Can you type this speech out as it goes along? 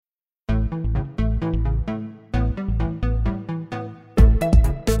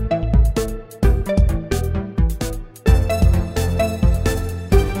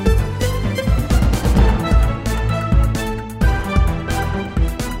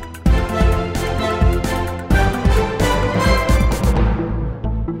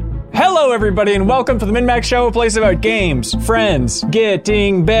Hello, everybody, and welcome to the Min-Max Show, a place about games, friends,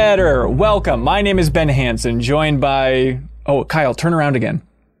 getting better. Welcome. My name is Ben Hansen, joined by... Oh, Kyle, turn around again.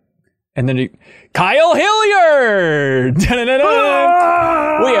 And then Kyle Hilliard! We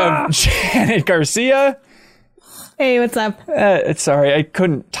have Janet Garcia. Hey, what's up? Sorry, I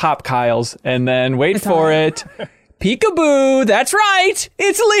couldn't top Kyle's. And then, wait for it, Peekaboo, that's right,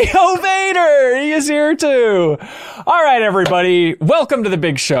 it's Leo Vader, he is here too. All right, everybody, welcome to the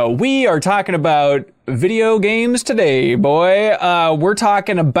big show. We are talking about video games today, boy. We're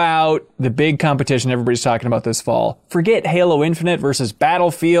talking about the big competition everybody's talking about this fall. Forget Halo Infinite versus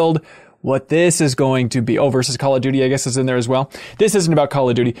Battlefield. What this is going to be, versus Call of Duty, I guess is in there as well. This isn't about Call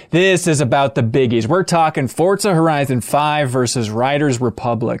of Duty. This is about the biggies. We're talking Forza Horizon 5 versus Riders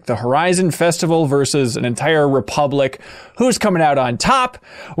Republic. The Horizon Festival versus an entire republic. Who's coming out on top?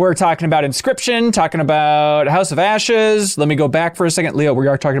 We're talking about Inscription, talking about House of Ashes. Let me go back for a second. Leo, we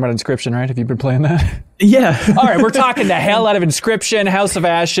are talking about Inscription, right? Have you been playing that? Yeah. All right, we're talking the hell out of Inscription, House of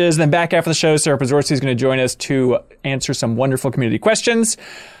Ashes. Then back after the show, Sarah Pazorski is going to join us to answer some wonderful community questions.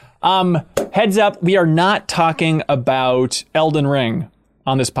 Heads up, we are not talking about Elden Ring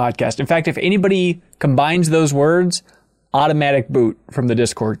on this podcast. In fact, if anybody combines those words, automatic boot from the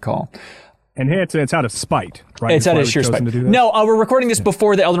Discord call. And it's out of spite, right? It's out of sheer spite. No, we're recording this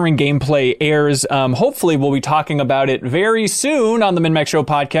before the Elden Ring gameplay airs. Hopefully we'll be talking about it very soon on the Min-Max Show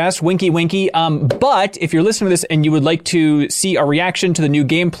podcast. Winky, winky. But if you're listening to this and you would like to see a reaction to the new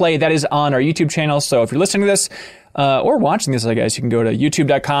gameplay, that is on our YouTube channel. So if you're listening to this, or watching this, I guess, you can go to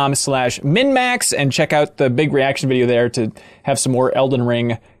youtube.com/minmax and check out the big reaction video there to have some more Elden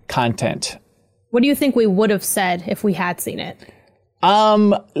Ring content. What do you think we would have said if we had seen it?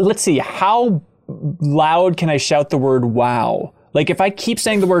 Let's see. How loud can I shout the word wow? Like, if I keep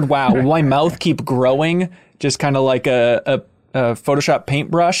saying the word wow, will my mouth keep growing? Just kind of like a Photoshop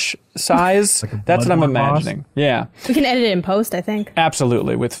paintbrush size. Like that's what I'm imagining. Boss. Yeah. We can edit it in post, I think.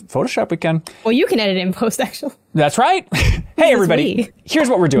 Absolutely. With Photoshop, we can. Well, you can edit it in post, actually. That's right. Hey, everybody. Here's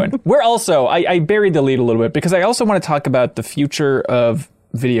what we're doing. We're also, I buried the lead a little bit because I also want to talk about the future of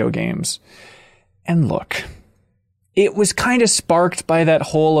video games. And look, it was kind of sparked by that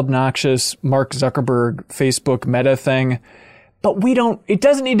whole obnoxious Mark Zuckerberg Facebook Meta thing. But it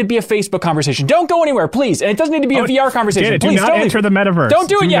doesn't need to be a Facebook conversation. Don't go anywhere, please. And it doesn't need to be a VR conversation. Please, do not enter the metaverse. Don't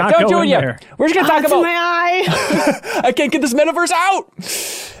do it yet. Don't do it yet. We're just going to talk about... my eye. I can't get this metaverse out.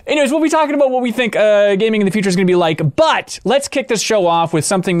 Anyways, we'll be talking about what we think gaming in the future is going to be like. But let's kick this show off with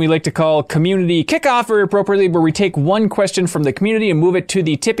something we like to call community kickoff, very appropriately, where we take one question from the community and move it to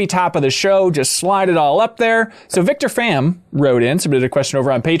the tippy top of the show. Just slide it all up there. So Victor Pham wrote in, submitted a question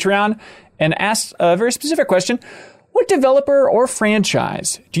over on Patreon, and asked a very specific question. What developer or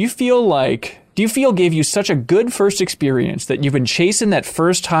franchise do you feel gave you such a good first experience that you've been chasing that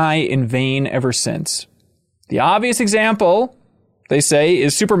first high in vain ever since? The obvious example, they say,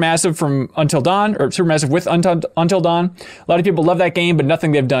 is Supermassive from Until Dawn, or Supermassive with Until Dawn. A lot of people love that game, but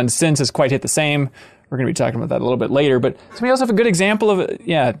nothing they've done since has quite hit the same. We're going to be talking about that a little bit later, but somebody else have a good example of it?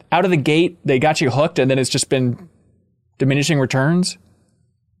 Yeah, out of the gate, they got you hooked, and then it's just been diminishing returns?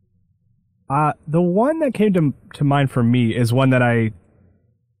 The one that came to mind for me is one that I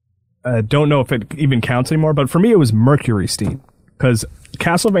don't know if it even counts anymore, but for me it was Mercury Steam, because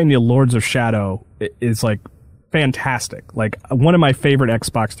Castlevania Lords of Shadow is like fantastic, like one of my favorite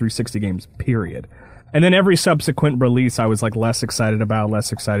Xbox 360 games, period. And then every subsequent release I was like less excited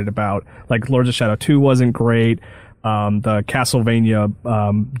about. Like Lords of Shadow 2 wasn't great. The Castlevania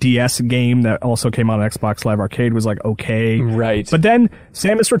DS game that also came out on Xbox Live Arcade was like okay. Right. But then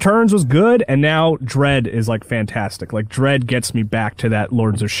Samus Returns was good, and now Dread is like fantastic. Like Dread gets me back to that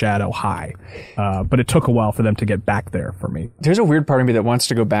Lords of Shadow high. But it took a while for them to get back there for me. There's a weird part of me that wants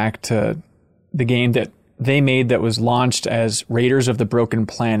to go back to the game that they made that was launched as Raiders of the Broken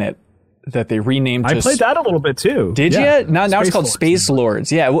Planet that they renamed to... I played that a little bit too. Did you? Now it's called Lords. Space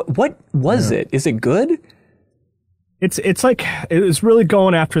Lords. Yeah. What was it? Is it good? It's like it was really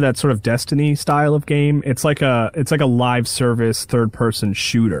going after that sort of Destiny style of game. It's like a live service third person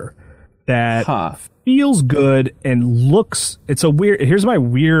shooter that feels good and looks. It's a weird. Here's my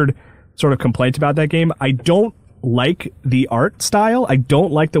weird sort of complaint about that game. I don't like the art style. I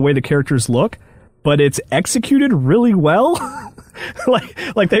don't like the way the characters look, but it's executed really well.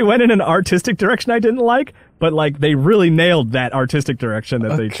 like they went in an artistic direction I didn't like, but like they really nailed that artistic direction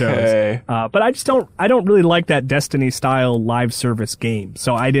that they chose. But I don't really like that Destiny style live service game.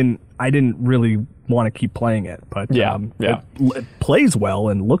 So I didn't really want to keep playing it, but it plays well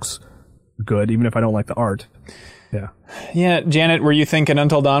and looks good, even if I don't like the art. Yeah. Janet, were you thinking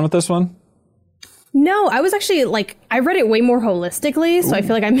Until Dawn with this one? No, I was actually like, I read it way more holistically, so I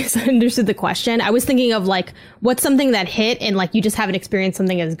feel like I misunderstood the question. I was thinking of like, what's something that hit and like you just haven't experienced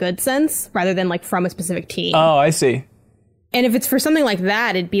something as good since, rather than like from a specific team. Oh, I see. And if it's for something like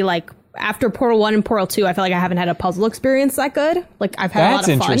that, it'd be like after Portal 1 and Portal 2, I feel like I haven't had a puzzle experience that good. Like I've had a lot of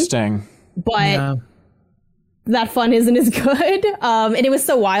fun. That's interesting. But that fun isn't as good. And it was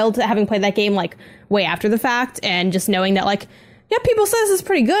so wild having played that game like way after the fact and just knowing that like, yeah, people say this is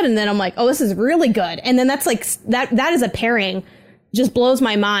pretty good. And then I'm like, oh, this is really good. And then that's like, that is a pairing just blows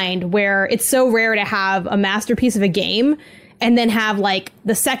my mind where it's so rare to have a masterpiece of a game and then have like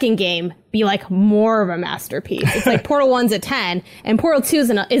the second game be like more of a masterpiece. It's like Portal 1's a 10 and Portal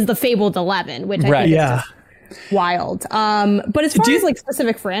 2 is the fabled 11, which I think is just wild. But as far as like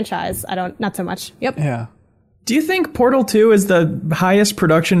specific franchise, not so much. Yep. Yeah. Do you think Portal 2 is the highest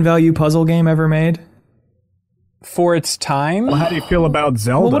production value puzzle game ever made? For its time? Well, how do you feel about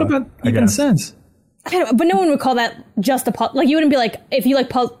Zelda? Well, what about even since? But no one would call that just a puzzle. Like, you wouldn't be like, if you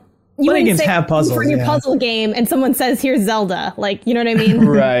like puzzle. Plenty games have puzzles. For your puzzle game, and someone says, here's Zelda. Like, you know what I mean?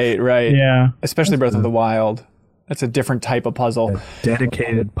 Right. Yeah. Especially Breath of the Wild. That's a different type of puzzle. A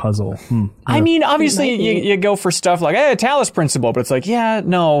dedicated puzzle. I mean, obviously, you go for stuff like, Talos Principle, but it's like,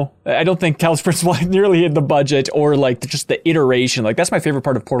 no. I don't think Talos Principle nearly hit the budget or, like, just the iteration. Like, that's my favorite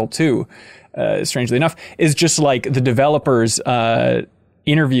part of Portal 2, strangely enough, is just, like, the developers'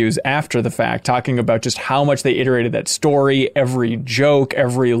 interviews after the fact, talking about just how much they iterated that story, every joke,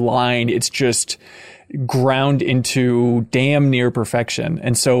 every line. It's just ground into damn near perfection.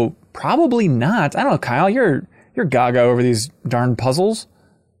 And so, probably not. I don't know, Kyle, you're gaga over these darn puzzles.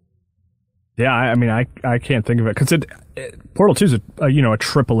 Yeah, I mean, I can't think of it because Portal 2 is a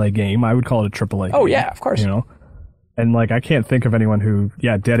AAA game. I would call it a AAA game. Oh yeah, of course. You know, and like I can't think of anyone who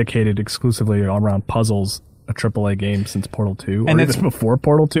dedicated exclusively around puzzles a AAA game since Portal 2, and or even before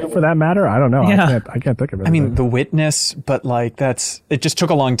Portal 2 for that matter. I don't know. Yeah. I can't think of it. I mean, The Witness, but like it just took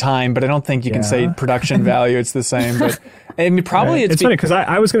a long time. But I don't think you can say production value. It's the same. But I mean, probably it's funny because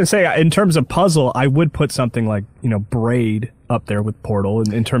I was going to say in terms of puzzle, I would put something like Braid up there with Portal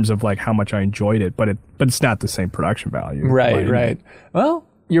in terms of like how much I enjoyed it, but it's not the same production value. Right. Well,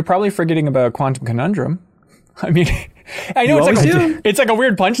 you're probably forgetting about Quantum Conundrum. I mean, I know it's like a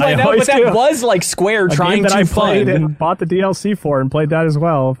weird punchline now, but that was like Square trying to fund. And bought the DLC for and played that as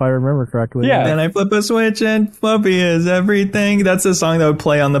well, if I remember correctly. Yeah. Then I flip a switch and Fluffy is everything. That's a song that would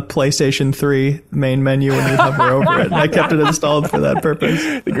play on the PlayStation 3 main menu when you hover over it. And I kept it installed for that purpose.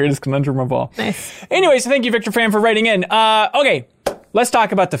 The greatest conundrum of all. Nice. Anyways, thank you, Victor Fan, for writing in. Okay, let's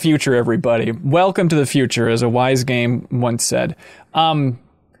talk about the future, everybody. Welcome to the future, as a wise game once said.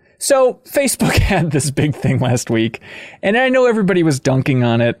 So Facebook had this big thing last week, and I know everybody was dunking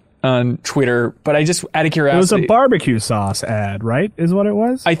on it on Twitter, but I just, out of curiosity. It was a barbecue sauce ad, right? Is what it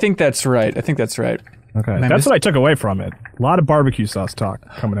was? I think that's right. Okay. That's what I took away from it. A lot of barbecue sauce talk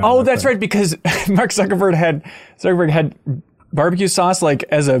coming out. Oh, that's right, because Mark Zuckerberg had barbecue sauce like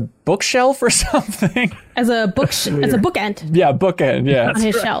as a bookshelf or something. As a bookend. Yeah, bookend, yeah. On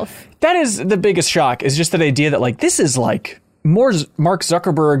his shelf. That is the biggest shock, is just that idea that like this is like more Mark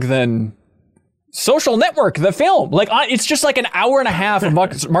Zuckerberg than Social Network, the film. Like, it's just like an hour and a half of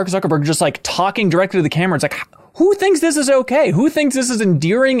Mark Zuckerberg just like talking directly to the camera. It's like, who thinks this is okay? Who thinks this is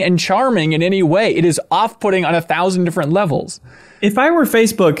endearing and charming in any way? It is off-putting on 1,000 different levels. If I were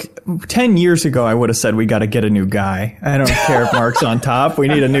Facebook 10 years ago, I would have said we got to get a new guy. I don't care if Mark's on top. We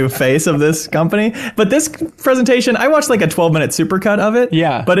need a new face of this company. But this presentation, I watched like a 12-minute supercut of it.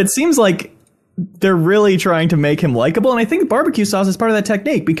 Yeah. But it seems like they're really trying to make him likable. And I think barbecue sauce is part of that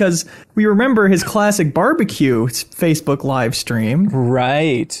technique, because we remember his classic barbecue Facebook live stream.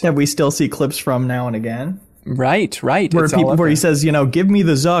 Right. That we still see clips from now and again. Right. Where he says, give me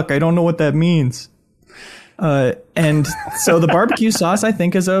the Zuck. I don't know what that means. And so the barbecue sauce, I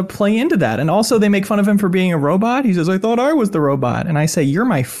think, is a play into that. And also they make fun of him for being a robot. He says, I thought I was the robot. And I say, you're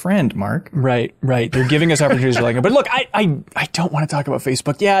my friend, Mark. Right. They're giving us opportunities to like it. But look, I don't want to talk about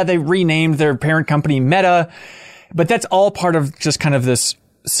Facebook. Yeah, they renamed their parent company Meta, but that's all part of just kind of this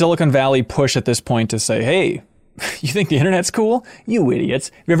Silicon Valley push at this point to say, hey, you think the internet's cool? You idiots.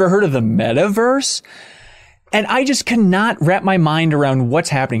 Have you ever heard of the metaverse? And I just cannot wrap my mind around what's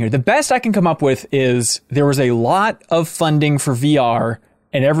happening here. The best I can come up with is there was a lot of funding for VR,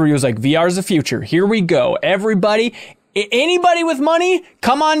 and everybody was like, VR is the future. Here we go. Everybody, anybody with money,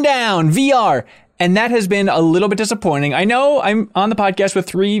 come on down, VR. And that has been a little bit disappointing. I know I'm on the podcast with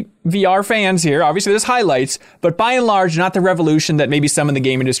 3 VR fans here. Obviously, there's highlights, but by and large, not the revolution that maybe some in the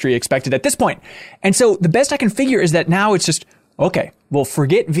game industry expected at this point. And so the best I can figure is that now it's just, Okay, well,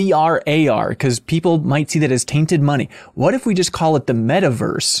 forget VR, AR, because people might see that as tainted money. What if we just call it the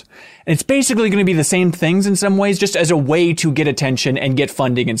metaverse? And it's basically going to be the same things in some ways, just as a way to get attention and get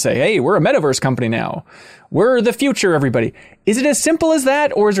funding and say, hey, we're a metaverse company now. We're the future, everybody. Is it as simple as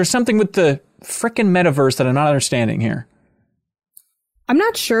that, or is there something with the frickin' metaverse that I'm not understanding here? I'm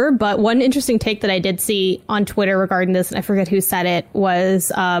not sure, but one interesting take that I did see on Twitter regarding this, and I forget who said it,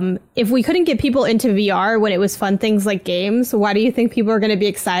 was if we couldn't get people into VR when it was fun things like games, why do you think people are going to be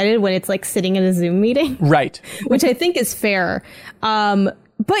excited when it's like sitting in a Zoom meeting? Right. Which I think is fair.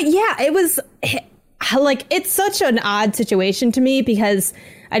 But yeah, it was like, it's such an odd situation to me because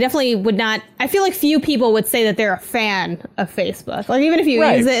I definitely would not, I feel like few people would say that they're a fan of Facebook. Like even if you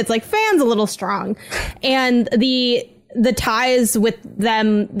use it, it's like fan's a little strong. And the ties with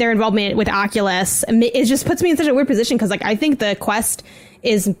them, their involvement with Oculus, it just puts me in such a weird position because like I think the Quest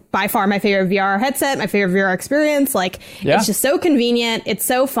is by far my favorite VR headset, my favorite VR experience. Like it's just so convenient, it's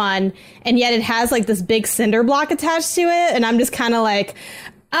so fun, and yet it has like this big cinder block attached to it, and I'm just kind of like,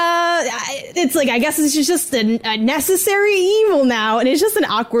 it's like I guess it's just a necessary evil now, and it's just an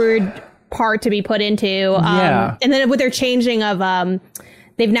awkward part to be put into. And then with their changing of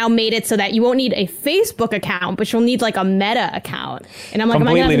they've now made it so that you won't need a Facebook account, but you'll need like a Meta account. And I'm like,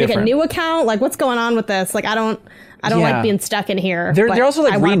 completely am I going to have to make a new account? Like, what's going on with this? Like, I don't like being stuck in here. They're also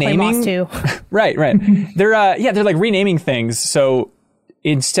like renaming. Too. right. They're like renaming things. So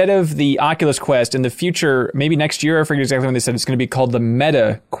instead of the Oculus Quest in the future, maybe next year, I forget exactly when they said it's going to be called the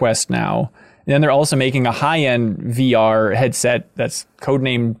Meta Quest now. And then they're also making a high-end VR headset that's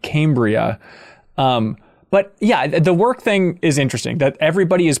codenamed Cambria. But yeah, the work thing is interesting that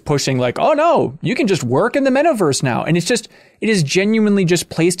everybody is pushing like, oh no, you can just work in the metaverse now. And it is genuinely just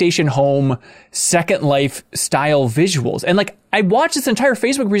PlayStation Home, Second Life style visuals. And like, I watched this entire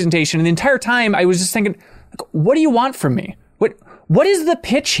Facebook presentation and the entire time I was just thinking, like, what do you want from me? What is the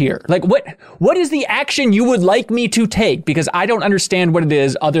pitch here? Like, what is the action you would like me to take? Because I don't understand what it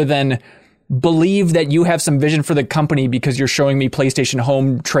is other than believe that you have some vision for the company because you're showing me PlayStation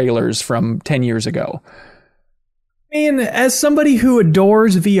Home trailers from 10 years ago. I mean, as somebody who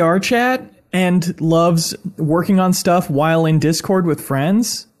adores VR chat and loves working on stuff while in Discord with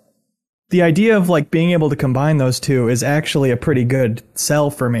friends, the idea of like being able to combine those two is actually a pretty good sell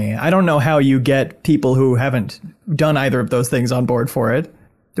for me. I don't know how you get people who haven't done either of those things on board for it,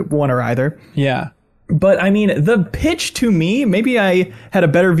 one or either. Yeah. But I mean, the pitch to me, maybe I had a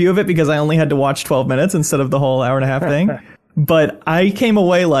better view of it because I only had to watch 12 minutes instead of the whole hour and a half thing. But I came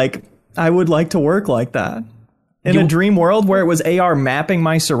away like, I would like to work like that. In a dream world where it was AR mapping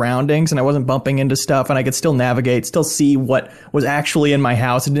my surroundings and I wasn't bumping into stuff and I could still navigate, still see what was actually in my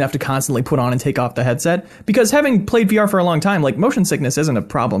house. I didn't have to constantly put on and take off the headset. Because having played VR for a long time, like motion sickness isn't a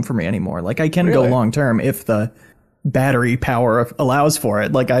problem for me anymore. Like I can go long term if the battery power allows for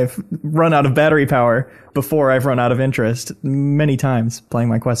it. Like I've run out of battery power before I've run out of interest many times playing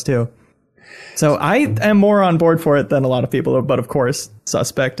my Quest 2. So I am more on board for it than a lot of people are, but of course,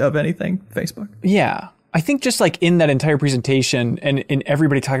 suspect of anything Facebook. Yeah. I think just like in that entire presentation and in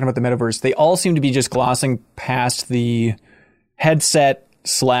everybody talking about the metaverse, they all seem to be just glossing past the headset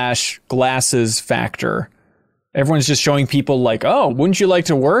 / glasses factor. Everyone's just showing people like, oh, wouldn't you like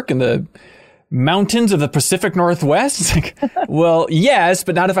to work in the mountains of the Pacific Northwest? It's like, well, yes,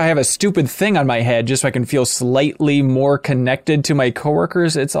 but not if I have a stupid thing on my head just so I can feel slightly more connected to my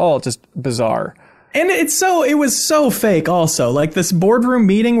coworkers. It's all just bizarre. And it was so fake also. Like this boardroom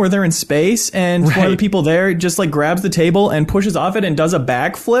meeting where they're in space and one of the people there just like grabs the table and pushes off it and does a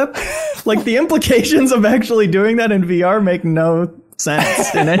backflip. Like the implications of actually doing that in VR make no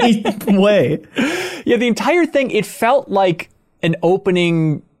sense in any way. Yeah, the entire thing, it felt like an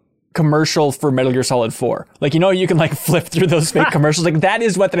opening commercial for Metal Gear Solid 4. Like, you know, you can like flip through those fake commercials. Like that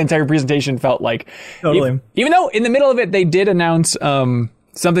is what that entire presentation felt like. Totally. Even though in the middle of it, they did announce,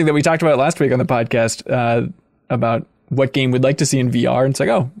 something that we talked about last week on the podcast about what game we'd like to see in VR. And it's like,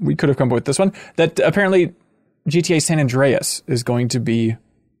 oh, we could have come up with this one. That apparently GTA San Andreas is going to be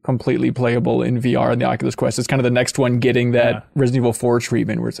completely playable in VR on the Oculus Quest. It's kind of the next one getting that Resident Evil 4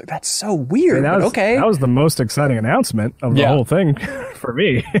 treatment where it's like, that's so weird. That was, okay. That was the most exciting announcement of the whole thing for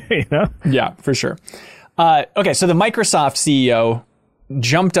me. You know? Yeah, for sure. Okay, so the Microsoft CEO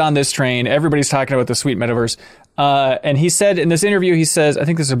jumped on this train. Everybody's talking about the sweet metaverse. And he said in this interview, he says, I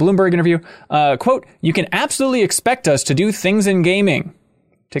think this is a Bloomberg interview, quote, you can absolutely expect us to do things in gaming.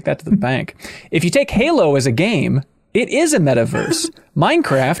 Take that to the bank. If you take Halo as a game, it is a metaverse.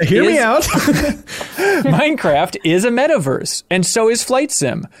 Minecraft Hear me out. Minecraft is a metaverse, and so is Flight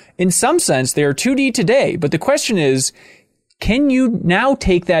Sim. In some sense, they are 2D today, but the question is, can you now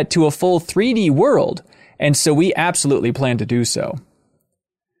take that to a full 3D world? And so we absolutely plan to do so.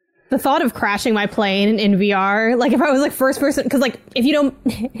 The thought of crashing my plane in VR, like if I was like first person, because like if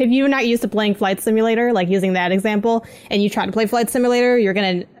you're not used to playing Flight Simulator, like using that example, and you try to play Flight Simulator, you're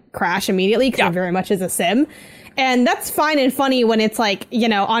going to crash immediately because it very much is a sim. And that's fine and funny when it's like, you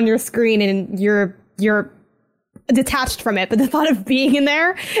know, on your screen and you're detached from it. But the thought of being in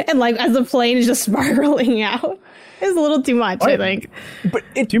there and like as the plane is just spiraling out is a little too much, I think. But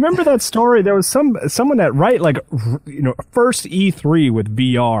do you remember that story? There was someone that first E3 with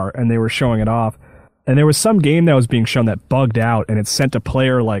VR, and they were showing it off, and there was some game that was being shown that bugged out, and it sent a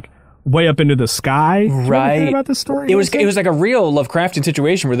player like way up into the sky. Right. About this story? It was like a real Lovecraftian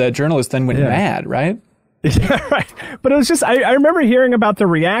situation where that journalist then went mad, right? Yeah, right. But it was just, I remember hearing about the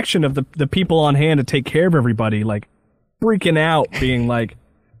reaction of the people on hand to take care of everybody, like freaking out, being like,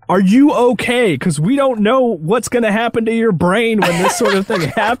 are you okay? Because we don't know what's going to happen to your brain when this sort of thing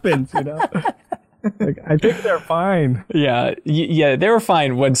happens, you know? Like, I think they're fine. Yeah, they were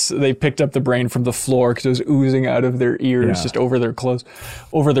fine once they picked up the brain from the floor because it was oozing out of their ears, just over their clothes,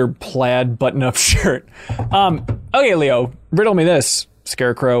 over their plaid button-up shirt. Okay, Leo, riddle me this,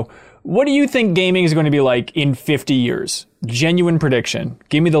 Scarecrow. What do you think gaming is going to be like in 50 years? Genuine prediction.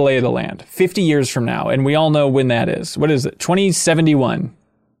 Give me the lay of the land. 50 years from now, and we all know when that is. What is it? 2071.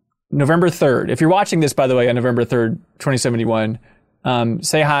 November 3rd. If you're watching this, by the way, on November 3rd, 2071,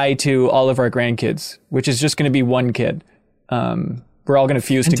 say hi to all of our grandkids, which is just going to be one kid. We're all going to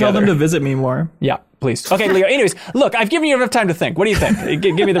fuse together. Tell them to visit me more. Yeah, please. Okay, Leo. Anyways, look, I've given you enough time to think. What do you think?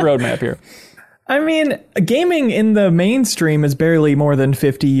 Give me the roadmap here. I mean, gaming in the mainstream is barely more than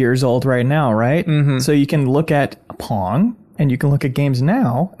 50 years old right now, right? Mm-hmm. So you can look at Pong and you can look at games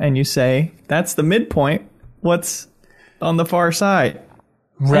now and you say, that's the midpoint. What's on the far side?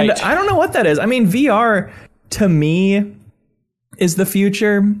 Right. And I don't know what that is. I mean, VR, to me, is the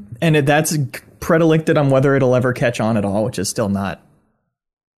future. And that's predilected on whether it'll ever catch on at all, which is still not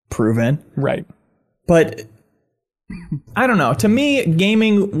proven. Right. But I don't know. To me,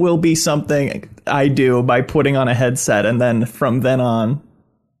 gaming will be something I do by putting on a headset, and then from then on,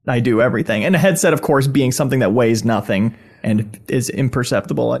 I do everything. And a headset, of course, being something that weighs nothing and is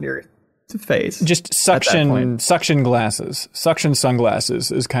imperceptible on your face. Just suction glasses, suction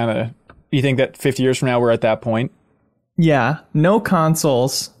sunglasses is kind of. You think that 50 years from now we're at that point? Yeah. No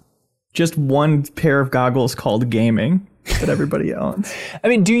consoles, just one pair of goggles called gaming that everybody owns. I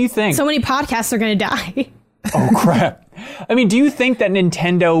mean, do you think so many podcasts are going to die? Oh, crap. I mean, do you think that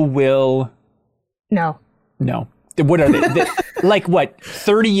Nintendo will... No. What are they? Like, what,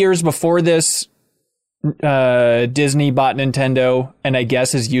 30 years before this, Disney bought Nintendo and I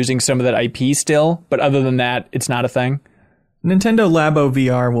guess is using some of that IP still? But other than that, it's not a thing? Nintendo Labo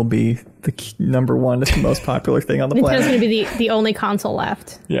VR will be the number one. It's the most popular thing on the planet. Nintendo's going to be the only console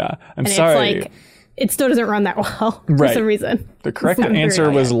left. Yeah. I'm and sorry. It's like... It still doesn't run that well for some reason. The correct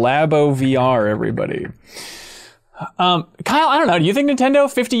answer was Labo VR, everybody. Kyle, I don't know. Do you think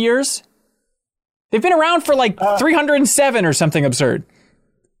Nintendo, 50 years? They've been around for like 307 or something absurd.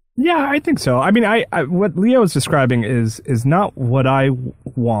 Yeah, I think so. I mean, I what Leo is describing is not what I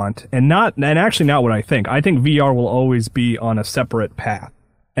want, and actually not what I think. I think VR will always be on a separate path,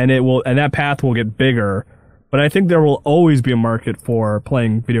 and that path will get bigger. But I think there will always be a market for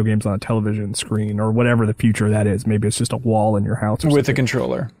playing video games on a television screen or whatever the future that is. Maybe it's just a wall in your house. With a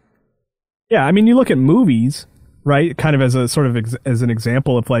controller. Yeah, I mean, you look at movies, right? Kind of as a sort of as an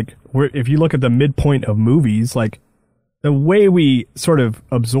example of like, if you look at the midpoint of movies, like the way we sort of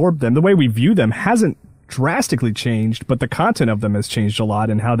absorb them, the way we view them hasn't drastically changed, but the content of them has changed a lot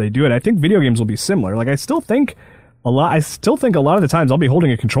and how they do it. I think video games will be similar. Like I still think a lot of the times I'll be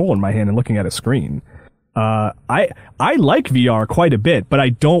holding a controller in my hand and looking at a screen. I like VR quite a bit, but I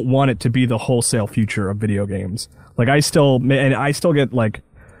don't want it to be the wholesale future of video games. Like I still get like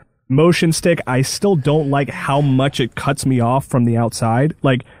motion stick. I still don't like how much it cuts me off from the outside.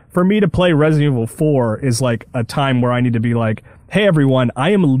 Like for me to play Resident Evil 4 is like a time where I need to be like, hey everyone,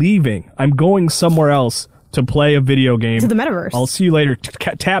 I am leaving. I'm going somewhere else to play a video game. To the metaverse. I'll see you later.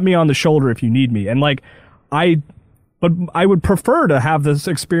 Tap me on the shoulder if you need me. And like, but I would prefer to have this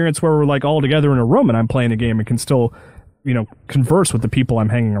experience where we're like all together in a room and I'm playing a game and can still, converse with the people I'm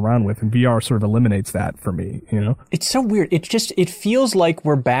hanging around with. And VR sort of eliminates that for me, It's so weird. It feels like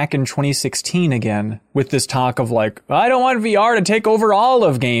we're back in 2016 again with this talk of like, I don't want VR to take over all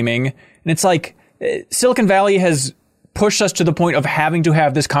of gaming. And it's like Silicon Valley has pushed us to the point of having to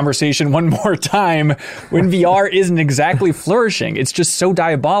have this conversation one more time when VR isn't exactly flourishing. It's just so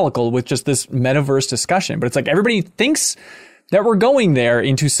diabolical with just this metaverse discussion. But it's like everybody thinks that we're going there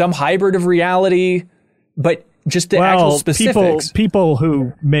into some hybrid of reality, but just the actual specifics. People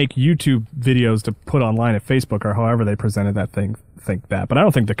who make YouTube videos to put online at Facebook or however they presented that thing think that, but I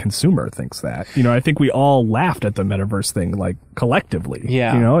don't think the consumer thinks that. I think we all laughed at the metaverse thing, like, collectively.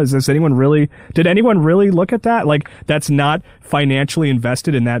 Yeah. Did anyone really look at that? Like, that's not financially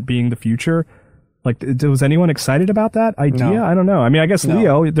invested in that being the future. Like, was anyone excited about that idea? No. I don't know. I mean, I guess,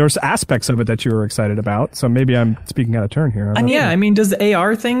 Leo, there's aspects of it that you were excited about, so maybe I'm speaking out of turn here. Does the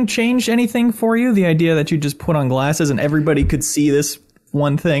AR thing change anything for you? The idea that you just put on glasses and everybody could see this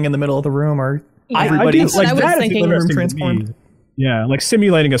one thing in the middle of the room, or everybody like that is living room transformed? Yeah, like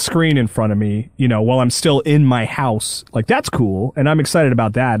simulating a screen in front of me, while I'm still in my house. Like, that's cool, and I'm excited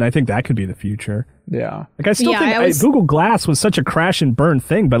about that, and I think that could be the future. Yeah. Like, I still think Google Glass was such a crash and burn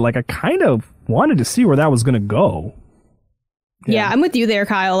thing, but, like, I kind of wanted to see where that was going to go. Yeah, I'm with you there,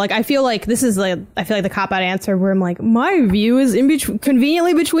 Kyle. Like, I feel like this is the cop-out answer where I'm like, my view is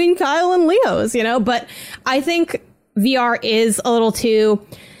conveniently between Kyle and Leo's, but I think VR is a little too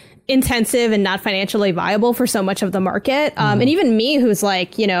intensive and not financially viable for so much of the market. And even me, who's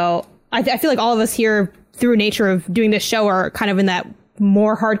like, I feel like all of us here, through nature of doing this show, are kind of in that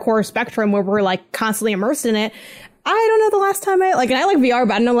more hardcore spectrum where we're like constantly immersed in it. I don't know the last time and I like VR,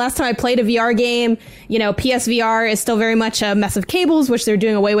 but I don't know the last time I played a VR game. PSVR is still very much a mess of cables, which they're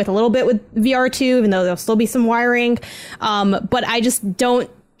doing away with a little bit with VR2, even though there'll still be some wiring. But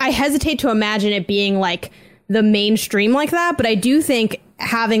I hesitate to imagine it being like the mainstream like that. But I do think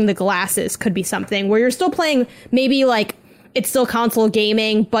having the glasses could be something where you're still playing, maybe like it's still console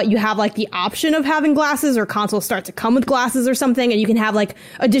gaming, but you have like the option of having glasses, or consoles start to come with glasses or something, and you can have like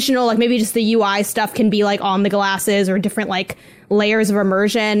additional, like maybe just the UI stuff can be like on the glasses, or different like layers of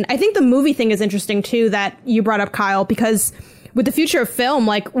immersion. I think the movie thing is interesting too, that you brought up, Kyle, because with the future of film,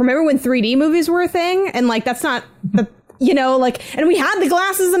 like, remember when 3D movies were a thing, and like that's not the, and we had the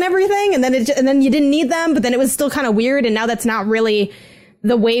glasses and everything, and then you didn't need them, but then it was still kind of weird, and now that's not really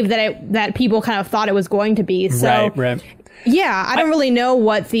the wave that people kind of thought it was going to be. So right. Yeah, I don't really know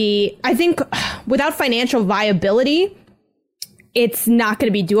I think without financial viability, it's not going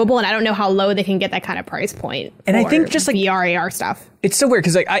to be doable, and I don't know how low they can get that kind of price point. And I think just like VR, AR stuff. It's so weird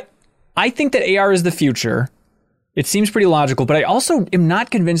because I think that AR is the future. It seems pretty logical, but I also am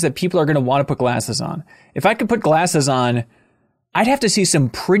not convinced that people are going to want to put glasses on. If I could put glasses on, I'd have to see some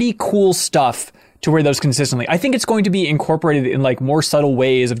pretty cool stuff to wear those consistently. I think it's going to be incorporated in like more subtle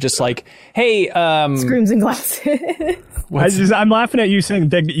ways of just like, hey, screams and glasses. I'm laughing at you saying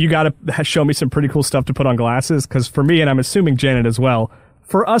that you got to show me some pretty cool stuff to put on glasses, because for me, and I'm assuming Janet as well,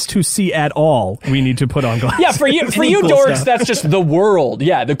 for us to see at all, we need to put on glasses. Yeah, for you cool dorks, stuff. That's just the world.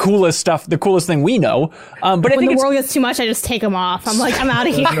 Yeah, the coolest stuff, the coolest thing we know. But when the world gets too much, I just take them off. I'm like, I'm out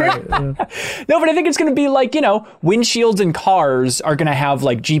of here. Right, yeah. No, but I think it's going to be like, windshields in cars are going to have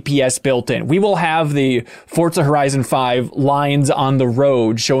like GPS built in. We will have the Forza Horizon 5 lines on the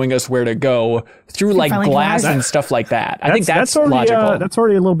road showing us where to go through like glass and stuff like that. I think that's already, logical. That's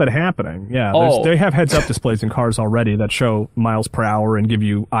already a little bit happening. Yeah, they have heads-up displays in cars already that show miles per hour and give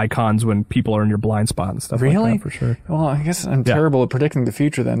you icons when people are in your blind spot and stuff like that, for sure. Well, I guess I'm terrible at predicting the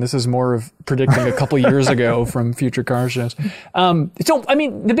future then. This is more of predicting a couple years ago from future car shows. So, I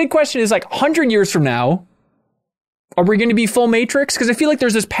mean, the big question is like 100 years from now, are we going to be full Matrix? Because I feel like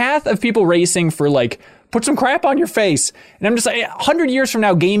there's this path of people racing for like, put some crap on your face. And I'm just like, 100 years from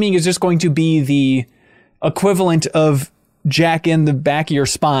now, gaming is just going to be the equivalent of jack in the back of your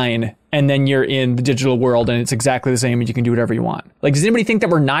spine, and then you're in the digital world, and it's exactly the same, and you can do whatever you want. Like, does anybody think that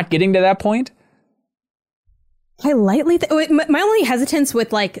we're not getting to that point? I lightly my only hesitance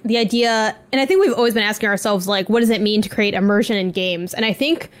with like the idea, and I think we've always been asking ourselves, like, what does it mean to create immersion in games? And I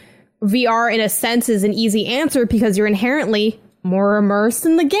think VR, in a sense, is an easy answer because you're inherently more immersed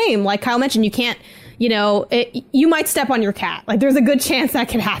in the game. Like Kyle mentioned, you can't, you might step on your cat. Like, there's a good chance that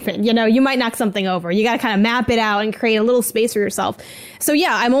could happen. You might knock something over. You got to kind of map it out and create a little space for yourself. So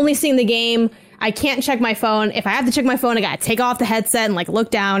yeah, I'm only seeing the game. I can't check my phone. If I have to check my phone, I got to take off the headset and like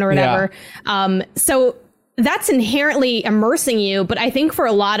look down or whatever. Yeah. So that's inherently immersing you. But I think for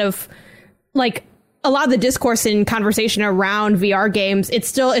a lot of the discourse and conversation around VR games, it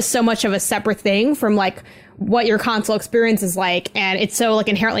still is so much of a separate thing from like what your console experience is like, and it's so like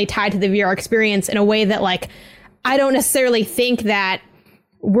inherently tied to the VR experience in a way that like I don't necessarily think that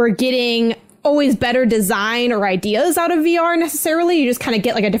we're getting always better design or ideas out of VR necessarily. You just kind of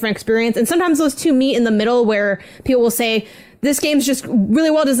get like a different experience, and sometimes those two meet in the middle where people will say this game's just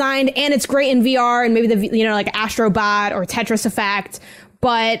really well designed and it's great in VR, and maybe the like Astrobot or Tetris Effect.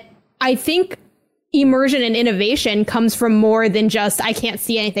 But I think immersion and innovation comes from more than just I can't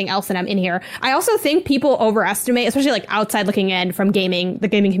see anything else and I'm in here. I also think people overestimate, especially like outside looking in from the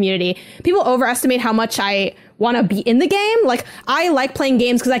gaming community, people overestimate how much I want to be in the game. Like, I like playing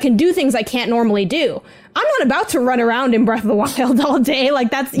games because I can do things I can't normally do. I'm not about to run around in Breath of the Wild all day.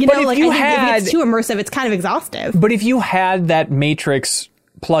 Like, that's, you know, like, I think if it gets too immersive, it's kind of exhaustive. But if you had that Matrix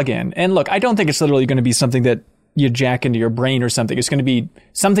plugin, and look, I don't think it's literally going to be something that you jack into your brain or something. It's going to be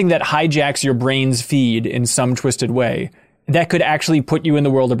something that hijacks your brain's feed in some twisted way that could actually put you in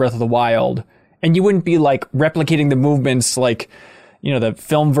the world of Breath of the Wild. And you wouldn't be like replicating the movements like, you know, the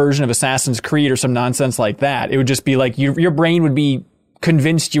film version of Assassin's Creed or some nonsense like that. It would just be like your brain would be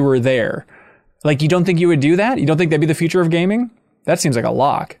convinced you were there. Like, you don't think you would do that? You don't think that'd be the future of gaming? That seems like a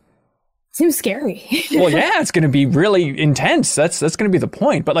lock. Seems scary. Well, yeah, it's going to be really intense. That's going to be the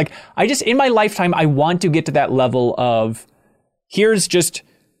point. But like, in my lifetime, I want to get to that level of here's just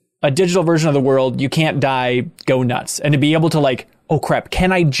a digital version of the world. You can't die, go nuts. And to be able to like, oh crap,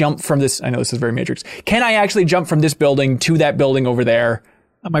 can I jump from this? I know this is very Matrix. Can I actually jump from this building to that building over there?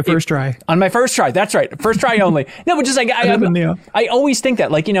 On my first try. On my first try. That's right. First try only. No, but just like, I always think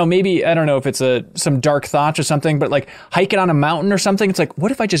that, like, you know, maybe, I don't know if it's some dark thoughts or something, but like hiking on a mountain or something. It's like,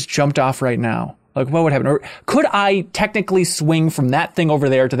 what if I just jumped off right now? Like, what would happen? Or could I technically swing from that thing over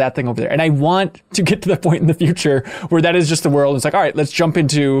there to that thing over there? And I want to get to the point in the future where that is just the world. It's like, all right, let's jump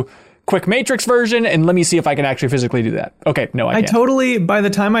into quick Matrix version and let me see if I can actually physically do that. Okay, no, I can't. By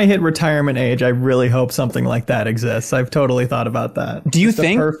the time I hit retirement age, I really hope something like that exists. I've totally thought about that. Do you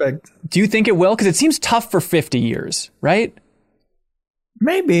think? Perfect. Do you think it will? Because it seems tough for 50 years, right?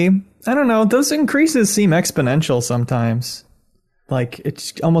 Maybe. I don't know. Those increases seem exponential sometimes. Like,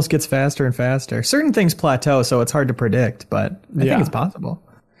 it almost gets faster and faster. Certain things plateau, so it's hard to predict, but I think it's possible.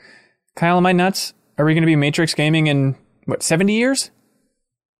 Kyle, am I nuts? Are we going to be Matrix gaming in, 70 years?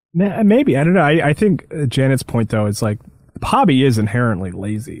 Maybe. I don't know. I think Janet's point, though, is like, hobby is inherently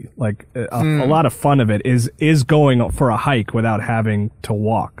lazy. Like, a lot of fun of it is going for a hike without having to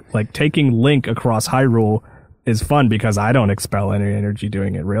walk. Like, taking Link across Hyrule is fun because I don't expel any energy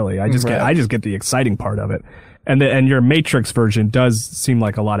doing it, really. I just get the exciting part of it. And your Matrix version does seem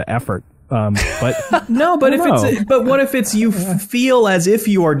like a lot of effort. But no, but what if it's you feel as if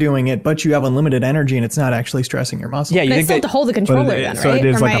you are doing it, but you have unlimited energy and it's not actually stressing your muscles? Yeah, you think still have to hold the controller then, right? So it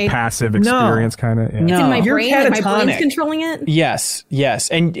is like a passive experience, kind of. Yeah. It's in my You're brain. catatonic. My brain's controlling it. Yes,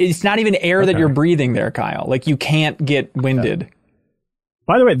 and it's not even air that you're breathing there, Kyle. Like, you can't get winded.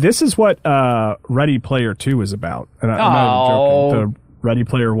 By the way, this is what Ready Player 2 is about. And I'm not even joking. The Ready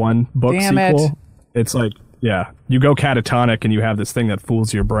Player 1 book sequel. It's like, yeah, you go catatonic and you have this thing that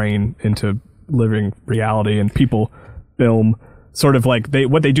fools your brain into living reality, and people film sort of like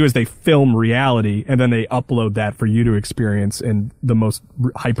what they do is they film reality and then they upload that for you to experience in the most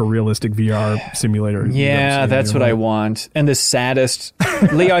hyper realistic VR simulator. Yeah, that's what I want. And the saddest,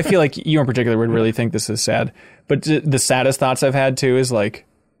 Leo, I feel like you in particular would really think this is sad, but the saddest thoughts I've had too is like,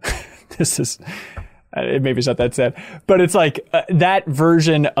 this is, maybe it's not that sad, but it's like that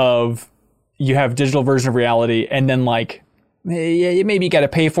version of, you have digital version of reality, and then like, maybe you got to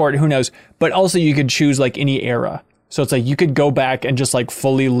pay for it. Who knows? But also you could choose like any era. So it's like you could go back and just like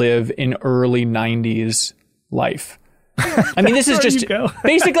fully live in early 90s life. I mean, this is just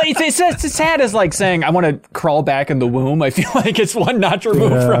basically, it's sad as like saying, I want to crawl back in the womb. I feel like it's one notch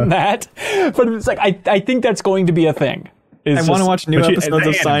removed from that. But it's like, I think that's going to be a thing. I want to watch new episodes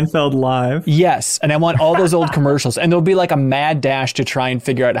of Seinfeld live. Yes, and I want all those old commercials. And there'll be like a mad dash to try and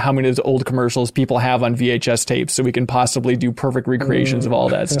figure out how many of those old commercials people have on VHS tapes so we can possibly do perfect recreations of all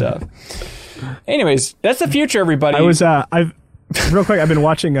that stuff. Anyways, that's the future, everybody. Real quick, I've been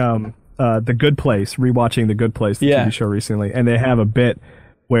watching The Good Place, rewatching The Good Place, the TV show recently, and they have a bit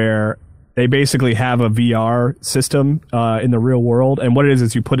where they basically have a VR system in the real world, and what it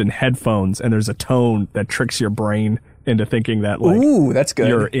is you put in headphones, and there's a tone that tricks your brain into thinking that like, ooh, that's good,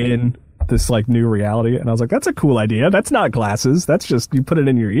 you're in this like new reality. And I was like, that's a cool idea. That's not glasses. That's just, you put it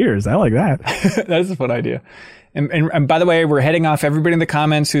in your ears. I like that. That's a fun idea. And by the way, we're heading off everybody in the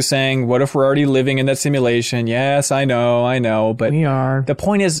comments who's saying, what if we're already living in that simulation? Yes, I know, but we are. The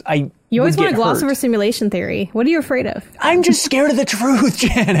point is, you always want to gloss over simulation theory. What are you afraid of? I'm just scared of the truth,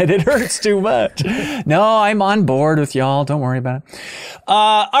 Janet. It hurts too much. No, I'm on board with y'all. Don't worry about it.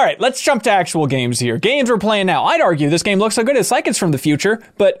 All right, let's jump to actual games here. Games we're playing now. I'd argue this game looks so good, it's like it's from the future.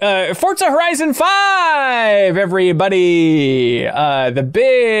 But Forza Horizon 5, everybody. The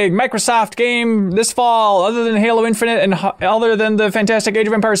big Microsoft game this fall, other than Halo Infinite and other than the fantastic Age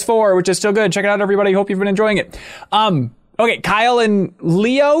of Empires 4, which is still good. Check it out, everybody. Hope you've been enjoying it. Okay, Kyle and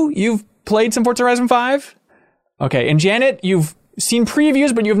Leo, you've played some Forza Horizon 5? Okay, and Janet, you've seen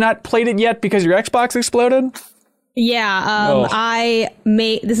previews, but you have not played it yet because your Xbox exploded? Yeah,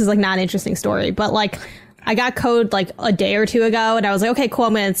 this is like not an interesting story, but like I got code like a day or two ago, and I was like, okay, cool,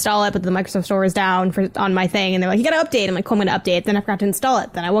 I'm gonna install it, but the Microsoft Store is down on my thing, and they're like, you gotta update. I'm like, cool, I'm gonna update. Then I forgot to install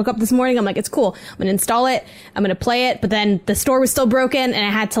it. Then I woke up this morning, I'm like, it's cool, I'm gonna install it, I'm gonna play it, but then the store was still broken, and I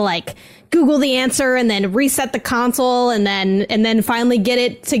had to like Google the answer and then reset the console and then finally get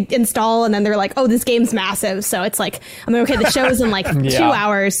it to install, and then they're like, oh, this game's massive. So it's like, I'm like, okay, the show's in like 2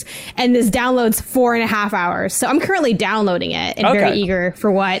 hours and this downloads 4.5 hours. So I'm currently downloading it and very eager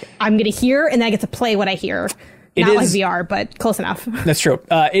for what I'm going to hear, and then I get to play what I hear. Not like VR, but close enough. That's true.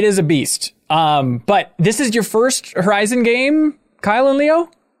 It is a beast. But this is your first Horizon game, Kyle and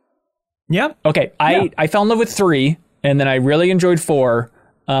Leo? Yep. Okay, I fell in love with 3, and then I really enjoyed 4.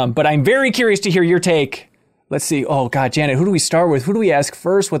 But I'm very curious to hear your take. Let's see. Oh, God, Janet, who do we start with? Who do we ask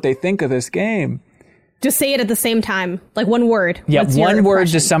first what they think of this game? Just say it at the same time. Like one word. Yeah, one word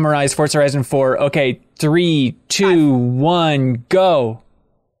to summarize Forza Horizon 4. Okay, 3, 2, 1, go.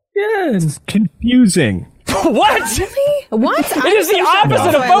 Yeah, it's confusing. What? Really? What? It is the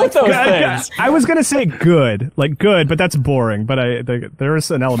opposite of both those things. I was going to say good, but that's boring. But there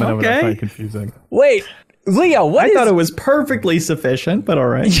is an element of it I find confusing. Wait. Leo, I thought it was perfectly sufficient, but all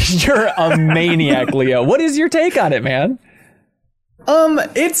right. You're a maniac, Leo. What is your take on it, man?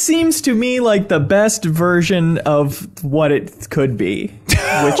 It seems to me like the best version of what it could be,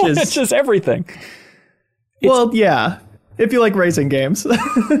 which is it's just everything. Well, yeah. If you like racing games,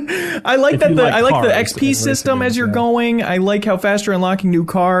 I like the XP system as you're going. I like how fast you're unlocking new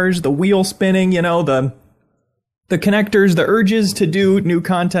cars, the wheel spinning, the connectors, the urges to do new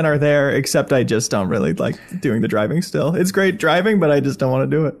content are there, except I just don't really like doing the driving still. It's great driving, but I just don't want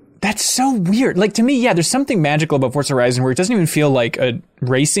to do it. That's so weird. Like, to me, yeah, there's something magical about Forza Horizon where it doesn't even feel like a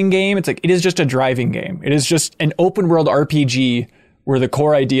racing game. It's like, it is just a driving game. It is just an open world RPG where the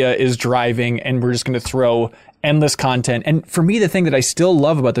core idea is driving, and we're just going to throw endless content. And for me, the thing that I still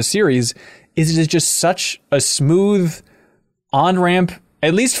love about the series is it is just such a smooth on-ramp,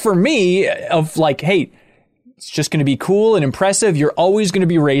 at least for me, of like, hey, it's just going to be cool and impressive. You're always going to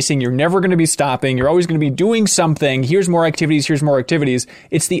be racing. You're never going to be stopping. You're always going to be doing something. Here's more activities. Here's more activities.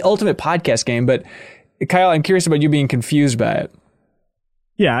 It's the ultimate podcast game. But Kyle, I'm curious about you being confused by it.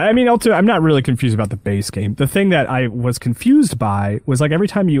 Yeah, I mean, ultimately, I'm not really confused about the base game. The thing that I was confused by was like every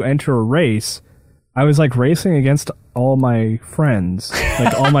time you enter a race, I was like racing against all my friends.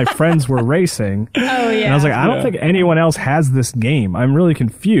 Like all my friends were racing. Oh yeah. And I was like, I don't think anyone else has this game. I'm really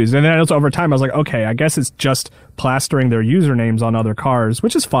confused. And then also over time I was like, okay, I guess it's just plastering their usernames on other cars,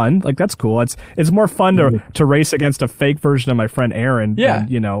 which is fun. Like that's cool. It's more fun to race against a fake version of my friend Aaron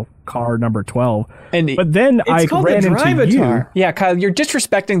than, car number 12. But then I ran into you. Yeah, Kyle, you're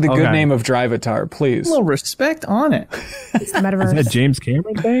disrespecting the good name of Drivatar, please. A little respect on it. It's the metaverse. Is that a James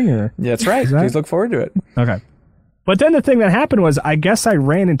Cameron thing? Or? Yeah, that's right. Please look forward to it. Okay. But then the thing that happened was I guess I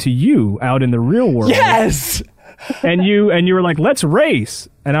ran into you out in the real world. Yes! And you were like, let's race.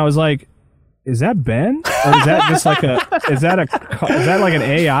 And I was like, is that Ben? Or is that just like is that like an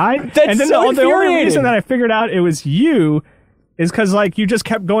AI? That's then so the only reason that I figured out it was you is because like you just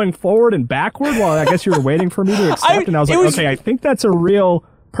kept going forward and backward while I guess you were waiting for me to accept. And I was like, okay, I think that's a real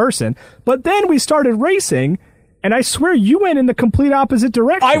person. But then we started racing. And I swear you went in the complete opposite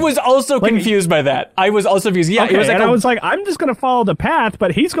direction. I was also confused by that. I was also confused. Yeah, okay, it was like I was like, I'm just going to follow the path,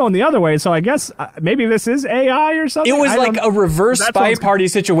 but he's going the other way. So I guess maybe this is AI or something. It was like a reverse Spy Party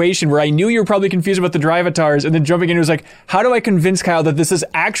situation where I knew you were probably confused about the Drivatars, and then jumping in, it was like, how do I convince Kyle that this is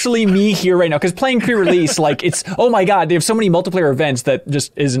actually me here right now? Because playing pre-release, like it's, oh my God, they have so many multiplayer events that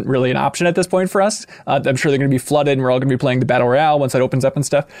just isn't really an option at this point for us. I'm sure they're going to be flooded, and we're all going to be playing the Battle Royale once that opens up and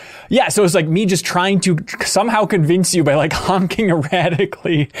stuff. Yeah, so it was like me just trying to somehow convince you by like honking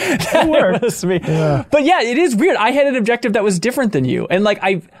erratically that it was me. Yeah. But yeah, it is weird. I had an objective that was different than you. And like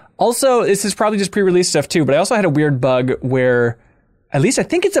I also, this is probably just pre-release stuff too, but I also had a weird bug where, at least I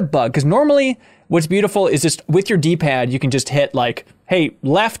think it's a bug, because normally what's beautiful is just with your D-pad, you can just hit like, hey,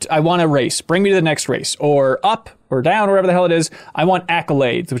 left, I want to race. Bring me to the next race. Or up or down, or whatever the hell it is. I want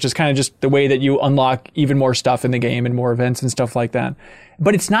accolades, which is kind of just the way that you unlock even more stuff in the game and more events and stuff like that.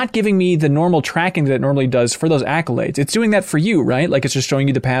 But it's not giving me the normal tracking that it normally does for those accolades. It's doing that for you, right? Like it's just showing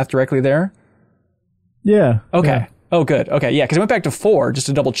you the path directly there? Yeah. Okay. Yeah. Oh, good. Okay, yeah, because I went back to 4 just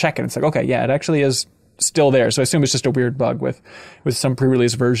to double check it. It's like, okay, yeah, it actually is still there. So I assume it's just a weird bug with some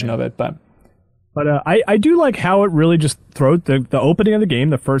pre-release version of it. But I do like how it really just throws the opening of the game.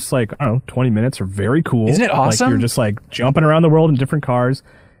 The first, like, I don't know, 20 minutes are very cool. Isn't it awesome? Like, you're just like jumping around the world in different cars.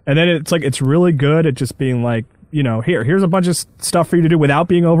 And then it's like, it's really good at just being like, here's a bunch of stuff for you to do without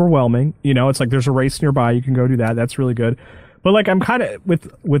being overwhelming. It's like there's a race nearby. You can go do that. That's really good. But like I'm kind of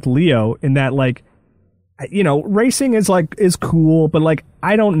with Leo in that like, you know, racing is cool, but like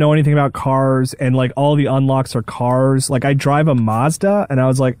I don't know anything about cars, and like all the unlocks are cars. Like I drive a Mazda, and I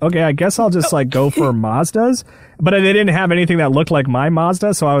was like, okay, I guess I'll just like go for Mazdas. But they didn't have anything that looked like my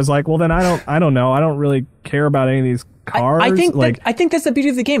Mazda, so I was like, well, then I don't know. I don't really care about any of these cars. I think that's the beauty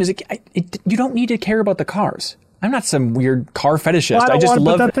of the game is you don't need to care about the cars. I'm not some weird car fetishist. Well, I just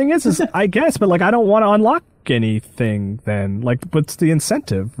love. But the thing is I guess, but like I don't want to unlock anything. Then, like, what's the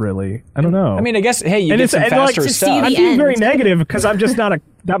incentive, really? I don't know. I mean, I guess you get some faster stuff. I'm being very negative because I'm just not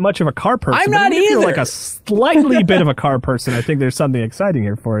that much of a car person. I'm not either. If you're like a slightly bit of a car person, I think there's something exciting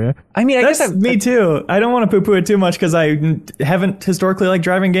here for you. I mean, me too. I don't want to poo-poo it too much because I haven't historically liked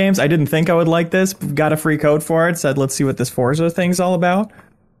driving games. I didn't think I would like this. Got a free code for it. Said, let's see what this Forza thing's all about.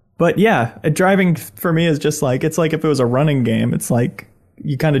 But yeah, driving for me is just like, it's like if it was a running game. It's like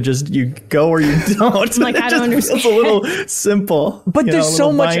you kind of just, you go or you don't. Like, I don't understand. It's a little simple. But there's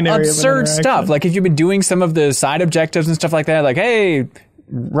so much absurd stuff. Like if you've been doing some of the side objectives and stuff like that, like, hey,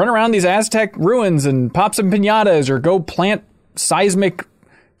 run around these Aztec ruins and pop some piñatas or go plant seismic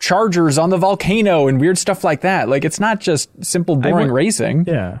chargers on the volcano and weird stuff like that. Like it's not just simple boring racing.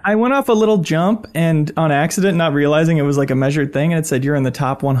 Yeah. I went off a little jump and on accident, not realizing it was like a measured thing, and it said you're in the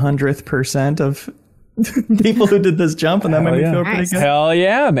top 100th% of people who did this jump, and that made me feel pretty good. Hell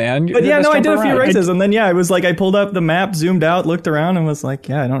yeah, man. But yeah, no, I did a few races, and then I was like, I pulled up the map, zoomed out, looked around, and was like,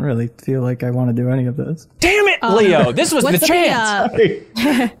 yeah, I don't really feel like I want to do any of this. Damn it, Leo! This was the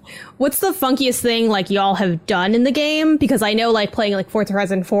chance. What's the funkiest thing like y'all have done in the game? Because I know like playing like Forza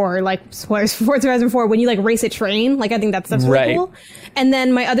Horizon 4, like Forza Horizon 4, when you like race a train, like I think that's really cool. And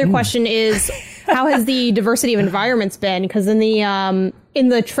then my other question is, how has the diversity of environments been? Because in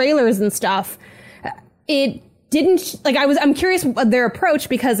the trailers and stuff, it didn't like I'm curious what their approach,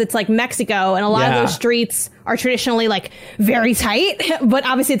 because it's like Mexico and a lot of those streets are traditionally like very tight, but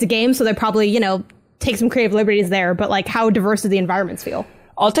obviously it's a game, so they probably, you know, take some creative liberties there. But like, how diverse do the environments feel?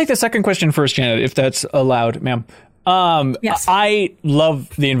 I'll take the second question first, Janet, if that's allowed, ma'am. Yes. I love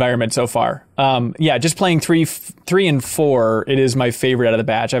the environment so far. Just playing 3 and 4, it is my favorite out of the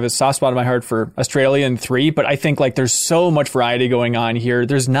batch. I have a soft spot in my heart for Australia and 3, but I think like there's so much variety going on here.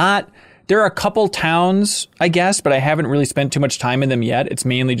 There are a couple towns, I guess, but I haven't really spent too much time in them yet. It's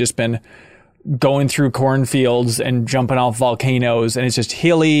mainly just been going through cornfields and jumping off volcanoes, and it's just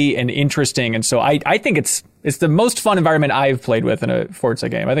hilly and interesting. And so I think it's the most fun environment I've played with in a Forza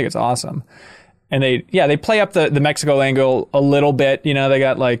game. I think it's awesome. And they play up the Mexico angle a little bit. You know, they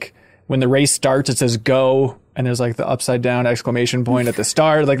got like when the race starts, it says go, and there's like the upside down exclamation point at the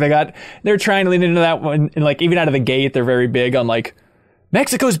start. Like they're trying to lean into that one. And like even out of the gate, they're very big on like,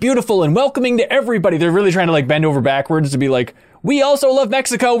 Mexico's beautiful and welcoming to everybody. They're really trying to like bend over backwards to be like, we also love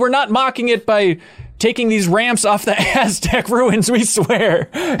Mexico. We're not mocking it by taking these ramps off the Aztec ruins, we swear.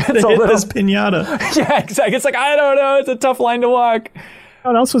 It's this piñata. Yeah, exactly. It's like, I don't know. It's a tough line to walk.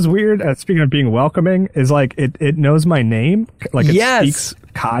 What else was weird, speaking of being welcoming, is like it knows my name. Like it speaks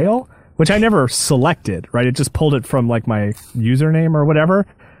Kyle, which I never selected, right? It just pulled it from like my username or whatever.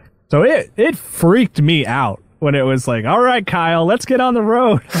 So it freaked me out when it was like, all right, Kyle, let's get on the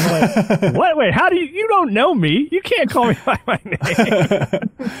road. I'm like, what? Wait, how do you don't know me? You can't call me by my name.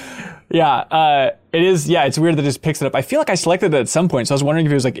 It is. Yeah, it's weird that it just picks it up. I feel like I selected it at some point, so I was wondering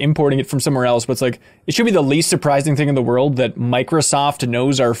if it was like importing it from somewhere else, but it's like, it should be the least surprising thing in the world that Microsoft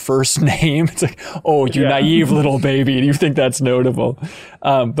knows our first name. It's like, oh, you naive little baby. Do you think that's notable?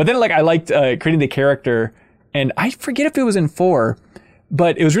 But then like I liked creating the character, and I forget if it was in 4,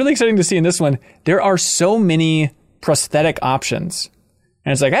 but it was really exciting to see in this one, there are so many prosthetic options.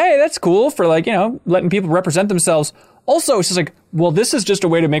 And it's like, hey, that's cool for like, you know, letting people represent themselves. Also, it's just like, well, this is just a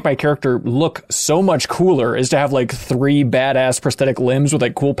way to make my character look so much cooler, is to have like 3 badass prosthetic limbs with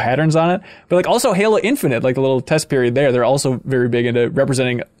like cool patterns on it. But like also Halo Infinite, like the little test period there, they're also very big into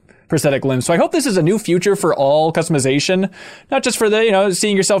representing prosthetic limbs. So I hope this is a new future for all customization, not just for the, you know,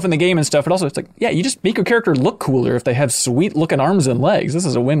 seeing yourself in the game and stuff, but also it's like, yeah, you just make your character look cooler if they have sweet looking arms and legs. This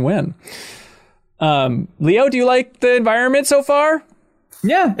is a win-win. Leo, do you like the environment so far?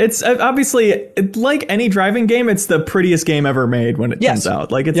 Yeah, it's obviously like any driving game. It's the prettiest game ever made when it comes out.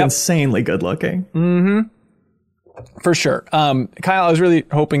 Like it's insanely good looking. Mm-hmm. For sure. Kyle, I was really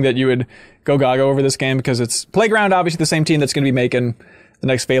hoping that you would go gaga over this game because it's Playground, obviously the same team that's going to be making the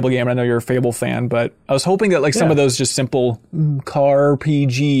next Fable game. I know you're a Fable fan, but I was hoping that like some of those just simple car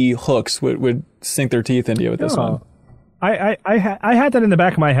PG hooks would sink their teeth into you with this one. I had that in the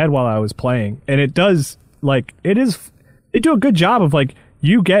back of my head while I was playing, and it does like they do a good job of like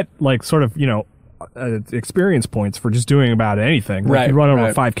you get like sort of, you know, experience points for just doing about anything. Like Right, you run over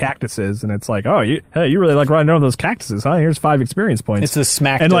right. 5 cactuses, and it's like, oh, you really like running over those cactuses, huh? Here's 5 experience points. It's the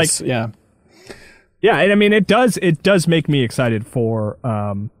smack. And, like, yeah. Yeah, and I mean, it does make me excited for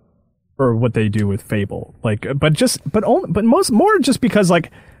what they do with Fable. Like, but more just because,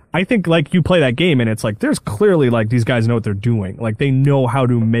 like, I think, like, you play that game and it's like, there's clearly, like, these guys know what they're doing. Like, they know how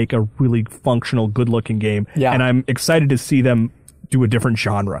to make a really functional, good-looking game. Yeah. And I'm excited to see them do a different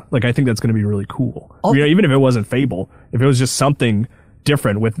genre. Like, I think that's going to be really cool. You know, even if it wasn't Fable, if it was just something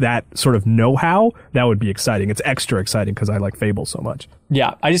different with that sort of know-how, that would be exciting. It's extra exciting because I like Fable so much.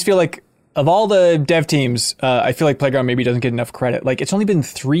 Yeah, I just feel like of all the dev teams, I feel like Playground maybe doesn't get enough credit. Like, it's only been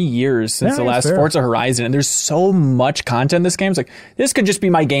 3 years since the last Forza Horizon, and there's so much content in this game. It's like, this could just be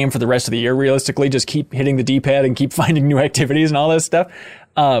my game for the rest of the year, realistically. Just keep hitting the D-pad and keep finding new activities and all this stuff.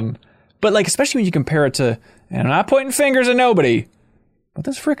 But, like, especially when you compare it to, and I'm not pointing fingers at nobody, but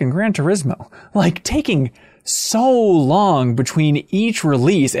this freaking Gran Turismo. Like, taking so long between each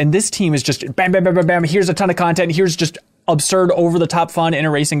release, and this team is just bam, bam, bam, bam, bam. Here's a ton of content. Here's just absurd, over-the-top fun in a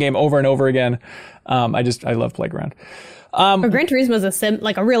racing game over and over again. I love Playground. But Gran Turismo is a sim,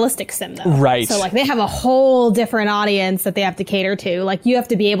 like a realistic sim, though. Right. So, like, they have a whole different audience that they have to cater to. Like, you have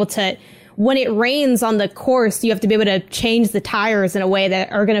to be able to, when it rains on the course, you have to be able to change the tires in a way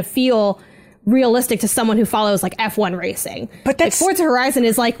that are going to feel realistic to someone who follows, like, F1 racing. But that's, like, Forza Horizon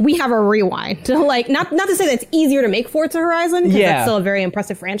is like, we have a rewind. Like, not to say that it's easier to make Forza Horizon, because it's still a very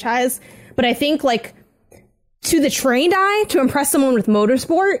impressive franchise. But I think, like, to the trained eye, to impress someone with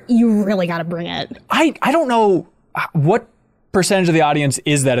motorsport, you really got to bring it. I don't know what percentage of the audience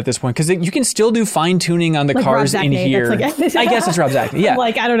is that at this point, because you can still do fine tuning on the Like cars Rob in Zachney, here. that's like- I guess it's Rob Zachney. Yeah.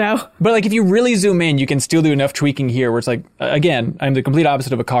 Like, I don't know. But, like, if you really zoom in, you can still do enough tweaking here where it's like, again, I'm the complete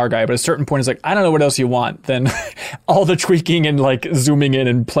opposite of a car guy, but at a certain point it's like, I don't know what else you want than all the tweaking and, like, zooming in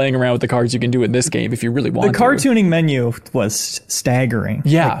and playing around with the cars you can do in this game if you really want The car to. tuning menu was staggering.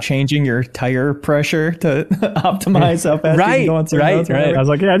 Yeah. Like changing your tire pressure to optimize how fast you can go on certain roads or right. whatever. I was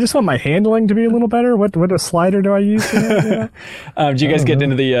like, yeah, I just want my handling to be a little better. What a slider do I use? For that? Do you guys get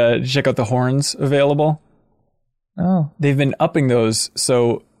into the, check out the horns available? Oh. They've been upping those,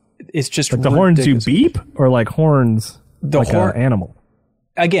 so it's just Like the horns you ridiculous. beep, or like horns The like horn- an animal?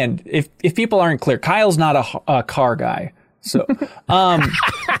 Again, if people aren't clear, Kyle's not a car guy. So,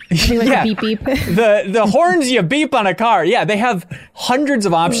 yeah, Beep, beep. the horns you beep on a car. Yeah, they have hundreds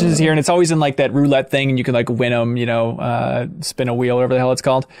of options here, and it's always in like that roulette thing, and you can like win them, you know, spin a wheel, whatever the hell it's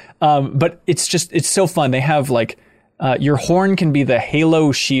called. But it's so fun. They have like, your horn can be the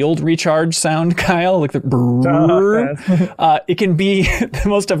Halo Shield recharge sound, Kyle, like the brrrr. It can be the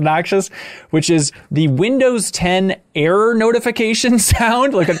most obnoxious, which is the Windows 10 error notification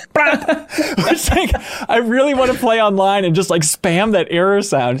sound, like a which, like, I really want to play online and just like spam that error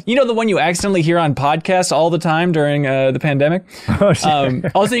sound. You know, the one you accidentally hear on podcasts all the time during the pandemic. Oh, sure.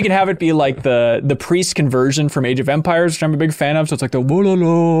 Also, you can have it be like the priest conversion from Age of Empires, which I'm a big fan of. So it's like the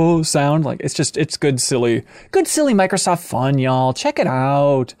wololo sound. Like it's good silly Microsoft fun, y'all. Check it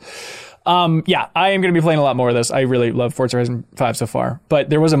out. Yeah, I am going to be playing a lot more of this. I really love Forza Horizon 5 so far. But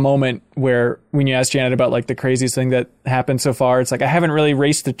there was a moment where when you asked Janet about like the craziest thing that happened so far, it's like I haven't really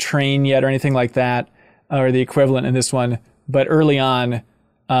raced the train yet or anything like that, or the equivalent in this one. But early on,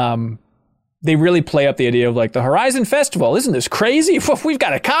 they really play up the idea of like the Horizon Festival. Isn't this crazy? We've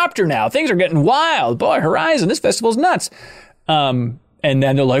got a copter now. Things are getting wild. Boy, Horizon, this festival's nuts. And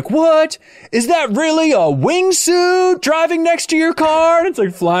then they're like, what? Is that really a wingsuit driving next to your car? And it's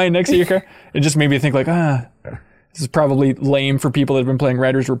like flying next to your car. It just made me think like, this is probably lame for people that have been playing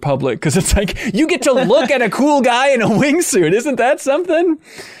Riders Republic, because it's like, you get to look at a cool guy in a wingsuit. Isn't that something?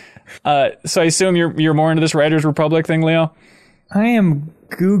 So I assume you're more into this Riders Republic thing, Leo? I am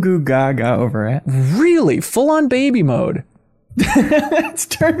goo goo gaga over it. Really? Full on baby mode? It's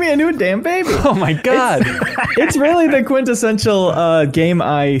turned me into a damn baby. Oh my God. It's really the quintessential game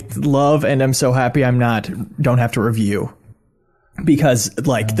I love, and I'm so happy don't have to review. Because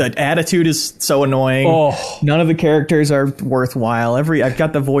like the attitude is so annoying. Oh. None of the characters are worthwhile. I've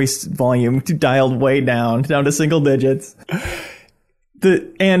got the voice volume dialed way down to single digits.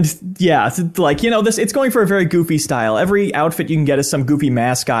 It's like, you know, it's going for a very goofy style. Every outfit you can get is some goofy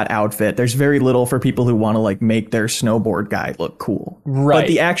mascot outfit. There's very little for people who want to like make their snowboard guy look cool. Right. But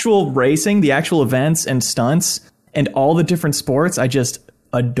the actual racing, the actual events and stunts and all the different sports, I just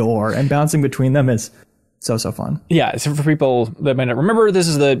adore. And bouncing between them is so fun. Yeah, so for people that might not remember, this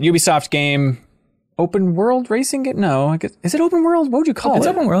is the Ubisoft game. Open world racing game? No, I guess, is it open world? What would you call it? It's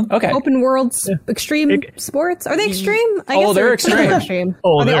open world. Okay. Open worlds, extreme sports. Are they extreme? I guess they're pretty extreme. extreme.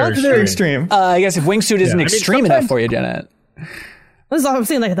 Oh, Are they all they're They're extreme. I guess if wingsuit isn't I mean, extreme enough for you, Janet. This is all I'm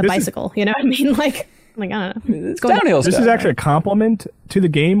saying, like the bicycle. You know what I mean? Like I don't know. It's downhill stuff. This is actually a compliment to the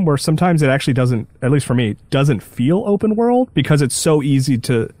game where sometimes it actually doesn't, at least for me, doesn't feel open world because it's so easy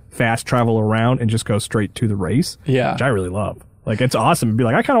to fast travel around and just go straight to the race. Yeah. Which I really love. Like, it's awesome to be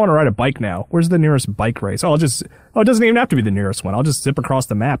like, I kind of want to ride a bike now. Where's the nearest bike race? Oh, it doesn't even have to be the nearest one. I'll just zip across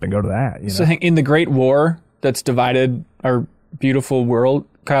the map and go to that. You know? So in the Great War that's divided our beautiful world,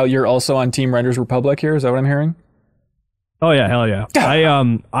 Kyle, you're also on Team Riders Republic here. Is that what I'm hearing? Oh yeah, hell yeah!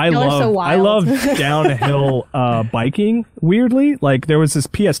 I love downhill biking. Weirdly, like there was this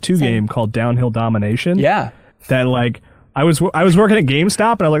PS2 game called Downhill Domination. Yeah, that like I was working at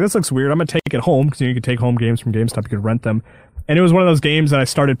GameStop and I was like, this looks weird. I'm gonna take it home because you could take home games from GameStop. You could rent them, and it was one of those games that I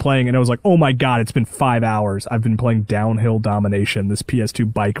started playing and I was like, oh my god, it's been 5 hours. I've been playing Downhill Domination, this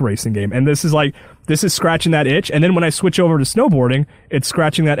PS2 bike racing game, and this is scratching that itch. And then when I switch over to snowboarding, it's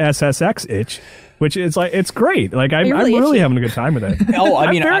scratching that SSX itch. Which is like, it's great. Like, I'm really having a good time with it. Oh, I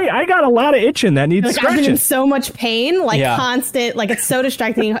mean, I got a lot of itching that needs scratching. I've been in so much pain, like constant, like it's so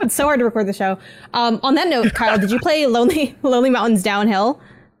distracting. It's so hard to record the show. On that note, Kyle, did you play Lonely Mountains Downhill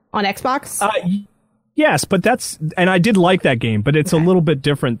on Xbox? Yes, but and I did like that game, but it's a little bit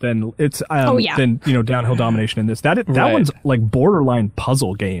different than than Downhill Domination in this. That one's like borderline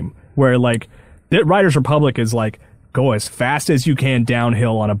puzzle game where like Riders Republic is like go as fast as you can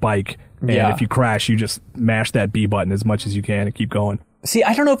downhill on a bike. And if you crash, you just mash that B button as much as you can and keep going. See,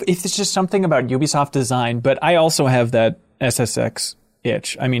 I don't know if it's just something about Ubisoft design, but I also have that SSX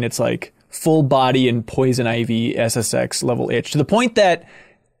itch. I mean, it's like full body and poison ivy SSX level itch to the point that,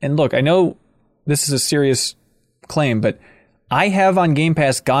 and look, I know this is a serious claim, but I have on Game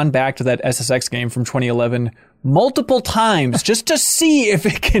Pass gone back to that SSX game from 2011 multiple times just to see if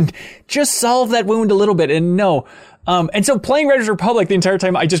it can just solve that wound a little bit. And no. And so playing Riders Republic the entire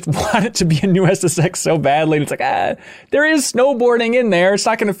time, I just want it to be a new SSX so badly. And it's like, there is snowboarding in there. It's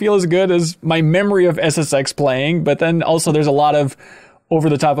not going to feel as good as my memory of SSX playing. But then also there's a lot of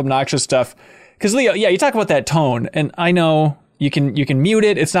over-the-top obnoxious stuff. Because, Leo, you talk about that tone. And I know you can mute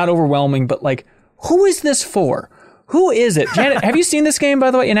it. It's not overwhelming. But, like, who is this for? Who is it? Janet, have you seen this game, by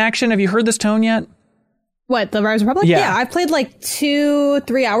the way, in action? Have you heard this tone yet? What, the Riders Republic? Yeah, I've played like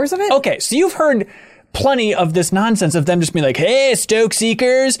 2-3 hours of it. Okay, so you've heard plenty of this nonsense of them just being like, hey, Stoke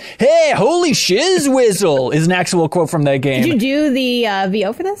Seekers, hey, holy shiz whizzle, is an actual quote from that game. Did you do the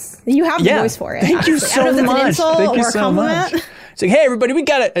VO for this? You have the voice for it. Thank you so much. Thank you so much. It's like, hey, everybody, we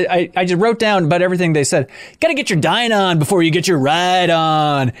got it. I just wrote down about everything they said. Got to get your dine on before you get your ride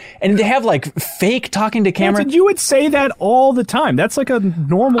on. And they have like fake talking to camera. You would say that all the time. That's like a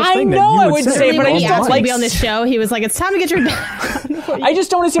normal thing. I know I would say, but I just don't like to be on this show. He was like, it's time to get your dine on. I just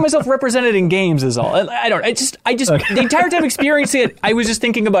don't want to see myself represented in games is all. I just the entire time experiencing it, I was just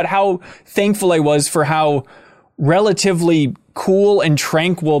thinking about how thankful I was for how relatively cool and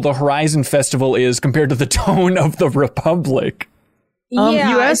tranquil the Horizon Festival is compared to the tone of the Republic. You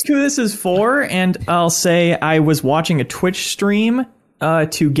asked who this is for, and I'll say I was watching a Twitch stream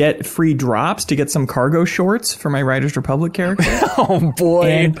to get free drops to get some cargo shorts for my Riders Republic character. Oh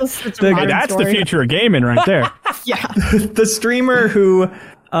boy, that's the future of gaming right there. Yeah, the streamer who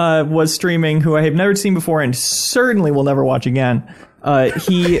was streaming, who I have never seen before and certainly will never watch again.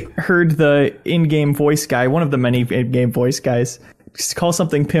 He heard the in-game voice guy, one of the many in-game voice guys, call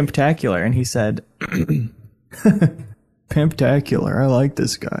something pimptacular, and he said, "Pimptacular, I like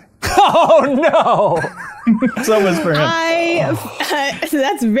this guy." Oh no! So it was for him.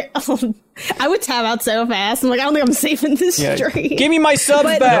 I would tab out so fast. I'm like, I don't think I'm safe in this stream. Give me my subs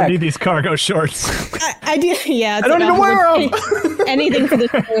back. I don't need these cargo shorts. I do. Yeah, I don't even wear them. Anything for the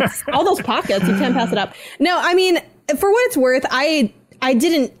shorts. All those pockets. You can't pass it up. No, I mean, for what it's worth, I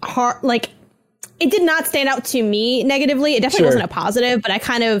didn't it did not stand out to me negatively. It definitely wasn't a positive, but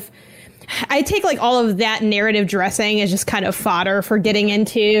I take like all of that narrative dressing as just kind of fodder for getting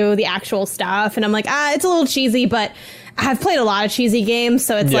into the actual stuff. And I'm like, it's a little cheesy, but I've played a lot of cheesy games.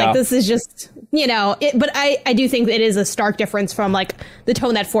 So it's like, this is just, but I do think it is a stark difference from like the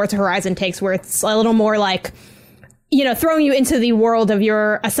tone that Forza Horizon takes, where it's a little more like, throwing you into the world of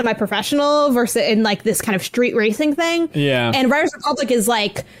a semi-professional versus in like this kind of street racing thing. Yeah. And Riders Republic is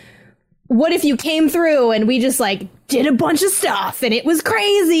like, what if you came through and we just like did a bunch of stuff and it was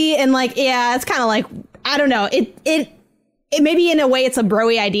crazy and like, it's kind of like, I don't know. It maybe in a way it's a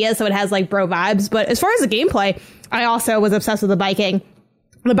bro-y idea, so it has like bro vibes. But as far as the gameplay, I also was obsessed with the biking.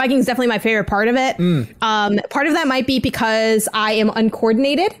 The biking is definitely my favorite part of it. Part of that might be because I am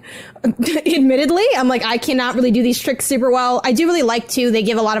uncoordinated. Admittedly, I'm like, I cannot really do these tricks super well. I do really like they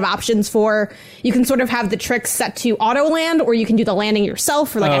give a lot of options you can sort of have the tricks set to auto land, or you can do the landing yourself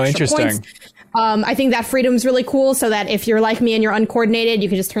for like extra points. I think that freedom's really cool, so that if you're like me and you're uncoordinated, you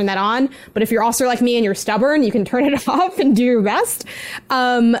can just turn that on. But if you're also like me and you're stubborn, you can turn it off and do your best.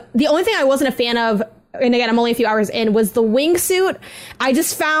 The only thing I wasn't a fan of, and again, I'm only a few hours in, was the wingsuit. I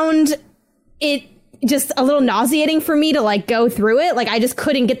just found it just a little nauseating for me to like go through it. Like I just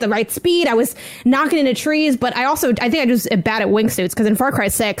couldn't get the right speed. I was knocking into trees, but I think I just am bad at wingsuits, because in Far Cry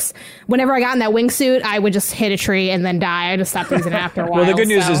 6, whenever I got in that wingsuit, I would just hit a tree and then die. I just stopped using it after a while. Well, the good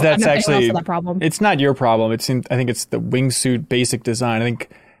news is that's actually that problem. It's not your problem. I think it's the wingsuit basic design. I think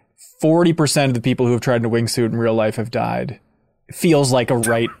 40% of the people who have tried a wingsuit in real life have died. It feels like a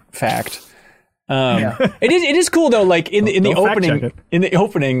right fact. It is cool though. Like in the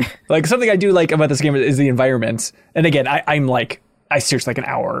opening, like something I do like about this game is the environments. And again, I searched like an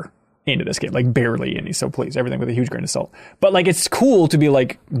hour into this game, like barely any. So please, everything with a huge grain of salt. But like, it's cool to be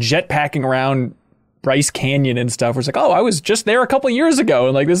like jetpacking around Bryce Canyon and stuff. Where it's like, oh, I was just there a couple of years ago,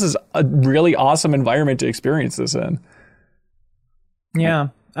 and like this is a really awesome environment to experience this in. Yeah,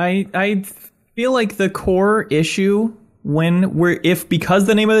 I feel like the core issue because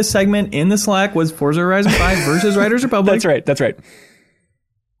the name of this segment in the Slack was Forza Horizon 5 versus Riders Republic. That's right.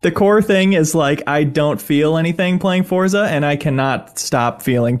 The core thing is like, I don't feel anything playing Forza, and I cannot stop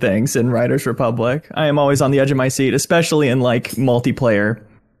feeling things in Riders Republic. I am always on the edge of my seat, especially in like multiplayer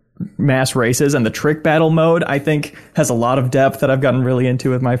mass races, and the trick battle mode, I think, has a lot of depth that I've gotten really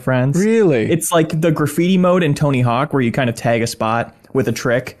into with my friends. Really? It's like the graffiti mode in Tony Hawk, where you kind of tag a spot with a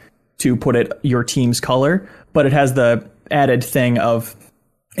trick to put it your team's color, but it has the added thing of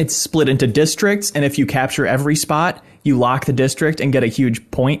it's split into districts, and if you capture every spot, you lock the district and get a huge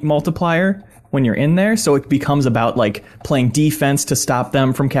point multiplier when you're in there. So it becomes about like playing defense to stop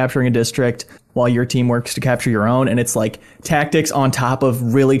them from capturing a district while your team works to capture your own. And it's like tactics on top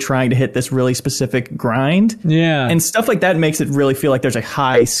of really trying to hit this really specific grind. Yeah. And stuff like that makes it really feel like there's a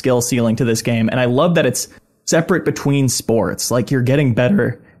high skill ceiling to this game. And I love that it's separate between sports. Like you're getting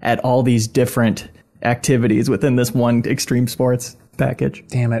better at all these different activities within this one extreme sports package.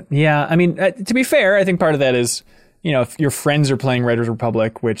 Damn it. Yeah. I mean, to be fair, I think part of that is, you know, if your friends are playing Riders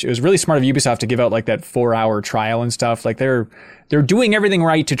Republic, which it was really smart of Ubisoft to give out like that 4-hour trial and stuff. Like they're doing everything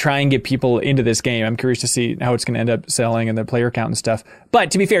right to try and get people into this game. I'm curious to see how it's going to end up selling and the player count and stuff.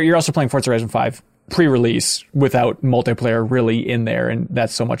 But to be fair, you're also playing Forza Horizon 5 pre-release without multiplayer really in there. And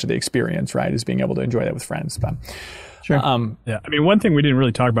that's so much of the experience, right? Is being able to enjoy that with friends. But sure. Yeah. I mean, one thing we didn't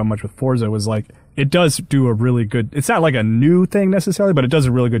really talk about much with Forza was like, it does do a really good, it's not like a new thing necessarily, but it does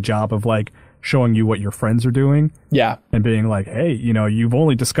a really good job of like showing you what your friends are doing. Yeah. And being like, hey, you know, you've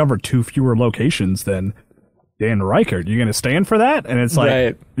only discovered 2 fewer locations than Dan Reichert. You going to stand for that? And it's like,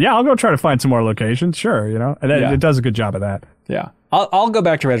 right. Yeah, I'll go try to find some more locations. Sure. You know, and it does a good job of that. Yeah. I'll go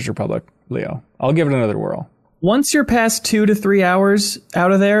back to Riders Republic, Leo. I'll give it another whirl. Once you're past 2 to 3 hours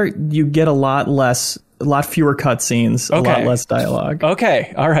out of there, you get a lot fewer cutscenes, a lot less dialogue.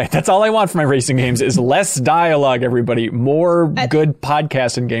 Okay. All right. That's all I want for my racing games is less dialogue, everybody. More good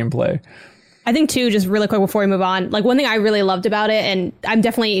podcast and gameplay. I think too, just really quick before we move on, like one thing I really loved about it, and I'm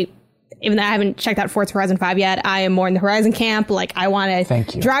definitely, even though I haven't checked out Forza Horizon 5 yet, I am more in the Horizon camp. Like I want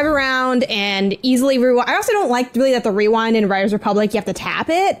to drive around and easily rewind. I also don't like really that the rewind in Riders Republic, you have to tap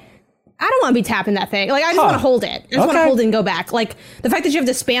it. I don't want to be tapping that thing. Like I just want to hold it. I just want to hold it and go back. Like the fact that you have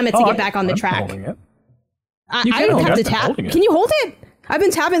to spam it to get back on the track. I don't have to tap. Can you hold it? I've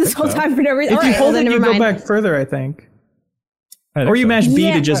been tapping this whole time for no reason. If you hold it, you go back further, I think. Or you mash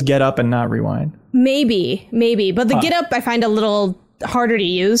B to just get up and not rewind. Maybe. But the get up I find a little harder to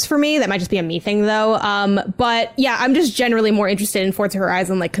use for me. That might just be a me thing though. But yeah, I'm just generally more interested in Forza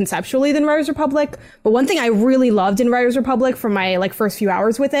Horizon like conceptually than Riders Republic. But one thing I really loved in Riders Republic from my like first few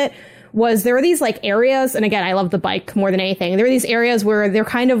hours with it was there were these like areas, and again, I love the bike more than anything. There were these areas where they're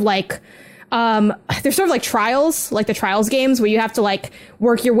kind of like they're sort of like trials, like the trials games where you have to like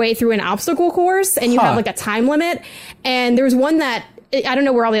work your way through an obstacle course and you have like a time limit. And there's one that, I don't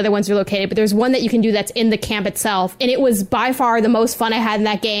know where all the other ones are located, but there's one that you can do that's in the camp itself. And it was by far the most fun I had in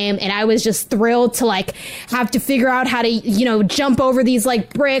that game. And I was just thrilled to like have to figure out how to, you know, jump over these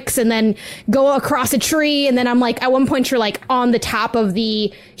like bricks and then go across a tree. And then I'm like, at one point you're like on the top of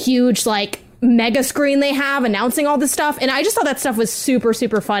the huge like mega screen they have announcing all this stuff, and I just thought that stuff was super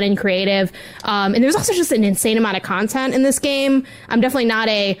super fun and creative, and there's also just an insane amount of content in this game. I'm definitely not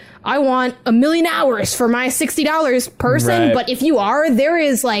I want 1 million hours for my $60 person, right. But if you are, there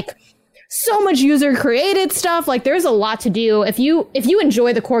is like so much user created stuff. Like there's a lot to do. If you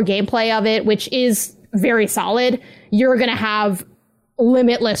enjoy the core gameplay of it, which is very solid, you're gonna have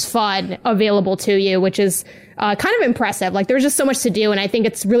limitless fun available to you, which is kind of impressive. Like, there's just so much to do, and I think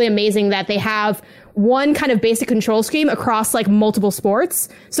it's really amazing that they have one kind of basic control scheme across like multiple sports,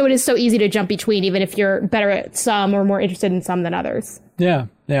 so it is so easy to jump between, even if you're better at some or more interested in some than others. Yeah.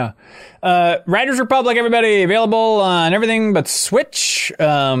 Riders Republic, everybody, available on everything but Switch.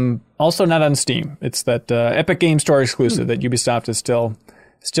 Also not on Steam. It's that Epic Game Store exclusive that Ubisoft is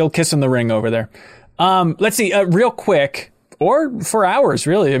still kissing the ring over there. Let's see, real quick, or for hours,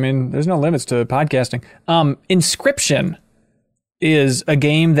 really. I mean, there's no limits to podcasting. Inscription is a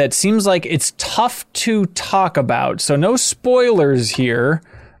game that seems like it's tough to talk about. So no spoilers here,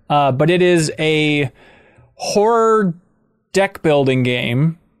 but it is a horror deck building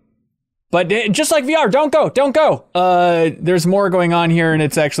game. But just like VR, don't go. There's more going on here, and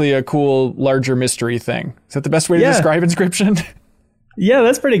it's actually a cool, larger mystery thing. Is that the best way to describe Inscription? Yeah,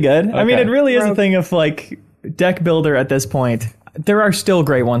 that's pretty good. Okay. I mean, it really is a thing of like deck builder at this point. There are still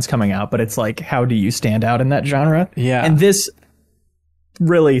great ones coming out, but it's like, how do you stand out in that genre? Yeah. And this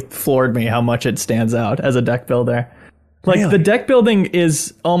really floored me how much it stands out as a deck builder. Like, Really? the deck building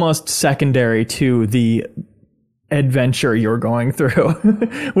is almost secondary to the adventure you're going through.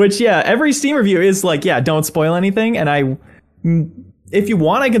 Which, yeah, every Steam review is like, yeah, don't spoil anything. And if you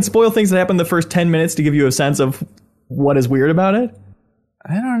want, I can spoil things that happen in the first 10 minutes to give you a sense of what is weird about it.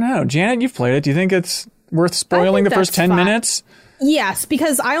 I don't know. Janet, you've played it. Do you think it's worth spoiling the first 10 that's fine. minutes? Yes,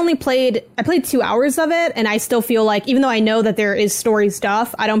 because I played 2 hours of it, and I still feel like, even though I know that there is story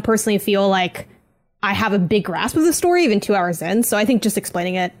stuff, I don't personally feel like I have a big grasp of the story even 2 hours in. So I think just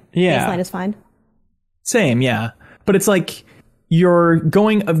explaining it baseline is fine. Same, yeah. But it's like you're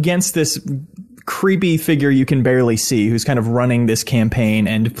going against this creepy figure you can barely see who's kind of running this campaign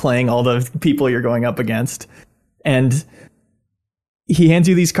and playing all the people you're going up against. And he hands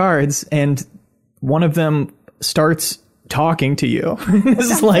you these cards, and one of them starts talking to you. This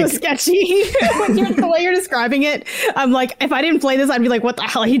is like so sketchy. The way you're describing it, I'm like, if I didn't play this, I'd be like, what the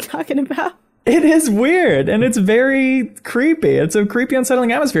hell are you talking about? it is weird, and it's very creepy. It's a creepy,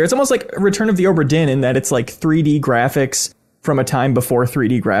 unsettling atmosphere. It's almost like Return of the Obra Dinn in that it's like 3D graphics from a time before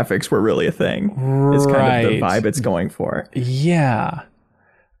 3D graphics were really a thing. Is kind of the vibe it's going for. Yeah.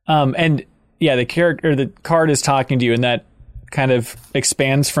 And yeah, the card is talking to you, and that kind of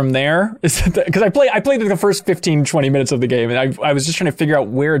expands from there. Because I played the first 15, 20 minutes of the game, and I was just trying to figure out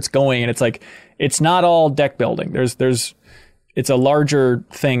where it's going, and it's like, it's not all deck building. It's a larger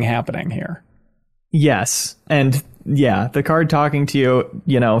thing happening here. Yes. And yeah, the card talking to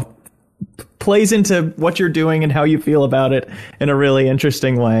you, plays into what you're doing and how you feel about it in a really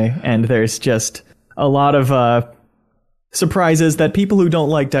interesting way. And there's just a lot of surprises that people who don't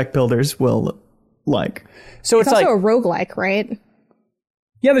like deck builders will like. So it's also a roguelike, right?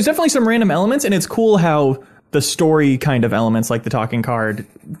 Yeah, there's definitely some random elements, and it's cool how the story kind of elements, like the talking card,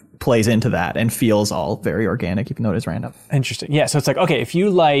 plays into that and feels all very organic, even though it is random. Interesting. Yeah, so it's like, okay, if you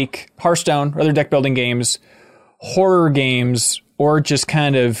like Hearthstone or other deck building games, horror games, or just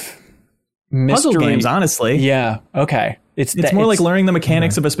kind of mystery puzzle games, honestly. Yeah, okay. It's more like learning the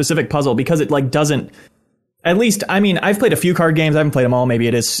mechanics of a specific puzzle, because it like doesn't. At least, I mean, I've played a few card games. I haven't played them all. Maybe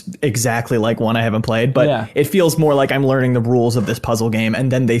it is exactly like one I haven't played, but It feels more like I'm learning the rules of this puzzle game,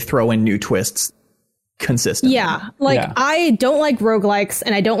 and then they throw in new twists consistently. Yeah, I don't like roguelikes,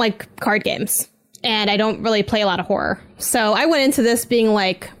 and I don't like card games, and I don't really play a lot of horror. So I went into this being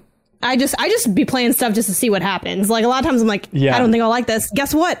like, I just be playing stuff just to see what happens. Like, a lot of times I'm like, I don't think I'll like this.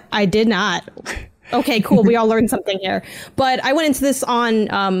 Guess what? I did not. Okay, cool. We all learned something here. But I went into this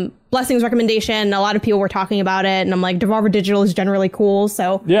on Blessing's recommendation. A lot of people were talking about it, and I'm like, Devolver Digital is generally cool.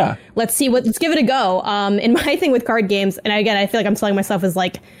 So let's give it a go. And my thing with card games, and again, I feel like I'm selling myself as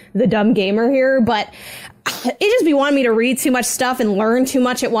like the dumb gamer here, but it just be wanting me to read too much stuff and learn too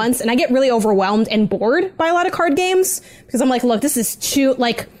much at once. And I get really overwhelmed and bored by a lot of card games, because I'm like, look, this is too,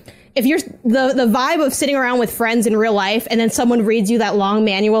 like, if you're the vibe of sitting around with friends in real life and then someone reads you that long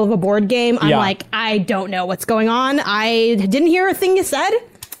manual of a board game, I'm like, I don't know what's going on. I didn't hear a thing you said.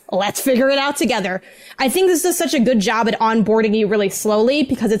 Let's figure it out together. I think this does such a good job at onboarding you really slowly,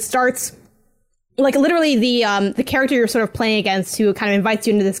 because it starts like literally the character you're sort of playing against, who kind of invites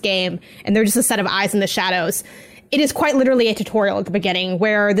you into this game, and they're just a set of eyes in the shadows. It is quite literally a tutorial at the beginning,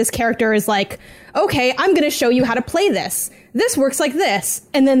 where this character is like, okay, I'm going to show you how to play this. This works like this,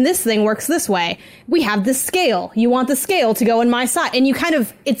 and then this thing works this way. We have this scale. You want the scale to go in my side. And you kind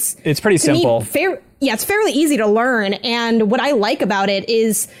of, it's pretty simple. It's fairly easy to learn. And what I like about it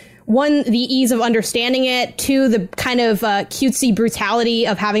is, one, the ease of understanding it, two, the kind of cutesy brutality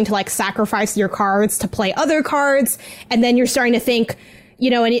of having to like sacrifice your cards to play other cards. And then you're starting to think,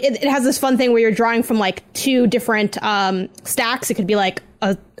 and it has this fun thing where you're drawing from like two different stacks. It could be like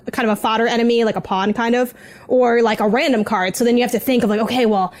a kind of a fodder enemy, like a pawn kind of, or like a random card. So then you have to think of like, okay,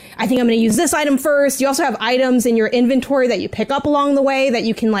 well, I think I'm going to use this item first. You also have items in your inventory that you pick up along the way that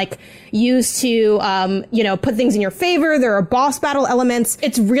you can like use to, put things in your favor. There are boss battle elements.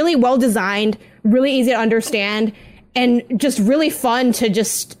 It's really well designed, really easy to understand, and just really fun to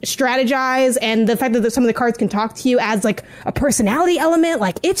just strategize. And the fact that some of the cards can talk to you adds like a personality element.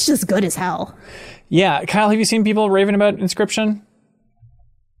 Like, it's just good as hell. Yeah. Kyle, have you seen people raving about Inscription?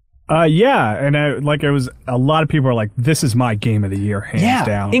 Yeah, and it was a lot of people are like, "This is my game of the year, hands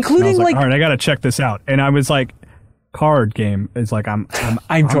down." Including and I was like, all right, I got to check this out. And I was like, "Card game is like I'm kind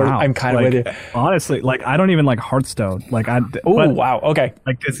of with you." Honestly, like I don't even like Hearthstone. Like wow, okay.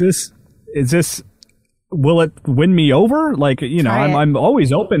 Like is this will it win me over? Like I'm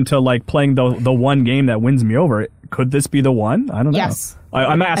always open to like playing the one game that wins me over. Could this be the one? I don't know. Yes.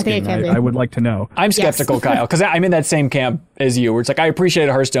 I'm asking. I would like to know. I'm skeptical, yes. Kyle, because I'm in that same camp as you, where it's like I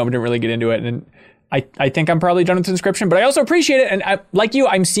appreciated Hearthstone, but didn't really get into it, and I think I'm probably done with Inscription, but I also appreciate it, and like you,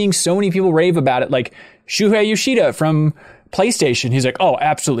 I'm seeing so many people rave about it, like Shuhei Yoshida from PlayStation. He's like, oh,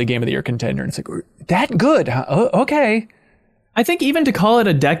 absolutely game of the year contender, and it's like, that good? Huh? Oh, okay. I think even to call it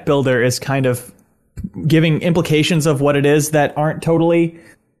a deck builder is kind of giving implications of what it is that aren't totally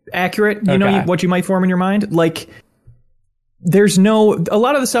accurate. You know what you might form in your mind, like. There's a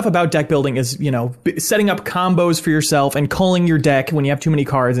lot of the stuff about deck building is, setting up combos for yourself and culling your deck when you have too many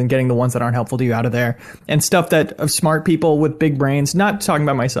cards and getting the ones that aren't helpful to you out of there, and stuff that smart people with big brains, not talking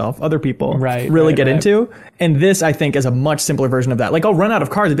about myself, other people really get into. And this, I think, is a much simpler version of that. Like, I'll run out of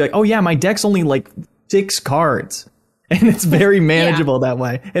cards and be like, oh yeah, my deck's only like 6 cards. And it's very manageable that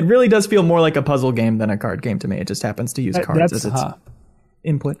way. It really does feel more like a puzzle game than a card game to me. It just happens to use cards as its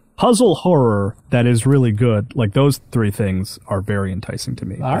input. Puzzle horror that is really good. Like those 3 things are very enticing to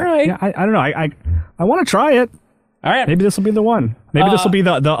me. All right. Yeah, I don't know. I want to try it. All right. Maybe this will be the one. Maybe this will be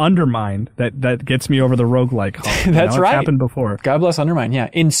the Undermine that gets me over the roguelike hump. That's right. It's happened before. God bless Undermine. Yeah.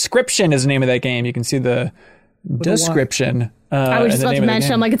 Inscription is the name of that game. You can see the description. I was just about to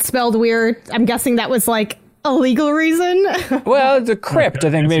mention, like, it's spelled weird. I'm guessing that was like a legal reason. Well, the crypt, I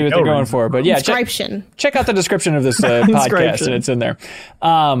think maybe what they're going for. But yeah, check out the description of this podcast, and it's in there.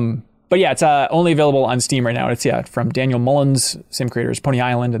 But yeah, it's only available on Steam right now. It's from Daniel Mullins, same creators, Pony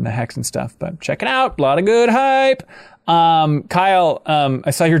Island and the Hex and stuff. But check it out. A lot of good hype. Kyle,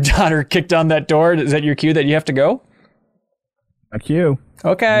 I saw your daughter kick down that door. Is that your cue that you have to go? A cue.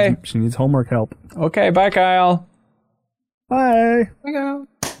 Okay. She needs homework help. Okay, bye, Kyle. Bye. Bye, Kyle.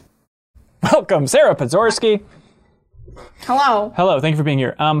 Welcome, Sarah Pazorski. Hello. Hello, thank you for being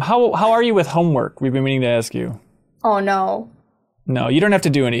here. How are you with homework? We've been meaning to ask you. Oh, no. No, you don't have to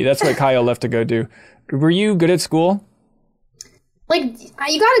do any. That's what Kyle left to go do. Were you good at school? Like,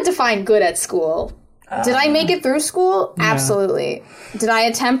 you gotta define good at school. Did I make it through school? Yeah. Absolutely. Did I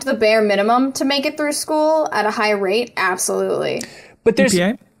attempt the bare minimum to make it through school at a high rate? Absolutely. But there's...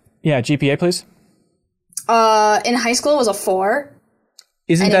 GPA? Yeah, GPA, please. In high school, it was a 4.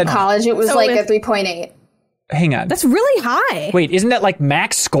 And in college, it was a 3.8. Hang on. That's really high. Wait, isn't that like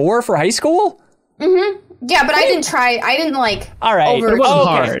max score for high school? Mm-hmm. Yeah, but I didn't try. I didn't All right. It wasn't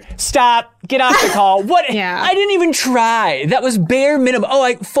hard. Stop. Get off the call. What? Yeah. I didn't even try. That was bare minimum. Oh,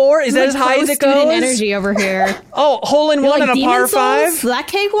 like 4? Is that as high as it goes? Energy over here. Oh, hole in one on a par 5? That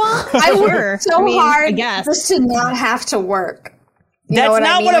cakewalk? I worked so hard I guess. just to not have to work. That's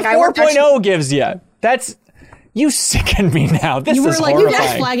not what a 4.0 gives you. That's... You sicken me now. This is horrifying. You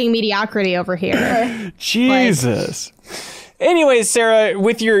were flagging mediocrity over here. Jesus. Anyways, Sarah,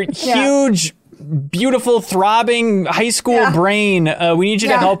 with your huge, beautiful, throbbing high school brain, we need you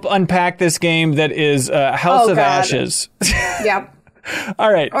to help unpack this game that is House of Ashes. Yep.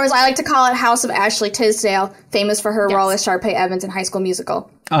 All right. Or as I like to call it, House of Ashley Tisdale, famous for her role as Sharpay Evans in High School Musical.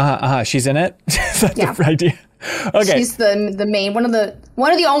 She's in it? Is that the idea? Okay. She's the main, one of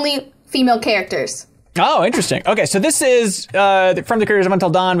the only female characters. Oh, interesting. Okay, so this is from the creators of Until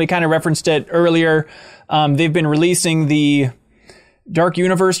Dawn. We kind of referenced it earlier. They've been releasing the Dark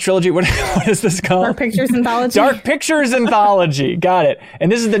Universe trilogy. What is this called? Dark Pictures Anthology. Dark Pictures Anthology. Got it. And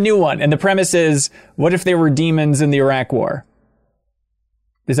this is the new one. And the premise is, what if there were demons in the Iraq War?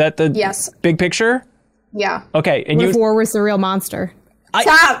 Is that the big picture? Yeah. Okay. And what if war was the real monster?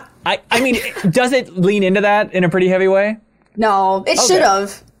 Stop! I mean, does it lean into that in a pretty heavy way? No, it should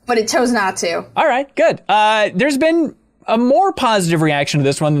have. But it chose not to. All right, good. There's been a more positive reaction to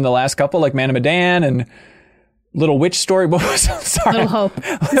this one than the last couple, like Man of Medan and Little Witch Story. What was sorry? Little Hope.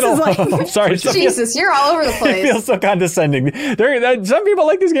 Little Hope. Sorry. Jesus, you're all over the place. It feels so condescending. Some people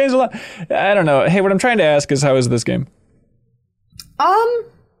like these games a lot. I don't know. Hey, what I'm trying to ask is, how is this game?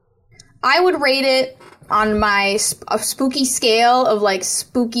 I would rate it on my spooky scale of like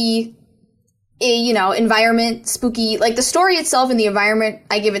spooky, environment, spooky, like the story itself and the environment.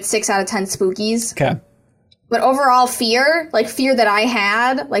 I give it 6 out of 10 spookies. Okay. But overall fear that I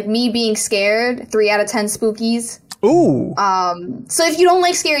had, like me being scared, 3 out of 10 spookies. Ooh. So if you don't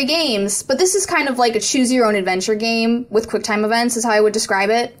like scary games, but this is kind of like a choose your own adventure game with QuickTime events is how I would describe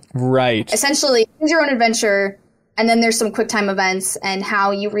it. Right. Essentially, choose your own adventure, and then there's some QuickTime events, and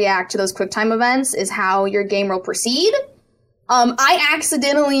how you react to those QuickTime events is how your game will proceed. I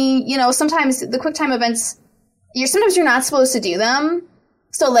accidentally, sometimes the QuickTime events, sometimes you're not supposed to do them.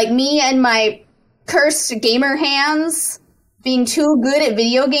 So like me and my cursed gamer hands being too good at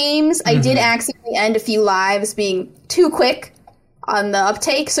video games, I did accidentally end a few lives being too quick on the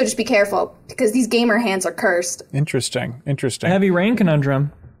uptake, so just be careful, because these gamer hands are cursed. Interesting. Heavy Rain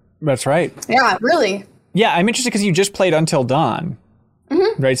conundrum. That's right. Yeah, really. Yeah, I'm interested because you just played Until Dawn.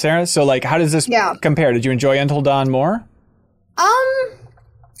 Mm-hmm. Right, Sarah? So, like, how does this compare? Did you enjoy Until Dawn more?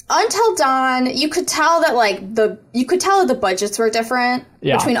 Until Dawn, you could tell that the budgets were different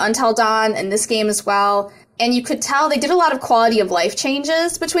between Until Dawn and this game as well. And you could tell they did a lot of quality of life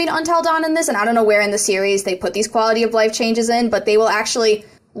changes between Until Dawn and this. And I don't know where in the series they put these quality of life changes in, but they will actually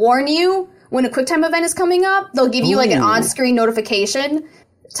warn you when a QuickTime event is coming up. They'll give you like an on-screen notification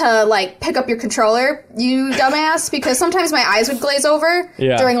to like pick up your controller, you dumbass, because sometimes my eyes would glaze over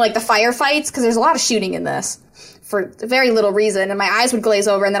during like the firefights, because there's a lot of shooting in this for very little reason, and my eyes would glaze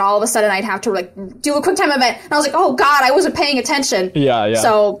over, and then all of a sudden I'd have to like do a QuickTime event, and I was like, oh god, I wasn't paying attention. Yeah.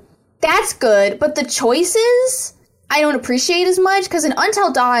 So that's good, but the choices I don't appreciate as much, because in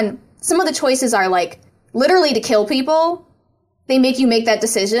Until Dawn, some of the choices are like literally to kill people. They make you make that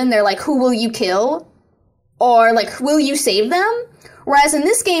decision. They're like, who will you kill? Or like, will you save them? Whereas in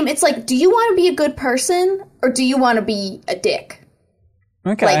this game, it's like, do you want to be a good person, or do you want to be a dick?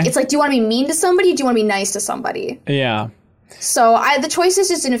 Okay. Like, it's like, do you want to be mean to somebody? Do you want to be nice to somebody? Yeah. So the choices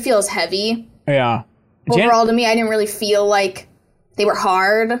just didn't feel as heavy. Yeah. Overall, to me, I didn't really feel like they were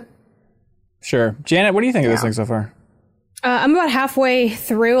hard. Sure. Janet, what do you think of this thing so far? I'm about halfway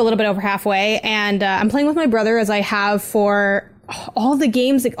through, a little bit over halfway, and I'm playing with my brother, as I have for all the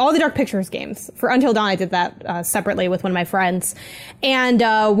games, all the Dark Pictures games. For Until Dawn, I did that separately with one of my friends. And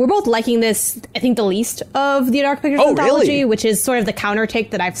we're both liking this, I think, the least of the Dark Pictures anthology, which is sort of the counter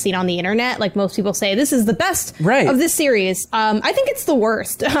take that I've seen on the internet. Like, most people say, this is the best of this series. I think it's the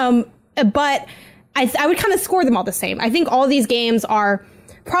worst. But I would kind of score them all the same. I think all these games are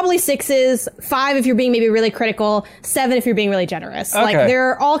probably 6s, 5 if you're being maybe really critical, 7 if you're being really generous. Okay. Like,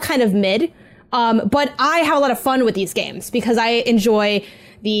 they're all kind of mid. But I have a lot of fun with these games because I enjoy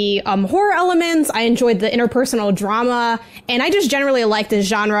the horror elements, I enjoyed the interpersonal drama, and I just generally like this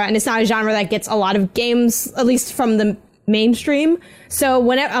genre, and it's not a genre that gets a lot of games, at least from the mainstream. So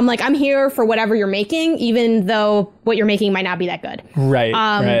whenever I'm like, I'm here for whatever you're making, even though what you're making might not be that good.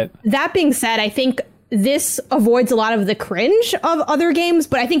 Right. That being said, I think this avoids a lot of the cringe of other games,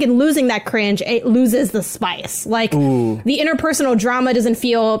 but I think in losing that cringe, it loses the spice. Like, the interpersonal drama doesn't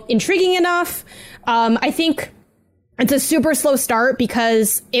feel intriguing enough. I think it's a super slow start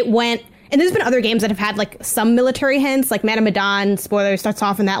because it went, and there's been other games that have had like some military hints, like Madame Medan, spoiler, starts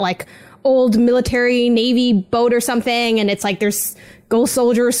off in that like old military Navy boat or something, and it's like there's ghost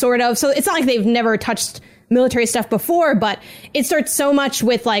soldiers sort of. So it's not like they've never touched military stuff before, but it starts so much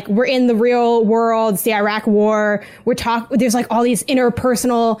with like, we're in the real world, it's the Iraq War, there's like all these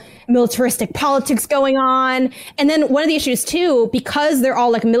interpersonal militaristic politics going on. And then one of the issues too, because they're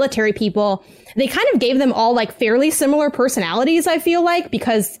all like military people, they kind of gave them all like fairly similar personalities, I feel like,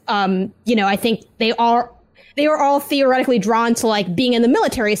 because I think they are all theoretically drawn to like being in the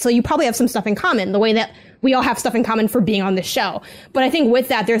military, so you probably have some stuff in common, the way that we all have stuff in common for being on this show. But I think with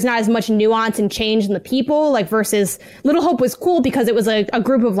that, there's not as much nuance and change in the people, like versus Little Hope was cool because it was a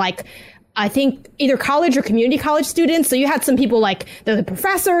group of like, I think either college or community college students. So you had some people like the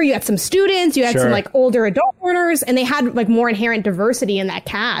professor, you had some students, you had some like older adult learners, and they had like more inherent diversity in that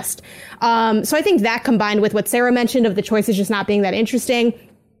cast. So I think that combined with what Sarah mentioned of the choices just not being that interesting.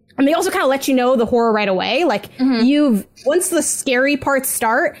 And they also kind of let you know the horror right away. Like, once the scary parts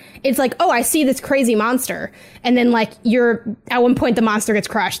start, it's like, oh, I see this crazy monster. And then, like, at one point the monster gets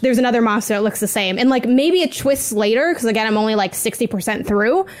crushed. There's another monster that looks the same. And, like, maybe it twists later, because, again, I'm only, like, 60%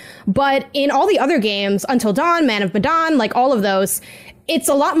 through. But in all the other games, Until Dawn, Man of Medan, like, all of those, it's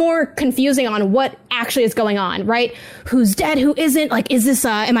a lot more confusing on what actually is going on, right? Who's dead, who isn't? Like, is this,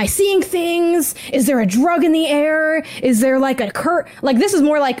 am I seeing things? Is there a drug in the air? Is there, like, like, this is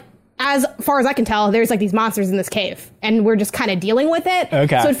more like, as far as I can tell, there's like these monsters in this cave, and we're just kind of dealing with it.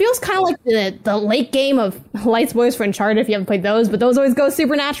 Okay. So it feels kind of like the late game of light spoilers for Uncharted if you haven't played those, but those always go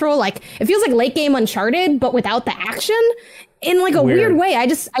supernatural. Like it feels like late game Uncharted, but without the action in like a weird way. I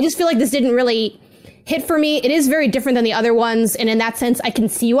just feel like this didn't really hit for me. It is very different than the other ones, and in that sense, I can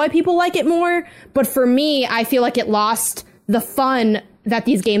see why people like it more. But for me, I feel like it lost the fun that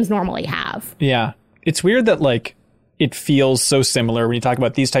these games normally have. Yeah. It's weird that, like, it feels so similar when you talk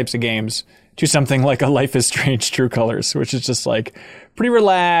about these types of games to something like a Life is Strange True Colors, which is just, like, pretty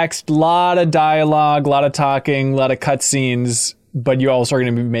relaxed, a lot of dialogue, a lot of talking, a lot of cutscenes, but you also are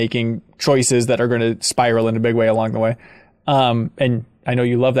going to be making choices that are going to spiral in a big way along the way. And I know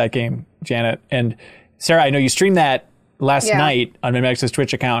you love that game, Janet. And Sarah, I know you streamed that last night on MinMax's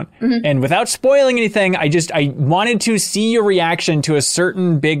Twitch account. And without spoiling anything, I wanted to see your reaction to a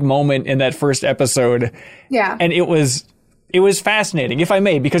certain big moment in that first episode. Yeah. And it was fascinating, if I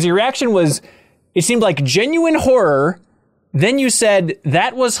may, because your reaction was, it seemed like genuine horror. Then you said,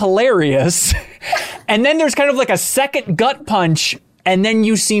 that was hilarious. And then there's kind of like a second gut punch. And then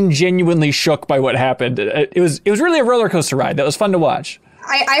you seemed genuinely shook by what happened. It was really a roller coaster ride. That was fun to watch.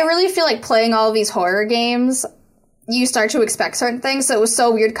 I really feel like playing all of these horror games, you start to expect certain things. So it was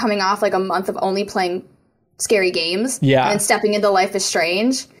so weird coming off like a month of only playing scary games. Yeah. And then stepping into Life is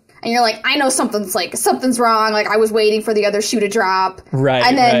Strange. And you're like, I know something's wrong. Like I was waiting for the other shoe to drop. Right.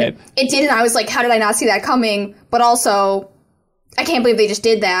 And then it didn't. I was like, how did I not see that coming? But also, I can't believe they just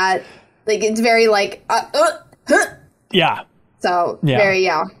did that. Like it's very like, Yeah. So very,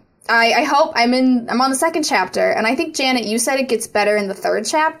 I hope I'm on the second chapter. And I think Janet, you said it gets better in the third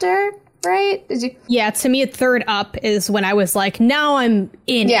chapter. Right? Did you? Yeah, to me, third up is when I was like, now I'm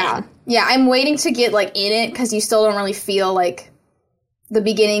in it. Yeah, I'm waiting to get, like, in it, because you still don't really feel like the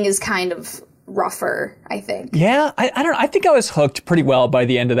beginning is kind of rougher, I think. Yeah, I don't know. I think I was hooked pretty well by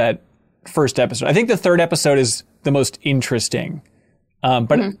the end of that first episode. I think the third episode is the most interesting.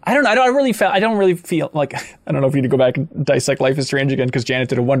 But I don't know. I don't really feel like, I don't know if you need to go back and dissect Life is Strange again, because Janet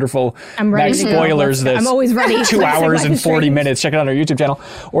did a wonderful Max spoilers. I'm always ready. 2 hours and 40 minutes. Check it out on our YouTube channel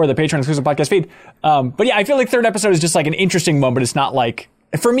or the Patreon exclusive podcast feed. But yeah, I feel like third episode is just like an interesting moment. It's not like,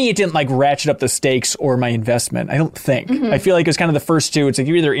 for me, it didn't like ratchet up the stakes or my investment. I don't think. I feel like it's kind of the first two. It's like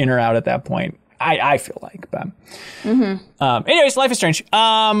you're either in or out at that point. I feel like, but anyways, Life is Strange.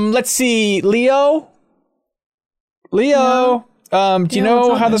 Let's see, Leo. Do you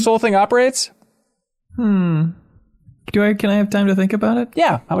know how this whole thing operates? Can I have time to think about it?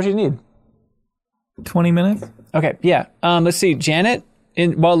 Yeah. How much do you need? 20 minutes? Okay. Yeah. Let's see. Janet,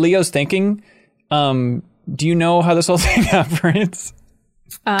 while Leo's thinking, do you know how this whole thing operates?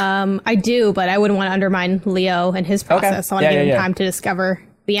 I do, but I wouldn't want to undermine Leo and his process. Okay. I want to give him time to discover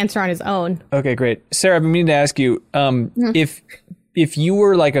the answer on his own. Okay, great. Sarah, I've been meaning to ask you, if you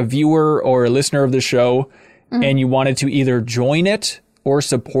were like a viewer or a listener of the show, and you wanted to either join it or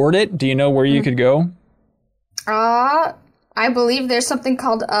support it, do you know where you could go? I believe there's something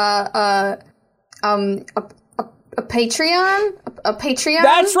called a Patreon. A Patreon.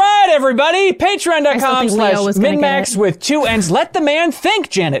 That's right, everybody. Patreon.com/MinMax with 2 N's. Let the man think,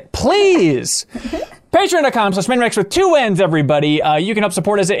 Janet, please. Patreon.com/MinMax with 2 N's, everybody. You can help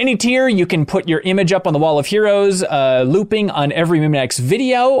support us at any tier. You can put your image up on the wall of heroes, looping on every MinMax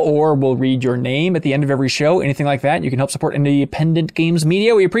video, or we'll read your name at the end of every show, anything like that. You can help support independent games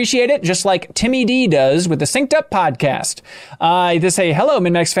media. We appreciate it, just like Timmy D does with the Synced Up podcast. They say, hello,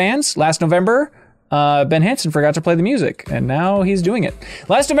 MinMax fans. Last November, Ben Hansen forgot to play the music, and now he's doing it.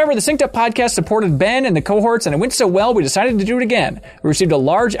 Last November, the Synced Up podcast supported Ben and the cohorts, and it went so well, we decided to do it again. We received a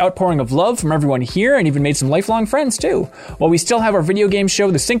large outpouring of love from everyone here, and even made some lifelong friends, too. While we still have our video game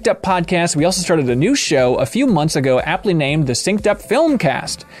show, the Synced Up podcast, we also started a new show a few months ago, aptly named the Synced Up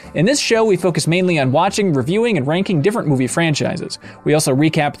Filmcast. In this show, we focus mainly on watching, reviewing, and ranking different movie franchises. We also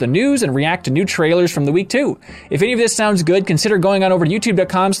recap the news and react to new trailers from the week, too. If any of this sounds good, consider going on over to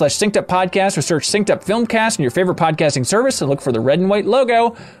youtube.com/SyncedUpPodcast or search Synced Up Filmcast in your favorite podcasting service and look for the red and white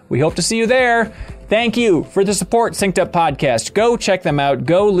logo. We hope to see you there. Thank you for the support, Synced Up Podcast. Go check them out.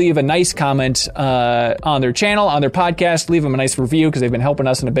 Go leave a nice comment on their channel, on their podcast. Leave them a nice review because they've been helping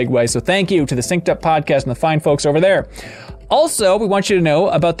us in a big way. So thank you to the Synced Up Podcast and the fine folks over there. Also, we want you to know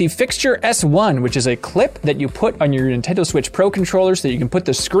about the Fixture S1, which is a clip that you put on your Nintendo Switch Pro controller so that you can put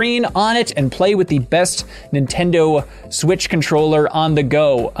the screen on it and play with the best Nintendo Switch controller on the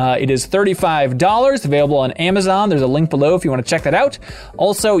go. It is $35, available on Amazon. There's a link below if you want to check that out.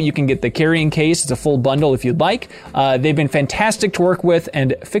 Also, you can get the carrying case. It's a full bundle if you'd like. They've been fantastic to work with,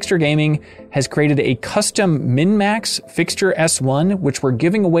 and Fixture Gaming has created a custom MinMax Fixture S1, which we're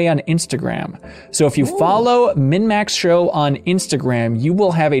giving away on Instagram. So if you follow MinMax Show on Instagram, you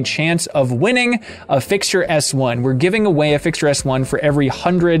will have a chance of winning a Fixture S1. We're giving away a Fixture S1 for every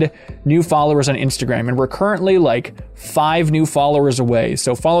 100 new followers on Instagram, and we're currently like 5 new followers away.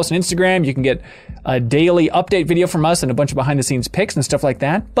 So follow us on Instagram. You can get a daily update video from us and a bunch of behind-the-scenes pics and stuff like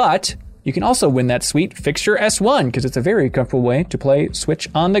that. But you can also win that sweet Fixture S1 because it's a very comfortable way to play Switch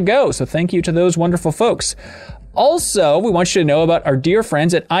on the go. So thank you to those wonderful folks. Also, we want you to know about our dear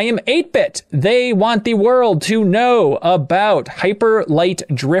friends at I Am 8-Bit. They want the world to know about Hyper Light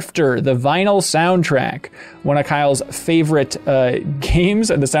Drifter, the vinyl soundtrack. One of Kyle's favorite games,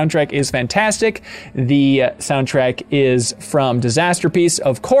 and the soundtrack is fantastic. The soundtrack is from Disasterpiece,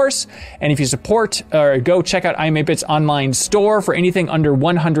 of course. And if you support or go check out I Am 8-Bit's online store for anything under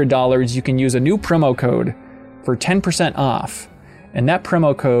 $100, you can use a new promo code for 10% off. And that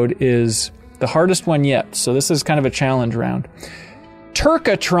promo code is the hardest one yet, so this is kind of a challenge round.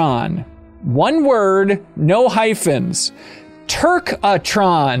 Turkatron. One word, no hyphens.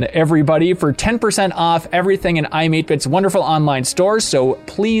 Turkatron, everybody, for 10% off everything in I Am 8-Bit's wonderful online store, so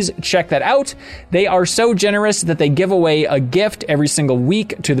please check that out. They are so generous that they give away a gift every single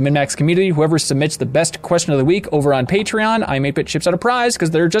week to the MinMax community. Whoever submits the best question of the week over on Patreon, I Am 8-Bit ships out a prize because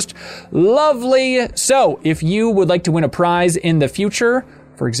they're just lovely. So if you would like to win a prize in the future,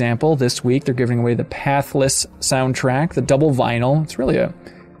 for example, this week they're giving away the Pathless soundtrack, the double vinyl. It's really a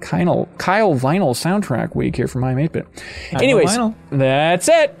Kyle vinyl soundtrack week here from I Am 8-Bit. Anyways, that's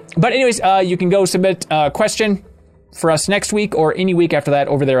it. But anyways, you can go submit a question for us next week or any week after that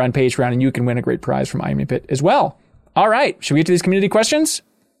over there on Patreon, and you can win a great prize from I Am 8-Bit as well. All right, should we get to these community questions?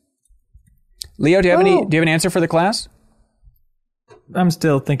 Leo, do you have an answer for the class? I'm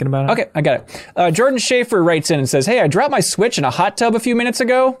still thinking about it. Okay, I got it. Jordan Schaefer writes in and says, "Hey, I dropped my Switch in a hot tub a few minutes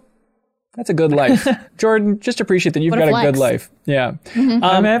ago." That's a good life. Jordan, just appreciate that you've got a good life. Yeah. Mm-hmm.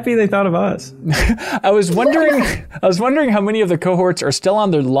 I'm happy they thought of us. I was wondering how many of the cohorts are still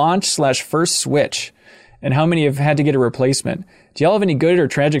on their launch/first Switch and how many have had to get a replacement. Do y'all have any good or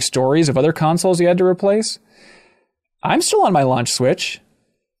tragic stories of other consoles you had to replace? I'm still on my launch Switch.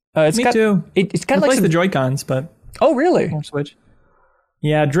 Me too. It's got I like replaced the Joy-Cons, but... Oh, really? Switch.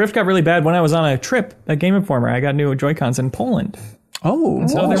 Yeah, drift got really bad when I was on a trip at Game Informer. I got new Joy-Cons in Poland. Oh,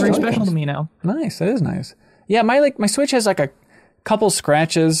 so they're very special to me now. Nice, that is nice. Yeah, my Switch has like a couple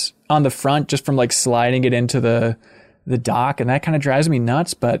scratches on the front just from like sliding it into the dock, and that kind of drives me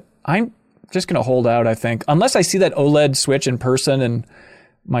nuts. But I'm just gonna hold out, I think, unless I see that OLED Switch in person and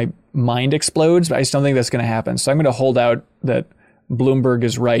my mind explodes. But I just don't think that's gonna happen. So I'm gonna hold out that Bloomberg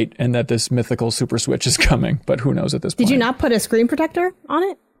is right and that this mythical Super Switch is coming. But who knows at this point? Did you not put a screen protector on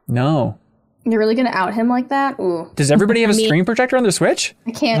it? No. You're really gonna out him like that? Ooh. Does everybody have a screen protector on their Switch?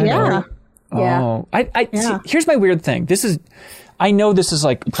 I can't. Yeah. Yeah. Oh, see, here's my weird thing. I know this is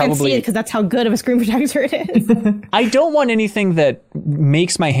like Can't see probably, it because that's how good of a screen protector it is. I don't want anything that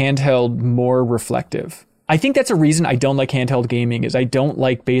makes my handheld more reflective. I think that's a reason I don't like handheld gaming is I don't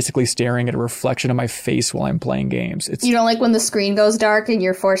like basically staring at a reflection of my face while I'm playing games. You don't like when the screen goes dark and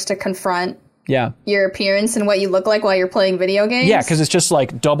you're forced to confront your appearance and what you look like while you're playing video games? Yeah, because it's just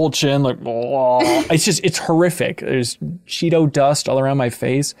like double chin, like, it's horrific. There's Cheeto dust all around my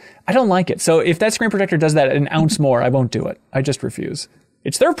face. I don't like it. So if that screen protector does that an ounce more, I won't do it. I just refuse.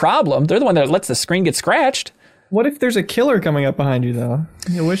 It's their problem. They're the one that lets the screen get scratched. What if there's a killer coming up behind you, though?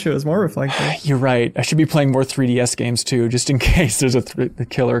 I wish it was more reflective. You're right. I should be playing more 3DS games, too, just in case there's a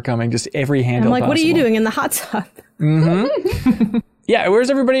killer coming. Just every handle I'm like, possible. what are you doing in the hot tub? Mm-hmm. Yeah, where's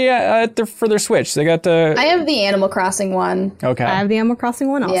everybody for their Switch? They got the... I have the Animal Crossing one. Okay. I have the Animal Crossing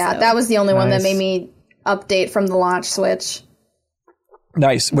one also. Yeah, that was the only one that made me update from the launch Switch.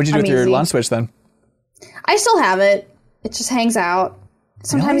 Nice. What'd you do with your launch Switch, then? I still have it. It just hangs out.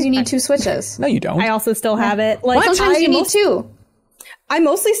 Sometimes you need 2 Switches. No, you don't. I also still have it. Like sometimes you need 2. I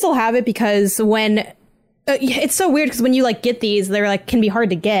mostly still have it because when... it's so weird because when you like get these, they're like can be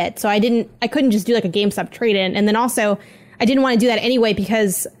hard to get. So I couldn't just do like a GameStop trade-in. And then also... I didn't want to do that anyway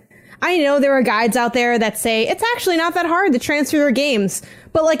because I know there are guides out there that say it's actually not that hard to transfer your games.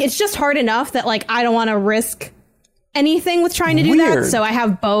 But like it's just hard enough that like I don't want to risk anything with trying to do that. So I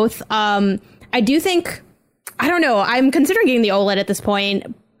have both. I do think, I don't know, I'm considering getting the OLED at this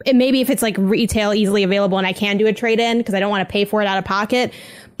point. And maybe if it's like retail easily available and I can do a trade-in because I don't want to pay for it out of pocket.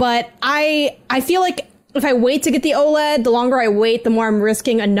 But I feel like if I wait to get the OLED, the longer I wait, the more I'm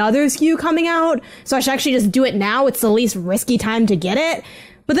risking another SKU coming out. So I should actually just do it now. It's the least risky time to get it.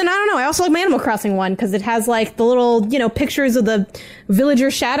 But then I don't know. I also like my Animal Crossing one because it has like the little, pictures of the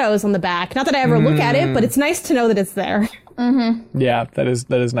villager shadows on the back. Not that I ever look at it, but it's nice to know that it's there. Mm-hmm. Yeah, that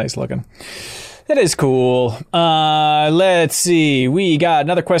is nice looking. That is cool. Let's see. We got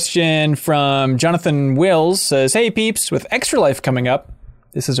another question from Jonathan Wills. Says, hey, peeps, with Extra Life coming up,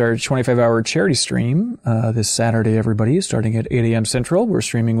 this is our 25-hour charity stream this Saturday, everybody, starting at 8 a.m. Central. We're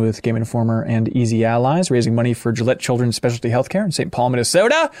streaming with Game Informer and Easy Allies, raising money for Gillette Children's Specialty Healthcare in St. Paul,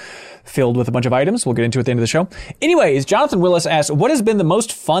 Minnesota, filled with a bunch of items we'll get into at the end of the show. Anyways, Jonathan Willis asks, what has been the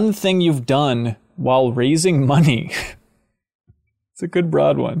most fun thing you've done while raising money? It's a good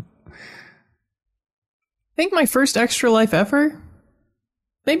broad one. I think my first Extra Life ever?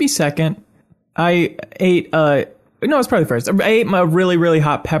 Maybe second. I ate, no, it's probably first. I ate my really, really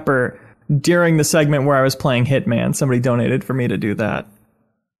hot pepper during the segment where I was playing Hitman. Somebody donated for me to do that.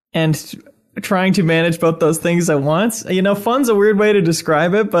 And trying to manage both those things at once. You know, fun's a weird way to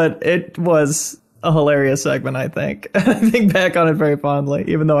describe it, but it was a hilarious segment, I think. I think back on it very fondly,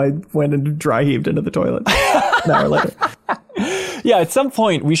 even though I went and dry heaved into the toilet an hour later. Yeah, at some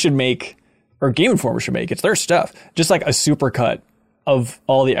point we should make, or Game Informer should make, it's their stuff, just like a supercut of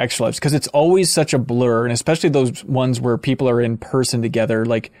all the Extra Lives, because it's always such a blur, and especially those ones where people are in person together.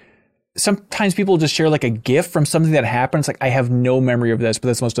 Like, sometimes people just share like a GIF from something that happens. Like, I have no memory of this, but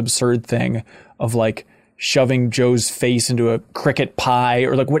that's the most absurd thing of like shoving Joe's face into a cricket pie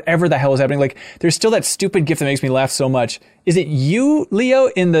or like whatever the hell is happening. Like, there's still that stupid GIF that makes me laugh so much. Is it you, Leo,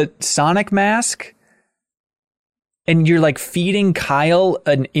 in the Sonic mask? And you're like feeding Kyle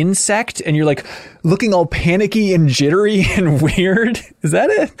an insect and you're like looking all panicky and jittery and weird. Is that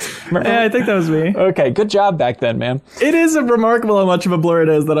it? Remember? Yeah, I think that was me. Okay, good job back then, man. It is remarkable how much of a blur it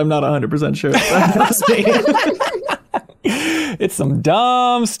is that I'm not 100% sure that was me. It's some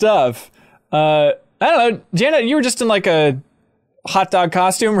dumb stuff. I don't know. Janet, you were just in like a hot dog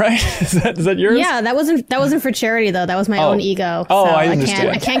costume, right? Is that yours? Yeah, that wasn't for charity though. That was my own ego. Oh, so I understand.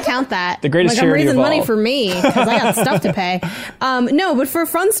 I can't count that. The greatest like, charity I'm raising of money all. for me because I got stuff to pay. No, but for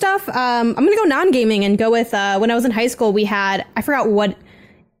fun stuff, I'm gonna go non-gaming and go with when I was in high school. We had, I forgot what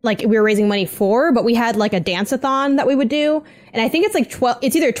like we were raising money for, but we had like a dance-a-thon that we would do. And I think it's like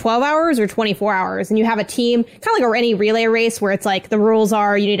it's either 12 hours or 24 hours. And you have a team, kind of like any relay race where it's like the rules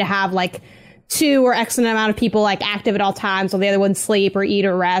are you need to have like 2 or X amount of people like active at all times while the other ones sleep or eat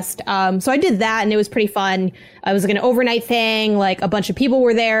or rest. So I did that and it was pretty fun. It was like an overnight thing. Like a bunch of people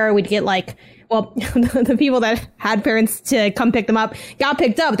were there. We'd get like, well, the people that had parents to come pick them up got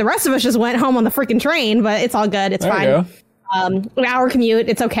picked up. The rest of us just went home on the freaking train, but it's all good. It's fine. An hour commute.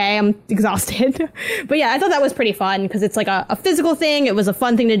 It's okay. I'm exhausted. But yeah, I thought that was pretty fun because it's like a physical thing. It was a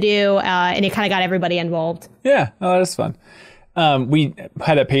fun thing to do. And it kind of got everybody involved. Yeah. Oh, that's fun. We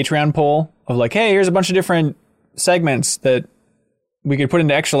had a Patreon poll of like, hey, here's a bunch of different segments that we could put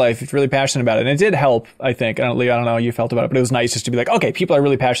into Extra Life if you're really passionate about it. And it did help, I think. Leo, I don't know how you felt about it, but it was nice just to be like, okay, people are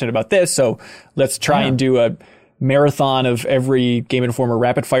really passionate about this, so let's try and do a marathon of every Game Informer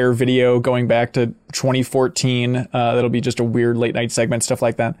rapid fire video going back to 2014. That'll be just a weird late night segment, stuff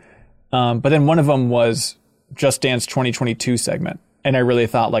like that. But then one of them was Just Dance 2022 segment. And I really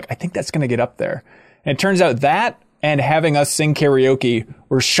thought like, I think that's going to get up there. And it turns out that and having us sing karaoke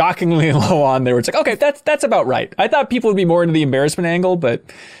were shockingly low on there. It's like, okay, that's about right. I thought people would be more into the embarrassment angle, but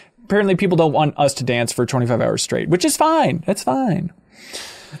apparently people don't want us to dance for 25 hours straight, which is fine. That's fine.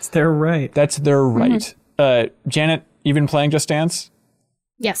 That's their right. That's their right. Janet, you've been playing Just Dance?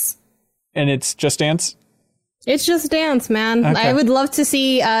 Yes. And it's Just Dance? It's Just Dance, man. Okay. I would love to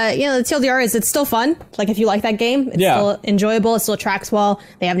see, the TLDR is it's still fun. Like, if you like that game, it's still enjoyable. It still tracks well.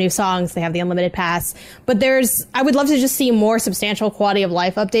 They have new songs. They have the unlimited pass. But I would love to just see more substantial quality of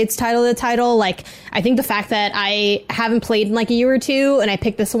life updates title to title. Like, I think the fact that I haven't played in like a year or two and I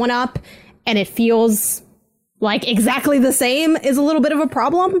picked this one up and it feels like exactly the same is a little bit of a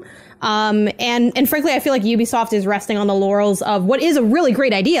problem. And frankly, I feel like Ubisoft is resting on the laurels of what is a really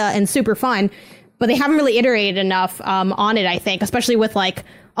great idea and super fun. But they haven't really iterated enough on it, I think, especially with like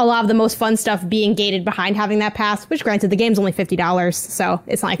a lot of the most fun stuff being gated behind having that pass, which granted the game's only $50. So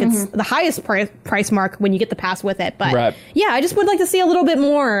it's not like it's the highest price mark when you get the pass with it. But yeah, I just would like to see a little bit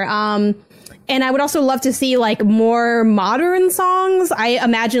more. And I would also love to see like more modern songs. I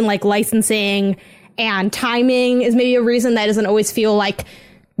imagine like licensing and timing is maybe a reason that doesn't always feel like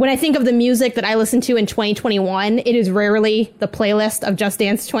when I think of the music that I listen to in 2021, it is rarely the playlist of Just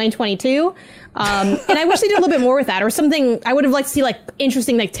Dance 2022. And I wish they did a little bit more with that or something. I would have liked to see like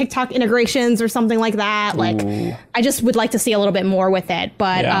interesting like TikTok integrations or something like that. Like, I just would like to see a little bit more with it.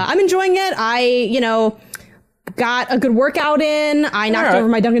 But I'm enjoying it. I, got a good workout in. I knocked over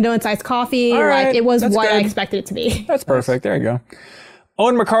my Dunkin' Donuts iced coffee. Like, it was what I expected it to be. That's perfect. There you go.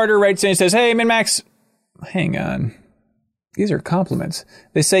 Owen McCarter writes in and says, hey, MinMax, hang on. These are compliments.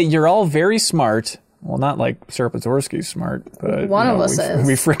 They say, you're all very smart. Well, not like Serpazorski's smart, but One of us is.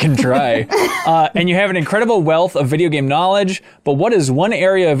 We freaking try. And you have an incredible wealth of video game knowledge, but what is one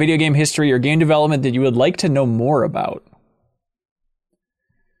area of video game history or game development that you would like to know more about?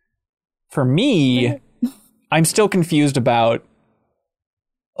 For me, I'm still confused about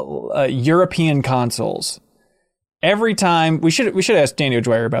European consoles. Every time we should ask Danny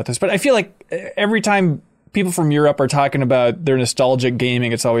O'Dwyer about this, but I feel like every time people from Europe are talking about their nostalgic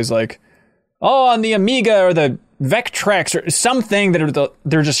gaming, it's always like, oh, on the Amiga or the Vectrex or something that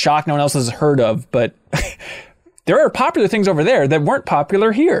they're just shocked no one else has heard of. But there are popular things over there that weren't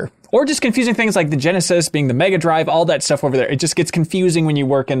popular here, or just confusing things like the Genesis being the Mega Drive, all that stuff over there. It just gets confusing when you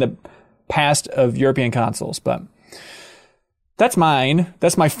work in the past of European consoles. But that's mine.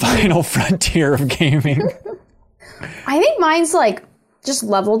 That's my final frontier of gaming. I think mine's like just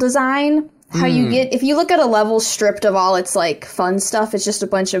level design. How you get, if you look at a level stripped of all its like fun stuff, it's just a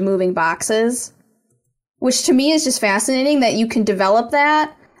bunch of moving boxes, which to me is just fascinating that you can develop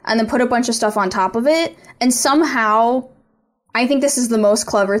that and then put a bunch of stuff on top of it. And somehow, I think this is the most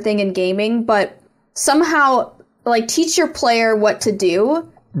clever thing in gaming, but somehow like teach your player what to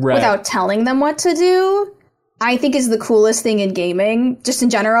do without telling them what to do, I think is the coolest thing in gaming, just in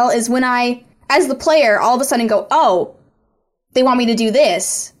general, is when I, as the player, all of a sudden go, oh, they want me to do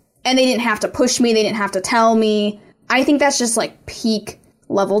this. And they didn't have to push me. They didn't have to tell me. I think that's just like peak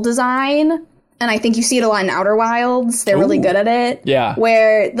level design. And I think you see it a lot in Outer Wilds. They're really good at it. Yeah.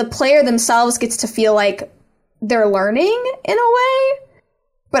 Where the player themselves gets to feel like they're learning in a way.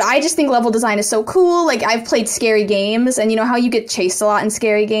 But I just think level design is so cool. Like, I've played scary games. And you know how you get chased a lot in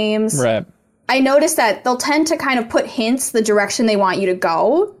scary games? Right. I noticed that they'll tend to kind of put hints the direction they want you to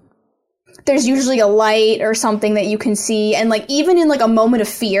go. There's usually a light or something that you can see. And like, even in like a moment of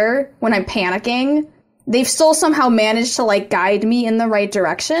fear when I'm panicking, they've still somehow managed to like guide me in the right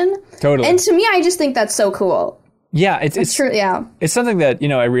direction. Totally. And to me, I just think that's so cool. Yeah, it's true. Yeah. It's something that, you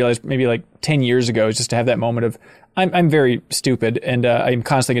know, I realized maybe like 10 years ago, is just to have that moment of I'm very stupid and I'm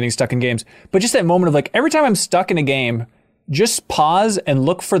constantly getting stuck in games. But just that moment of like, every time I'm stuck in a game, just pause and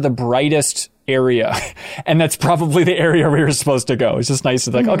look for the brightest area. And that's probably the area where you're supposed to go. It's just nice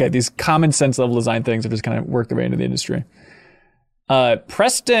to like, okay, these common sense level design things have just kind of worked their way into the industry.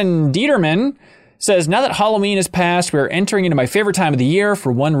 Preston Dieterman says, now that Halloween is past, we are entering into my favorite time of the year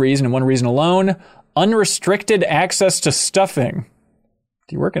for one reason and one reason alone: unrestricted access to stuffing.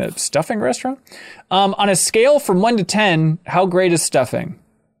 Do you work in a stuffing restaurant? On a scale from 1 to 10, how great is stuffing?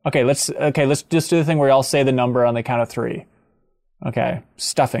 Okay, let's just do the thing where I'll say the number on the count of 3. Okay,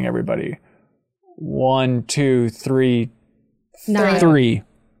 stuffing, everybody. 1, 2, 3, 9. 3.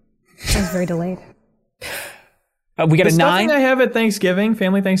 That was very delayed. We got The a 9. stuffing I have at Thanksgiving,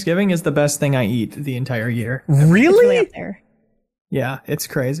 family Thanksgiving, is the best thing I eat the entire year. Really? Way up there. Yeah, it's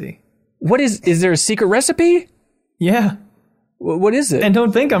crazy. What is there a secret recipe? Yeah. What is it? And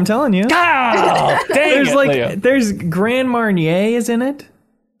don't think I'm telling you. Oh, dang There's it, Leo. there's Grand Marnier is in it.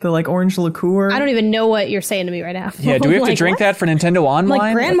 The like orange liqueur. I don't even know what you're saying to me right now. Yeah, do we have to Like, drink what? that for Nintendo Online?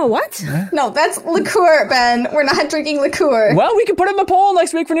 Like, Grandma, what? No, that's liqueur, Ben. We're not drinking liqueur. Well, we can put it in the poll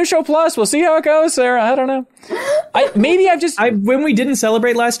next week for New Show Plus. We'll see how it goes, Sarah. I don't know. When we didn't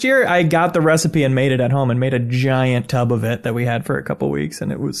celebrate last year, I got the recipe and made it at home and made a giant tub of it that we had for a couple weeks,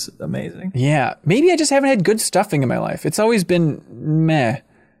 and it was amazing. Yeah, maybe I just haven't had good stuffing in my life. It's always been meh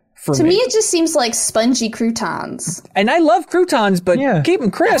for To me, it just seems like spongy croutons. And I love croutons, but Yeah. keep them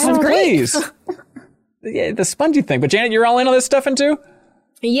crisp, please. Yeah, the spongy thing. But Janet, you're all in on this stuffing too?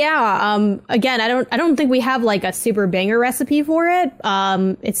 Yeah. Again, I don't think we have like a super banger recipe for it.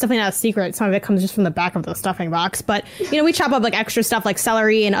 It's definitely not a secret. Some of it comes just from the back of the stuffing box. But you know, we chop up like extra stuff like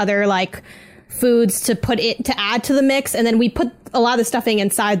celery and other like foods to add to the mix, and then we put a lot of the stuffing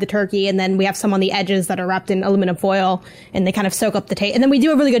inside the turkey, and then we have some on the edges that are wrapped in aluminum foil, and they kind of soak up the taste. And then we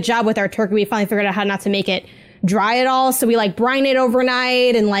do a really good job with our turkey. We finally figured out how not to make it dry at all, so we like brine it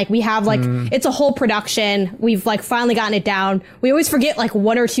overnight, and like we have like it's a whole production. We've like finally gotten it down. We always forget like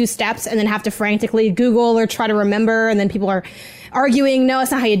 1 or 2 steps and then have to frantically Google or try to remember, and then people are arguing, no,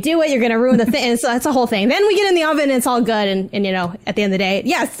 it's not how you do it, you're gonna ruin the thing. And so it's a whole thing. Then we get in the oven and it's all good, and you know, at the end of the day,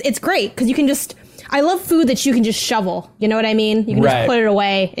 yes, it's great because you can just, I love food that you can just shovel, you know what I mean? You can just put it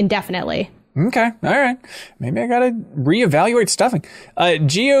away indefinitely. Okay, all right. Maybe I gotta reevaluate stuffing.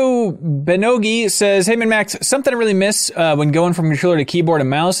 Gio Benogi says, hey, Min-Max, something I really miss when going from controller to keyboard and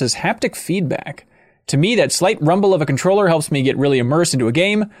mouse is haptic feedback. To me, that slight rumble of a controller helps me get really immersed into a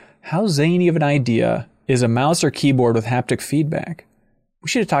game. How zany of an idea is a mouse or keyboard with haptic feedback? We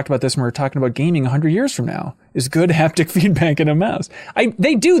should have talked about this when we were talking about gaming 100 years from now. Is good haptic feedback in a mouse?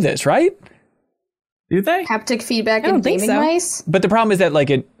 They do this, right? Do they? Haptic feedback I don't in think gaming so. mice? But the problem is that like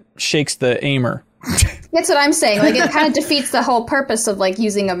it shakes the aimer That's what I'm saying. Like, it kind of defeats the whole purpose of, like,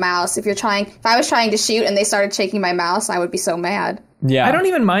 using a mouse. If I was trying to shoot and they started shaking my mouse, I would be so mad. Yeah. I don't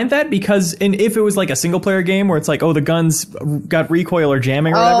even mind that because if it was like a single player game where it's like, oh, the gun's got recoil or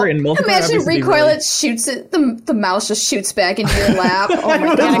jamming or whatever, in multiplayer, imagine recoil, it shoots it, the mouse just shoots back into your lap. Oh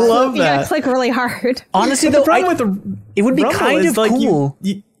my god, I love You gotta that. click really hard. Honestly, The though, problem with the it would be rumble kind is, of like, cool.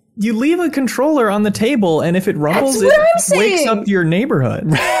 You leave a controller on the table, and if it rumbles, That's what I'm it wakes saying. up your neighborhood.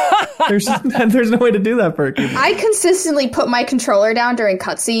 There's no way to do that for a keyboard. I consistently put my controller down during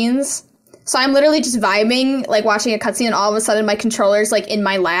cutscenes. So I'm literally just vibing, like watching a cutscene, and all of a sudden my controller's like in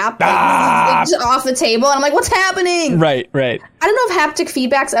my lap, like, just off the table, and I'm like, what's happening? Right. I don't know if haptic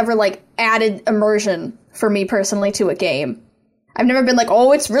feedback's ever like added immersion for me personally to a game. I've never been like,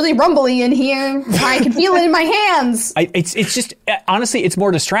 oh, it's really rumbly in here. I can feel it in my hands. It's just, honestly, it's more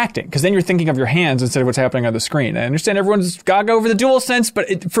distracting because then you're thinking of your hands instead of what's happening on the screen. I understand everyone's gaga over the DualSense,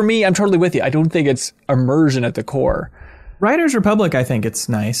 but for me, I'm totally with you. I don't think it's immersion at the core. Riders Republic, I think it's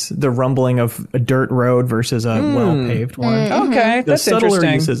nice. The rumbling of a dirt road versus a well-paved one. Okay, The that's subtler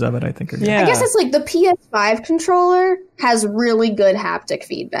interesting. uses of it, I think, are good. Yeah. I guess it's like the PS5 controller has really good haptic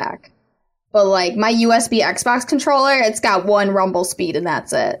feedback. But like my USB Xbox controller, it's got one rumble speed and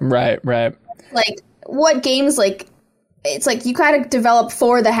that's it. Right. Like what games like it's like you gotta develop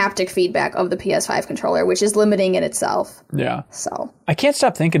for the haptic feedback of the PS5 controller, which is limiting in itself. Yeah. So I can't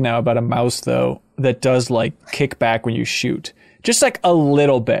stop thinking now about a mouse, though, that does like kick back when you shoot. Just like a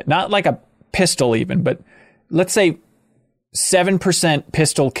little bit. Not like a pistol even, but let's say 7%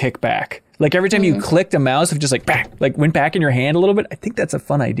 pistol kickback. Like every time you clicked a mouse, it just like back, like went back in your hand a little bit. I think that's a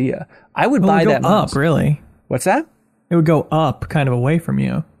fun idea. I would buy It would that go mouse. up, really. What's that? It would go up, kind of away from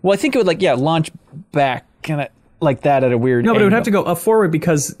you. Well, I think it would launch back kind of like that at a weird No, but it would angle. have to go up forward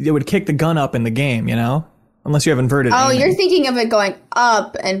because it would kick the gun up in the game, you know? Unless you have inverted oh, aiming. you're thinking of it going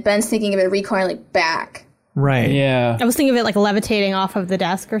up, and Ben's thinking of it recoiling back. Right. Yeah. I was thinking of it like levitating off of the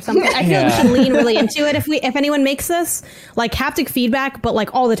desk or something. I feel Yeah. we should lean really into it if anyone makes this. Like haptic feedback, but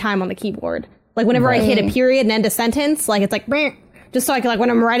like all the time on the keyboard. Like whenever I hit a period and end a sentence, like it's like, "Brr," just so I can like when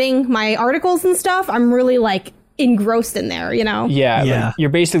I'm writing my articles and stuff, I'm really like engrossed in there, you know? Yeah. Yeah. Like, you're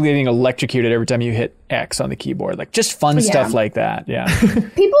basically getting electrocuted every time you hit X on the keyboard. Like just fun stuff like that. Yeah.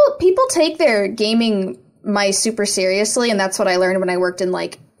 People take their gaming mice super seriously, and that's what I learned when I worked in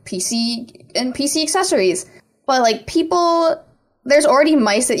like PC accessories. But like there's already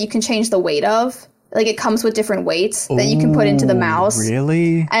mice that you can change the weight of. Like it comes with different weights that you can put into the mouse.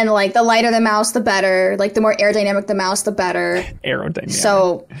 Really? And like the lighter the mouse, the better. Like the more aerodynamic the mouse, the better. Aerodynamic.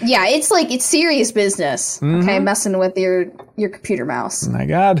 So yeah, it's serious business. Okay, messing with your computer mouse. My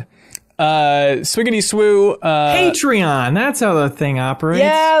God. Swiggity swoo. Patreon. That's how the thing operates.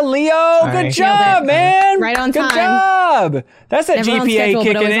 Yeah, Leo. Good right. job, Nailed it. man. Right on Good time. job. That's that Never on GPA schedule, but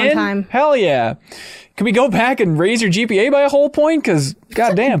kicking always on in. time. Hell yeah. Can we go back and raise your GPA by a whole point? Because,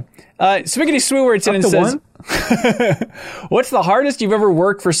 goddamn. Swiggity swoo writes in and to says, one? what's the hardest you've ever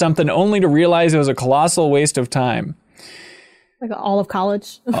worked for something only to realize it was a colossal waste of time? Like all of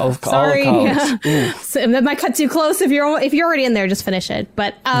college. All of Sorry. college. Yeah. So that might cut too close. If you're already in there, just finish it.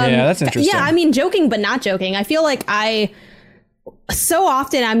 But Yeah, that's interesting. Yeah, I mean, joking but not joking. I feel like so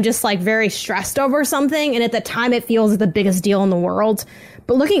often I'm just like very stressed over something, and at the time it feels the biggest deal in the world.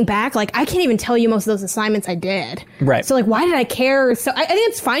 But looking back, like I can't even tell you most of those assignments I did. Right. So like, why did I care? So I think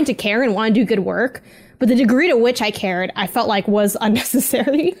it's fine to care and want to do good work. But the degree to which I cared, I felt like was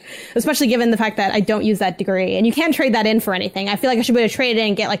unnecessary, especially given the fact that I don't use that degree. And you can't trade that in for anything. I feel like I should be able to trade it in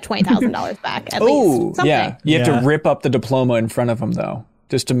and get like $20,000 back at Oh, least. Something. yeah. You have Yeah. to rip up the diploma in front of them, though,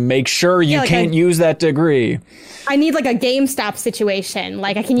 just to make sure you like can't use that degree. I need like a GameStop situation.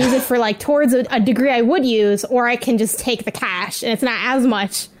 Like I can use it for like towards a degree I would use, or I can just take the cash and it's not as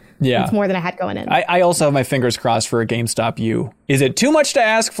much. Yeah. It's more than I had going in. I also have my fingers crossed for a GameStop U. Is it too much to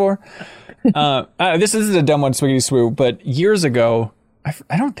ask for? This is a dumb one, Swiggity Swoo, but years ago,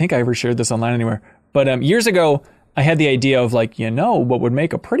 I don't think I ever shared this online anywhere, but years ago, I had the idea of like, what would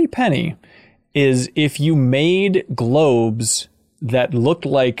make a pretty penny is if you made globes that looked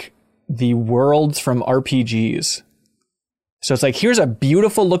like the worlds from RPGs. So it's like, here's a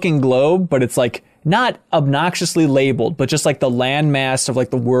beautiful looking globe, but it's like not obnoxiously labeled, but just like the landmass of like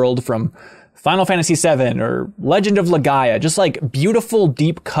the world from Final Fantasy VII or Legend of Legaia, just like beautiful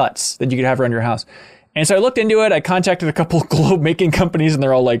deep cuts that you could have around your house. And so I looked into it. I contacted a couple globe making companies, and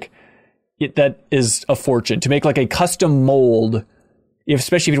they're all like, that is a fortune to make like a custom mold,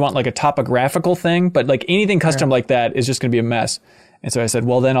 especially if you want like a topographical thing. But like anything custom like that is just going to be a mess. And so I said,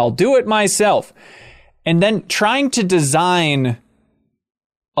 well, then I'll do it myself. And then trying to design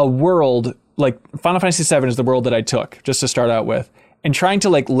a world like Final Fantasy VII is the world that I took just to start out with. and trying to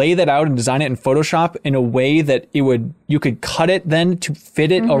like lay that out and design it in Photoshop in a way that you could cut it then to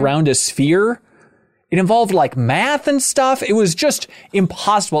fit it around a sphere. It involved like math and stuff. It was just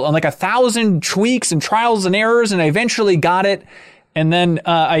impossible, and like 1,000 tweaks and trials and errors, and I eventually got it. And then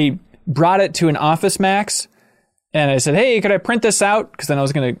I brought it to an Office Max, and I said, hey, could I print this out? Because then I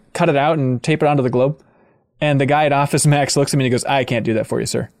was going to cut it out and tape it onto the globe. And the guy at Office Max looks at me and he goes, I can't do that for you,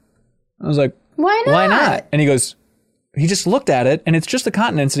 sir. I was like, Why not? Why not? And he just looked at it, and it's just the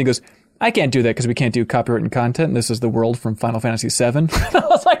continents, and he goes, I can't do that because we can't do copyrighted content, and this is the world from Final Fantasy VII. And I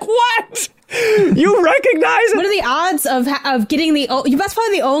was like, what? You recognize it? What are the odds of getting that's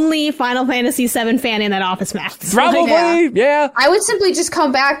probably the only Final Fantasy VII fan in that Office Max. Probably, yeah. I would simply just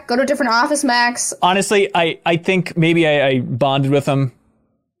come back, go to a different Office Max. Honestly, I think maybe I bonded with him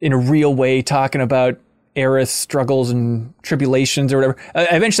in a real way, talking about era struggles and tribulations or whatever.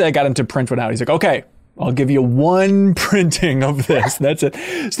 Eventually, I got him to print one out. He's like, okay, I'll give you one printing of this. That's it.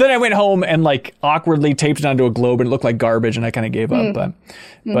 So then I went home and like awkwardly taped it onto a globe, and it looked like garbage, and I kind of gave up. But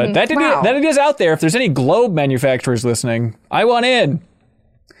that it is out there. If there's any globe manufacturers listening, I want in.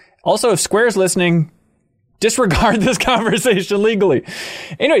 Also, if Square's listening, disregard this conversation legally.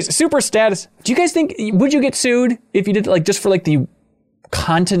 Anyways, super status. Do you guys think, would you get sued if you did like just for like the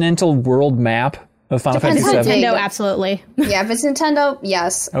continental world map of Final Fantasy VII? Nintendo, absolutely. Yeah, if it's Nintendo,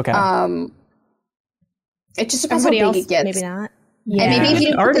 yes. Okay. It just depends Everybody how else, big it gets. maybe not. Yeah. And maybe if you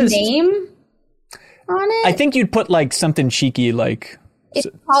didn't put the name on it. I think you'd put like something cheeky like... If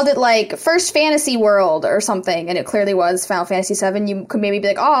you called it like First Fantasy World or something, and it clearly was Final Fantasy VII, you could maybe be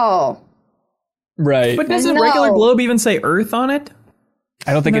like, oh. Right. But does the regular globe even say Earth on it?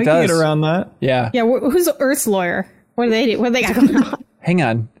 I don't think it You does. can get around that. Yeah. Yeah, who's Earth's lawyer? What do they do? What do they got going on? Hang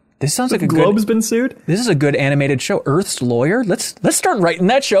on. This sounds like a Globe's good... been sued? This is a good animated show. Earth's Lawyer? Let's start writing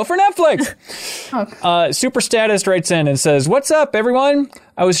that show for Netflix. Super Status writes in and says, what's up, everyone?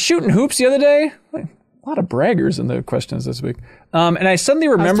 I was shooting hoops the other day. A lot of braggers in the questions this week. And I suddenly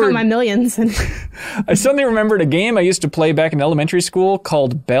remembered... my millions. I suddenly remembered a game I used to play back in elementary school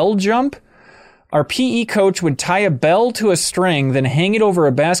called Bell Jump. Our PE coach would tie a bell to a string, then hang it over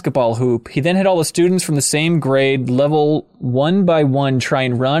a basketball hoop. He then had all the students from the same grade, level one by one, try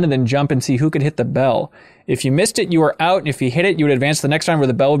and run and then jump and see who could hit the bell. If you missed it, you were out, and if you hit it, you would advance to the next round where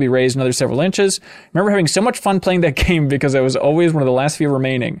the bell would be raised another several inches. I remember having so much fun playing that game because I was always one of the last few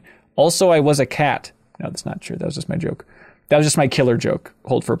remaining. Also, I was a cat. No, that's not true. That was just my joke. That was just my killer joke.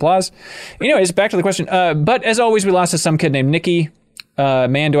 Hold for applause. Anyways, back to the question. But as always, we lost to some kid named Nikki.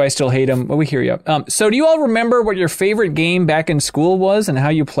 Man, do I still hate him. Well, we hear you. So do you all remember what your favorite game back in school was and how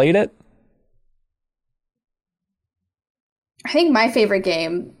you played it? I think my favorite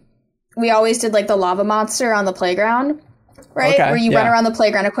game, we always did like the lava monster on the playground, right? Okay, where you run around the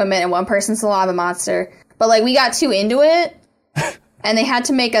playground equipment and one person's the lava monster. But like we got too into it and they had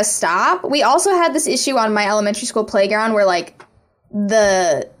to make us stop. We also had this issue on my elementary school playground where like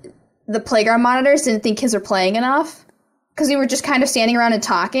the playground monitors didn't think kids were playing enough. Because we were just kind of standing around and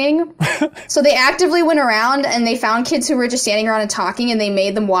talking. So they actively went around and they found kids who were just standing around and talking, and they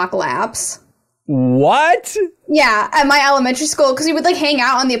made them walk laps. What? Yeah, at my elementary school, because we would like hang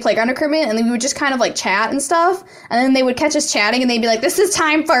out on the playground equipment, and then we would just kind of like chat and stuff. And then they would catch us chatting, and they'd be like, this is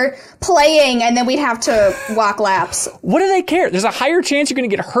time for playing, and then we'd have to walk laps. What do they care? There's a higher chance you're going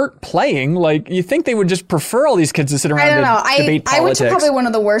to get hurt playing. Like, you think they would just prefer all these kids to sit around and debate politics. I went to probably one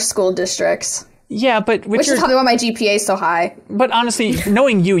of the worst school districts. Yeah, but which is probably why my GPA is so high. But honestly,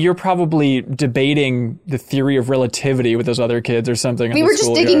 knowing you're probably debating the theory of relativity with those other kids or something. We were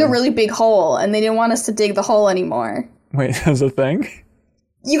just digging a really big hole, and they didn't want us to dig the hole anymore. Wait, that's a thing?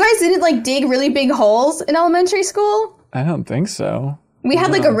 You guys didn't like dig really big holes in elementary school? I don't think so. We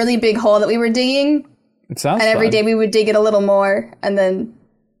had like a really big hole that we were digging. It sounds. And every day we would dig it a little more, and then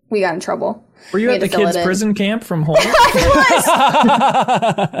we got in trouble. Were you at the kids' prison camp from home? I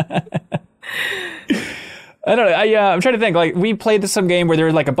was. I don't know. I'm trying to think. Like, we played some game where there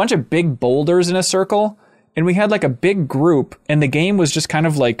were like a bunch of big boulders in a circle, and we had like a big group, and the game was just kind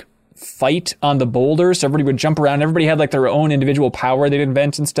of like fight on the boulders. So everybody would jump around. Everybody had like their own individual power they'd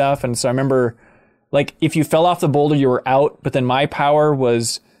invent and stuff. And so I remember, like, if you fell off the boulder, you were out. But then my power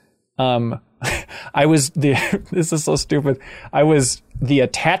was, I was this is so stupid. I was the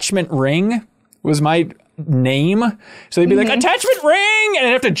attachment ring was my name. So they'd be like, attachment ring! And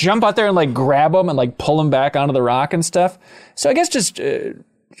I'd have to jump out there and like grab them and like pull them back onto the rock and stuff. So I guess just, I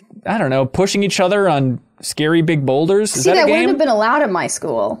don't know, pushing each other on scary big boulders. Is that a game? Wouldn't have been allowed at my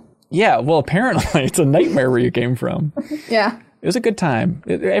school. Yeah, well, apparently it's a nightmare where you came from. Yeah. It was a good time.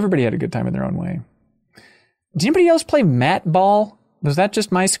 Everybody had a good time in their own way. Did anybody else play mat ball? Was that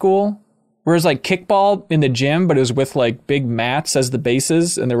just my school? Whereas like kickball in the gym, but it was with like big mats as the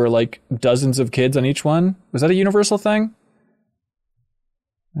bases, and there were like dozens of kids on each one. Was that a universal thing?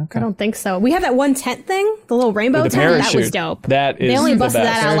 Okay. I don't think so. We have that one tent thing, the little rainbow tent. Parachute. That was dope. That is They only the busted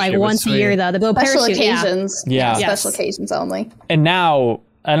best. that out like Parachute was once a sweet. year, though. The little Special parachute, occasions. Yeah. Special occasions only. And now,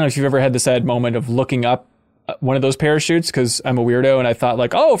 I don't know if you've ever had the sad moment of looking up one of those parachutes, because I'm a weirdo and I thought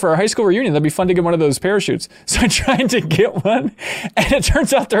like, oh, for our high school reunion, that'd be fun to get one of those parachutes. So I tried to get one, and it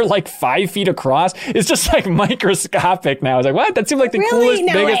turns out they're like 5 feet across. It's just like microscopic now. I was like, what? That seemed like the coolest,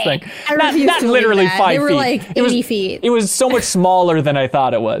 No biggest way. thing. I Not refuse to believe literally that. 5 feet. They were like 80 feet. It was so much smaller than I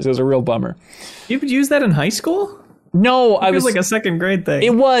thought it was. It was a real bummer. You could use that in high school? No, I It was was like a second grade thing.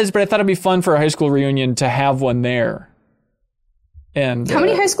 It was, but I thought it'd be fun for a high school reunion to have one there. And How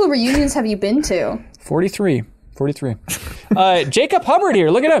many high school reunions have you been to? 43. Jacob Hubbard here.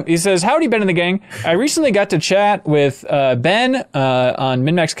 Look at him. He says, howdy, Ben and the gang. I recently got to chat with Ben on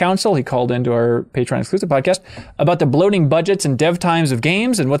MinMax Council. He called into our Patreon exclusive podcast about the bloating budgets and dev times of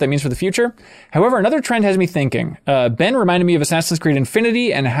games and what that means for the future. However, another trend has me thinking. Ben reminded me of Assassin's Creed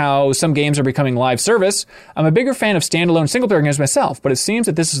Infinity and how some games are becoming live service. I'm a bigger fan of standalone single-player games myself, but it seems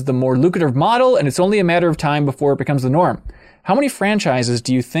that this is the more lucrative model, and it's only a matter of time before it becomes the norm. How many franchises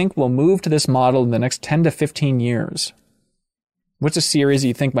do you think will move to this model in the next 10 to 15 years? What's a series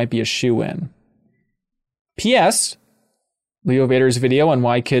you think might be a shoe-in? P.S. Leo Vader's video on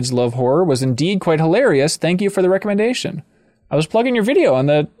why kids love horror was indeed quite hilarious. Thank you for the recommendation. I was plugging your video on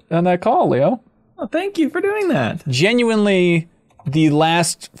that call, Leo. Oh, thank you for doing that. Genuinely, the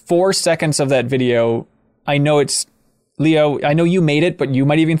last 4 seconds of that video, I know it's Leo, I know you made it, but you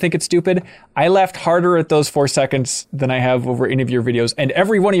might even think it's stupid. I laughed harder at those 4 seconds than I have over any of your videos. And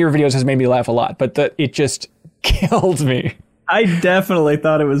every one of your videos has made me laugh a lot, but it just killed me. I definitely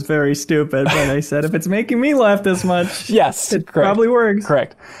thought it was very stupid, but I said if it's making me laugh this much, Yes, it correct. probably works.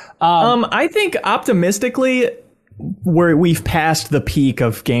 Correct. I think optimistically, we've passed the peak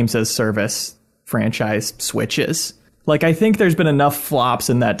of games as service franchise switches. Like, I think there's been enough flops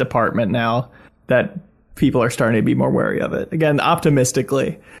in that department now that people are starting to be more wary of it. Again,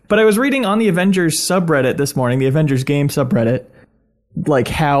 optimistically. But I was reading on the Avengers subreddit this morning, the Avengers game subreddit, like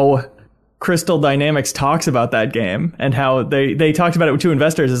how Crystal Dynamics talks about that game and how they talked about it to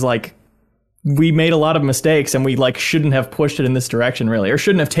investors as like, we made a lot of mistakes and we like shouldn't have pushed it in this direction really, or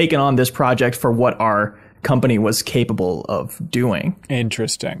shouldn't have taken on this project for what our company was capable of doing.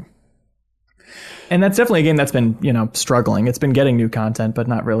 Interesting. And that's definitely a game that's been, struggling. It's been getting new content, but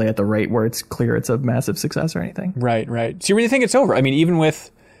not really at the rate where it's clear it's a massive success or anything. Right. So you really think it's over? I mean, even with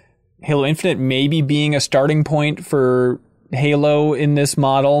Halo Infinite maybe being a starting point for Halo in this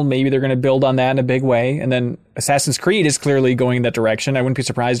model, maybe they're going to build on that in a big way. And then Assassin's Creed is clearly going in that direction. I wouldn't be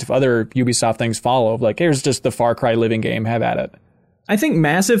surprised if other Ubisoft things follow. Like, here's just the Far Cry living game. Have at it. I think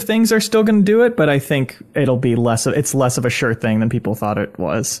massive things are still going to do it, but I think it'll be less of a sure thing than people thought it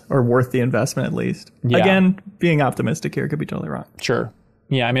was, or worth the investment at least. Yeah. Again, being optimistic here, could be totally wrong. Sure.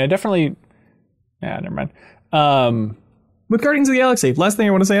 Yeah, I mean, I definitely... Yeah, never mind. With Guardians of the Galaxy, last thing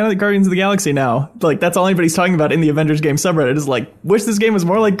I want to say on Guardians of the Galaxy now, like that's all anybody's talking about in the Avengers game subreddit is like, wish this game was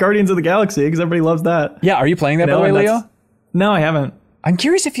more like Guardians of the Galaxy because everybody loves that. Yeah, are you playing that, by the way, and Leo? No, I haven't. I'm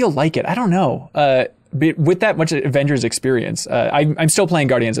curious if you'll like it. I don't know. But with that much Avengers experience, I'm still playing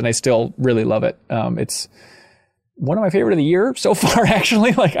Guardians, and I still really love it. It's one of my favorite of the year so far,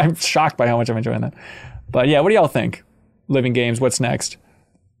 actually. Like, I'm shocked by how much I'm enjoying that. But yeah, what do y'all think? Living games, what's next?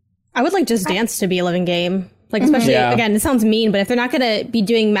 I would like Just Dance to be a living game. Like, especially, again, it sounds mean, but if they're not going to be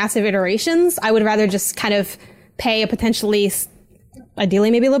doing massive iterations, I would rather just kind of pay a potentially,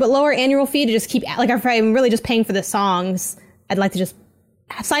 ideally maybe a little bit lower annual fee to just keep, like, if I'm really just paying for the songs, I'd like to just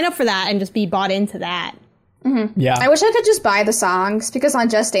sign up for that and just be bought into that. Mm-hmm. Yeah. I wish I could just buy the songs, because on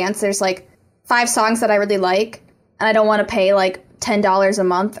Just Dance, there's like 5 songs that I really like, and I don't want to pay like $10 a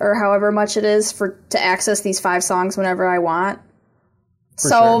month or however much it is to access these 5 songs whenever I want.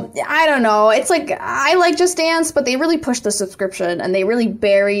 So, sure. I don't know. It's like, I like Just Dance, but they really push the subscription, and they really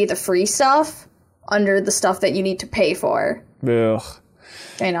bury the free stuff under the stuff that you need to pay for. Ugh.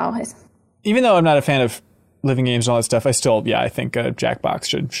 I know. Even though I'm not a fan of living games and all that stuff, I still, I think Jackbox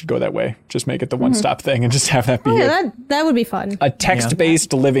should go that way. Just make it the one-stop thing and just have that be that would be fun. A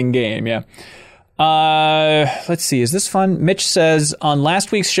text-based living game, yeah. Let's see. Is this fun? Mitch says, on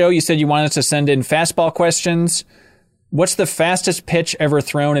last week's show, you said you wanted us to send in fastball questions. What's the fastest pitch ever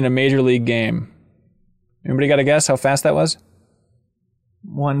thrown in a major league game? Anybody got a guess how fast that was?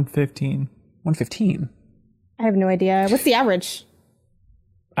 115. 115? I have no idea. What's the average?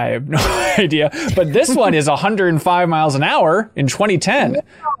 I have no idea. But this one is 105 miles an hour in 2010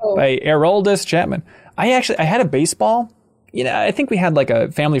 by Aroldis Chapman. I had a baseball I think we had like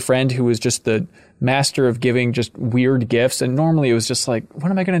a family friend who was just the master of giving just weird gifts. And normally it was just like,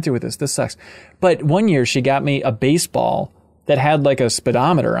 what am I going to do with this? This sucks. But one year she got me a baseball that had like a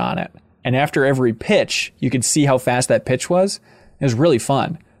speedometer on it. And after every pitch, you could see how fast that pitch was. It was really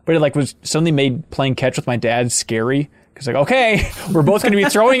fun. But it like was suddenly made playing catch with my dad scary. Because like, okay, we're both going to be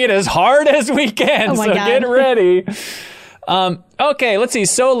throwing it as hard as we can. So God. get ready. Okay, let's see.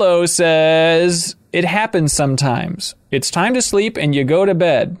 Solo says, it happens sometimes. It's time to sleep and you go to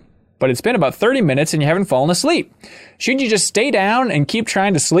bed. But it's been about 30 minutes and you haven't fallen asleep. Should you just stay down and keep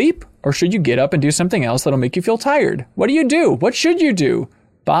trying to sleep? Or should you get up and do something else that'll make you feel tired? What do you do? What should you do?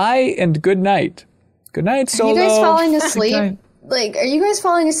 Bye and good night. Good night, Solo. Are you guys falling asleep? Like, are you guys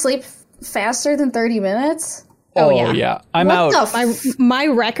falling asleep faster than 30 minutes? Oh, yeah. I'm What out. the My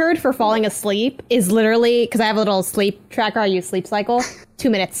record for falling asleep is literally, because I have a little sleep tracker, I use Sleep Cycle, 2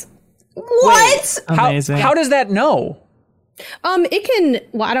 minutes. What? Amazing. How does that know? It can,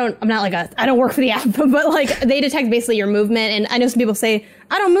 well, I don't work for the app, but like they detect basically your movement. And I know some people say,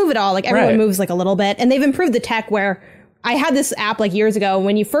 I don't move at all. Like everyone Right. moves like a little bit. And they've improved the tech where I had this app like years ago.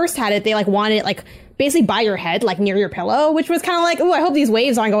 When you first had it, they like wanted it like basically by your head, like near your pillow, which was kind of like, oh, I hope these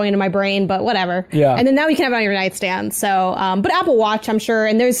waves aren't going into my brain, but whatever. Yeah. And then now you can have it on your nightstand. So, but Apple Watch, I'm sure,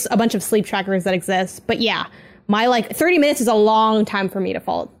 and there's a bunch of sleep trackers that exist. But yeah, my like 30 minutes is a long time for me to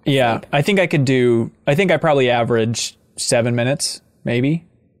fall asleep. Yeah, I think I probably average 7 minutes, maybe.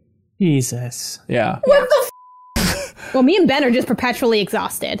 Jesus. Yeah. What the Well, me and Ben are just perpetually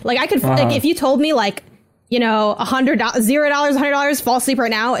exhausted. Like I could, like if you told me like, $0, $100, fall asleep right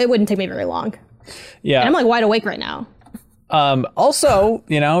now, it wouldn't take me very long. Yeah. And I'm like wide awake right now. Also,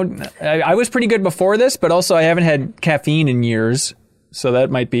 I was pretty good before this, but also I haven't had caffeine in years. So that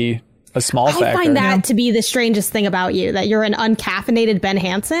might be a small factor. I find that to be the strangest thing about you, that you're an uncaffeinated Ben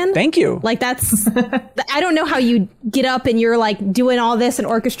Hansen. Thank you. Like that's, I don't know how you get up and you're like doing all this and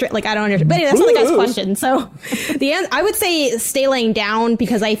orchestrate. Like I don't understand. But anyway, that's not the guy's question. So I would say stay laying down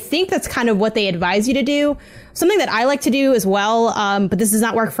because I think that's kind of what they advise you to do. Something that I like to do as well, but this does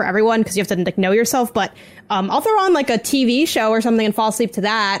not work for everyone because you have to like know yourself. But I'll throw on like a TV show or something and fall asleep to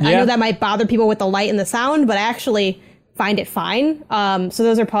that. Yeah. I know that might bother people with the light and the sound, but I actually find it fine. So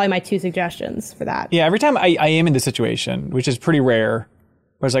those are probably my 2 suggestions for that. Yeah, every time I am in this situation, which is pretty rare,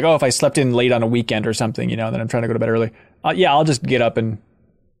 where it's like, oh, if I slept in late on a weekend or something, then I'm trying to go to bed early. I'll just get up and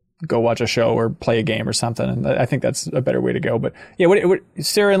go watch a show or play a game or something. And I think that's a better way to go. But yeah, what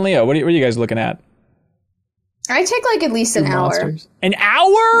Sarah and Leo, what are you guys looking at? I take like at least an hour. Monsters. An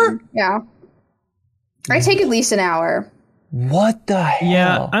hour? Yeah. I take at least an hour. What the hell?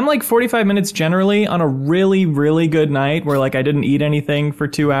 Yeah, I'm like 45 minutes generally on a really, really good night where like I didn't eat anything for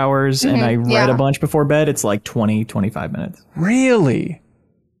 2 hours and I read yeah. a bunch before bed. It's like 20, 25 minutes. Really?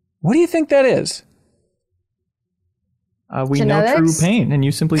 What do you think that is? We know true Genetics? pain and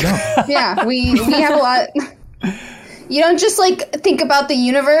you simply don't. Yeah, we have a lot. You don't just like think about the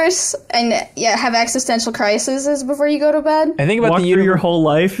universe and have existential crises before you go to bed. I think about Walk the through your whole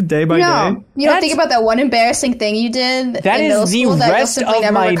life day by No, day. you don't think about that one embarrassing thing you did That in middle is the school that you'll rest simply of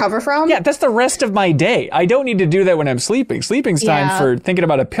never my recover from. Yeah, that's the rest of my day. I don't need to do that when I'm sleeping. Sleeping's time Yeah. for thinking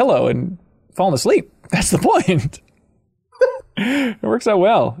about a pillow and falling asleep. That's the point. It works out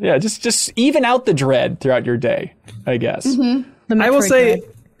well. Yeah, just even out the dread throughout your day, I guess. The I will Metroid say,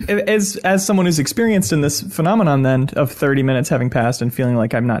 Dread. as someone who's experienced in this phenomenon then of 30 minutes having passed and feeling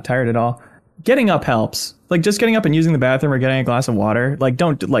like I'm not tired at all, getting up helps. Like just getting up and using the bathroom or getting a glass of water. Like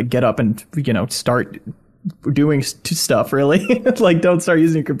don't like get up and start doing stuff really. Like don't start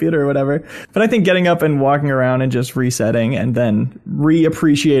using your computer or whatever. But I think getting up and walking around and just resetting and then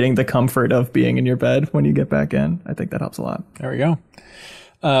reappreciating the comfort of being in your bed when you get back in, I think that helps a lot. There we go.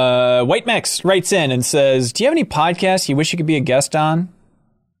 White Max writes in and says, do you have any podcasts you wish you could be a guest on?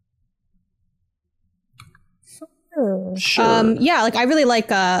 Sure. Yeah, like I really like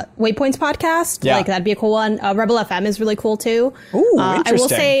Waypoint's podcast. Yeah. Like that'd be a cool one. Rebel FM is really cool too. Ooh, I will interesting.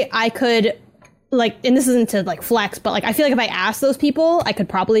 say I could like, and this isn't to like flex, but like I feel like if I asked those people, I could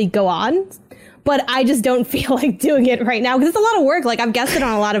probably go on. But I just don't feel like doing it right now because it's a lot of work. Like I've guested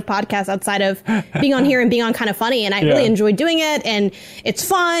on a lot of podcasts outside of being on here and being on Kind of Funny, and I really enjoy doing it, and it's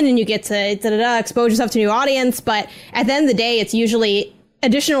fun, and you get to expose yourself to a new audience. But at the end of the day, it's usually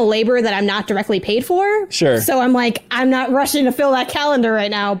additional labor that I'm not directly paid for. Sure. So I'm like, I'm not rushing to fill that calendar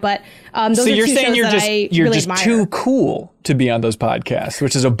right now. But those So are you're two saying shows you're that just I you're really just admire. too cool to be on those podcasts,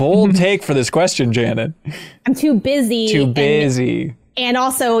 which is a bold take for this question, Janet. I'm too busy. Too busy. And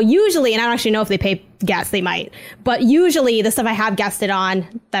also, usually, and I don't actually know if they pay guests, they might, but usually the stuff I have guested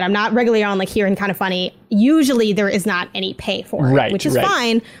on that I'm not regularly on, like here and Kind of Funny, usually there is not any pay for it, Right, which is right.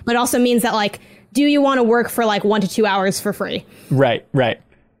 fine, but also means that like do you want to work for like 1 to 2 hours for free? Right.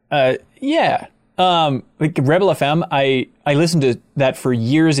 Yeah. Like Rebel FM, I listened to that for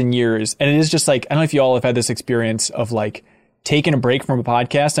years and years, and it is just like, I don't know if you all have had this experience of like taking a break from a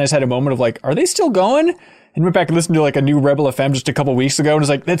podcast, and I just had a moment of like, are they still going? And went back and listened to like a new Rebel FM just a couple weeks ago, and was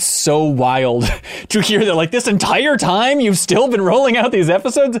like, that's so wild to hear that like this entire time you've still been rolling out these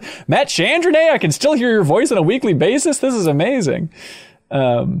episodes. Matt Chandronay, I can still hear your voice on a weekly basis. This is amazing.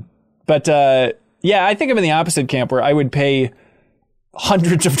 But yeah, I think I'm in the opposite camp where I would pay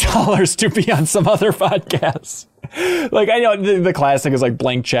hundreds of dollars to be on some other podcasts. Like, I know the classic is like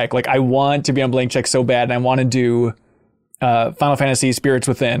Blank Check. Like, I want to be on Blank Check so bad, and I want to do Final Fantasy Spirits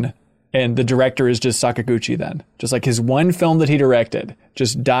Within, and the director is just Sakaguchi then. Just like his one film that he directed.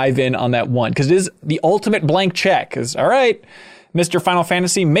 Just dive in on that one. Because it is the ultimate blank check. Because, all right, Mr. Final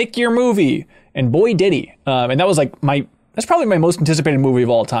Fantasy, make your movie. And boy, did he. And that was like that's probably my most anticipated movie of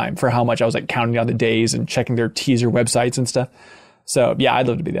all time for how much I was like counting down the days and checking their teaser websites and stuff. So yeah, I'd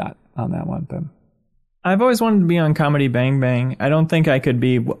love to be on that one. But I've always wanted to be on Comedy Bang Bang. I don't think I could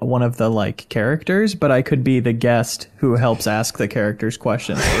be one of the like characters, but I could be the guest who helps ask the characters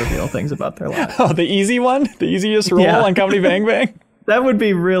questions or reveal things about their lives. Oh, the easy one? The easiest role on Comedy Bang Bang? That would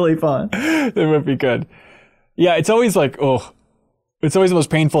be really fun. That would be good. Yeah, it's always like, it's always the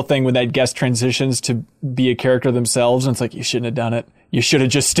most painful thing when that guest transitions to be a character themselves, and it's like, you shouldn't have done it. You should have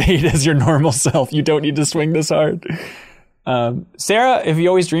just stayed as your normal self. You don't need to swing this hard. Sarah, have you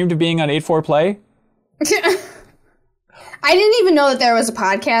always dreamed of being on 8-4 Play? I didn't even know that there was a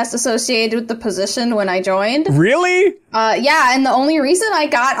podcast associated with the position when I joined. Really? Yeah, and the only reason I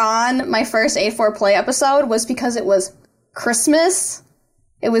got on my first 8-4 Play episode was because it was Christmas.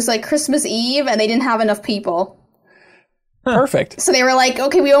 It was like Christmas Eve, and they didn't have enough people. Perfect. So they were like,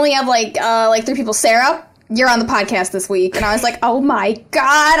 okay, we only have like 3 people. Sarah, you're on the podcast this week. And I was like, oh my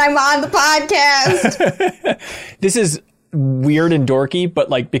God, I'm on the podcast. This is weird and dorky, but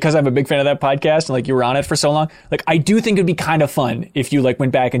like, because I'm a big fan of that podcast and like you were on it for so long, like I do think it'd be kind of fun if you like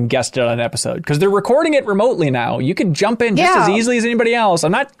went back and guested on an episode, because they're recording it remotely now. You could jump in just as easily as anybody else.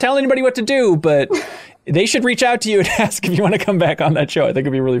 I'm not telling anybody what to do, but they should reach out to you and ask if you want to come back on that show. I think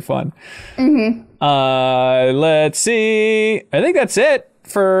it'd be really fun. Let's see. I think that's it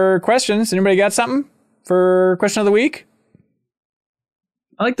for questions. Anybody got something for question of the week?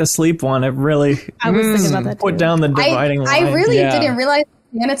 I like the sleep one. It really I was thinking about that put too. down the dividing line. I really didn't realize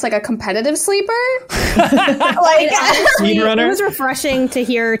and it's like a competitive sleeper. It was refreshing to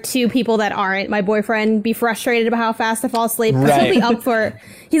hear 2 people that aren't my boyfriend be frustrated about how fast I fall asleep. Right.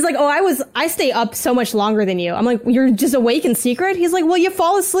 He's like, I stay up so much longer than you. I'm like, you're just awake in secret? He's like, well, you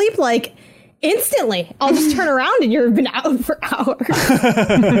fall asleep like instantly. I'll just turn around and you've been out for hours.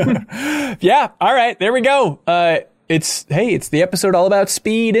 Yeah. All right. There we go. It's the episode all about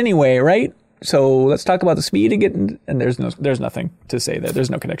speed anyway, right? So let's talk about the speed again. And there's nothing to say there. There's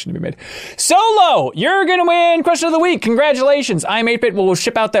no connection to be made. Solo, you're going to win question of the week. Congratulations. I'm 8-Bit. We'll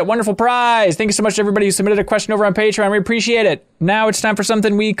ship out that wonderful prize. Thank you so much to everybody who submitted a question over on Patreon. We appreciate it. Now it's time for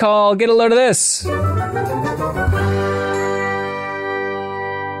something we call Get a Load of This.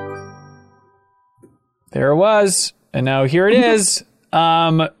 There it was. And now here it is.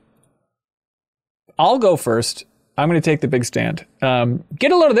 I'll go first. I'm going to take the big stand.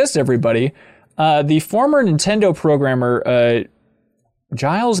 Get a load of this, everybody. The former Nintendo programmer,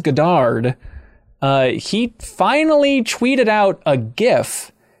 Giles Goddard, he finally tweeted out a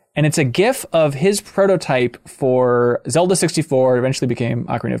GIF, and it's a GIF of his prototype for Zelda 64. It eventually became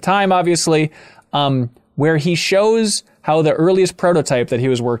Ocarina of Time, obviously, where he shows how the earliest prototype that he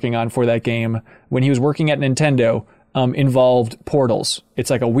was working on for that game, when he was working at Nintendo, involved portals. It's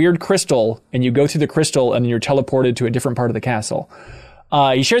like a weird crystal, and you go through the crystal, and then you're teleported to a different part of the castle.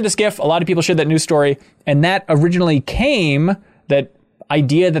 He shared this GIF. A lot of people shared that news story, and that originally came, that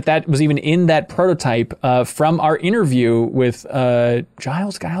idea that was even in that prototype, from our interview with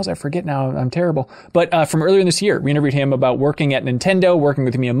Giles, I forget now, I'm terrible, but from earlier this year. We interviewed him about working at Nintendo, working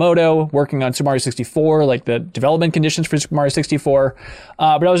with Miyamoto, working on Super Mario 64, like the development conditions for Super Mario 64.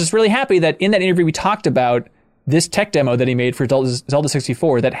 But I was just really happy that in that interview we talked about this tech demo that he made for Zelda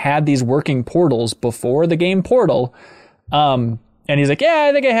 64 that had these working portals before the game Portal. And he's like, yeah,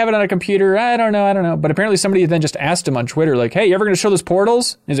 I think I have it on a computer. I don't know. But apparently somebody then just asked him on Twitter, like, hey, you ever going to show those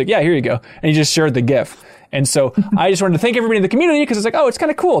portals? And he's like, yeah, here you go. And he just shared the GIF. And so I just wanted to thank everybody in the community, because it's like, oh, it's kind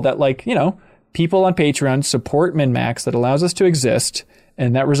of cool that, like, you know, people on Patreon support MinMax, that allows us to exist.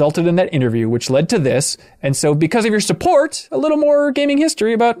 And that resulted in that interview, which led to this. And so because of your support, a little more gaming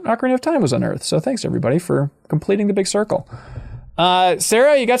history about Ocarina of Time was unearthed. So thanks, everybody, for completing the big circle.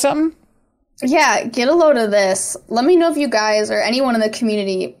 Sarah, you got something? Yeah, get a load of this. Let me know if you guys or anyone in the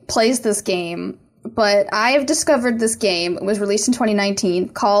community plays this game. but I have discovered this game. It was released in 2019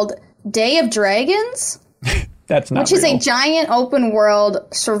 called Day of Dragons. That's not Which is real. a giant open world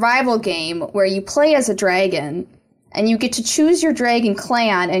survival game where you play as a dragon and you get to choose your dragon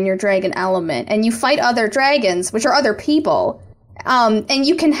clan and your dragon element, and you fight other dragons, which are other people. And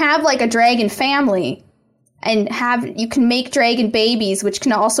you can have like a dragon family and you can make dragon babies, which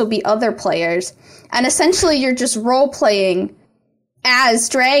can also be other players. And essentially you're just role playing as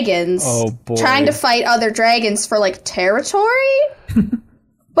dragons, trying to fight other dragons for like territory.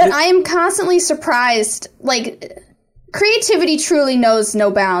 But I am constantly surprised, like, creativity truly knows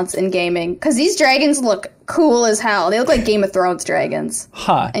no bounds in gaming, because these dragons look cool as hell. They look like Game of Thrones dragons.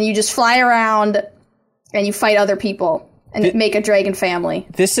 Huh. And you just fly around and you fight other people and make a dragon family.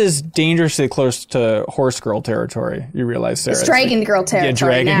 This is dangerously close to horse girl territory, you realize, Sarah. It's dragon girl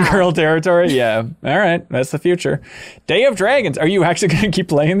territory. Yeah, dragon girl territory. Yeah. All right. That's the future. Day of Dragons. Are you actually going to keep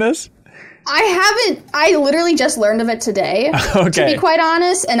playing this? I haven't. I literally just learned of it today, to be quite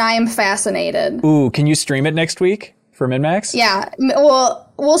honest, and I am fascinated. Ooh, can you stream it next week for MinMax? Yeah,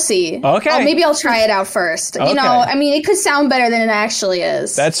 well, we'll see. Okay. Maybe I'll try it out first. Okay. You know, I mean, it could sound better than it actually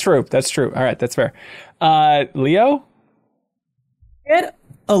is. That's true. That's true. All right, that's fair. Leo? Get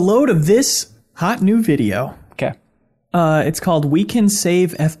a load of this hot new video. Okay. It's called We Can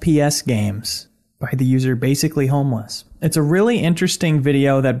Save FPS Games by the user Basically Homeless. It's a really interesting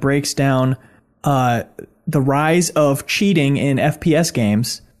video that breaks down the rise of cheating in FPS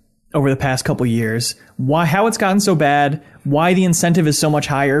games over the past couple years, how it's gotten so bad, why the incentive is so much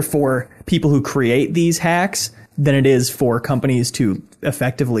higher for people who create these hacks than it is for companies to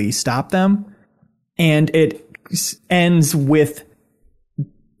effectively stop them. And it ends with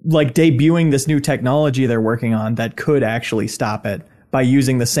like debuting this new technology they're working on that could actually stop it by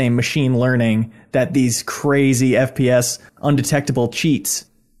using the same machine learning that these crazy FPS undetectable cheats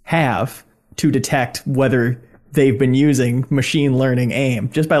have to detect whether they've been using machine learning aim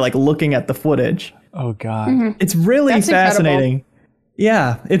just by like looking at the footage. Oh God. Mm-hmm. It's really fascinating. Incredible.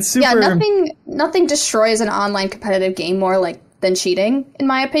 Yeah, it's super. Yeah, nothing destroys an online competitive game more like than cheating, in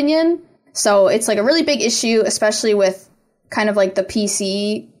my opinion. So it's like a really big issue, especially with kind of like the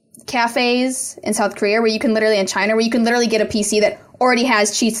PC cafes in South Korea, where you can literally, in China, where you can literally get a PC that already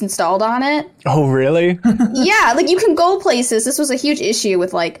has cheats installed on it. Oh, really? Yeah, like you can go places. This was a huge issue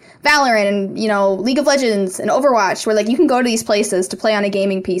with like Valorant and, you know, League of Legends and Overwatch, where like you can go to these places to play on a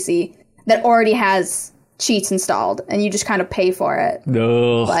gaming PC that already has cheats installed, and you just kind of pay for it.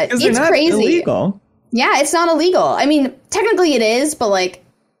 No. But it's crazy. Illegal. Yeah, it's not illegal. I mean, technically it is, but like,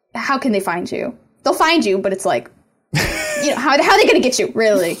 how can they find you? They'll find you, but it's like, you know, how are they going to get you,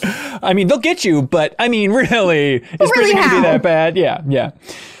 really? I mean, they'll get you, but I mean, really, it's really going to be how? that bad. Yeah, yeah.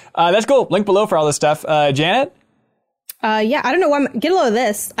 That's cool. Link below for all this stuff. Janet? Yeah, I don't know why. Get a load of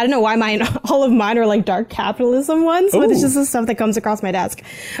this. I don't know why all of mine are like dark capitalism ones, but it's just the stuff that comes across my desk.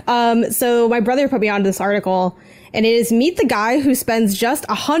 So my brother put me onto this article, and it is meet the guy who spends just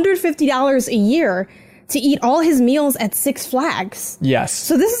 $150 a year to eat all his meals at Six Flags. Yes.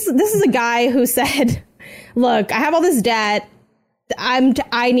 So this is a guy who said, look, I have all this debt.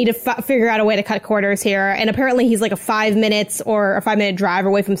 I need to figure out a way to cut corners here. And apparently he's like a 5 minutes or a 5 minute drive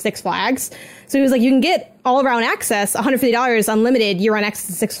away from Six Flags. So he was like, you can get all around access, $150 unlimited year-round access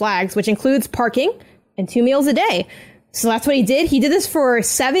to Six Flags, which includes parking and 2 meals a day. So that's what he did. He did this for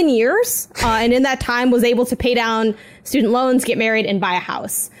 7 years. And in that time was able to pay down student loans, get married, and buy a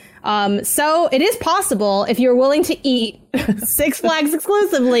house. So it is possible if you're willing to eat Six Flags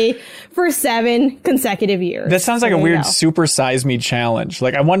exclusively for 7 consecutive years. That sounds like a weird super size me challenge.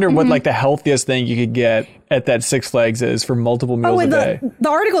 Like, I wonder what like the healthiest thing you could get at that Six Flags is for multiple meals a day. The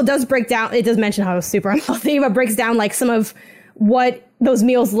article does break down, it does mention how it's super unhealthy, but breaks down like some of what those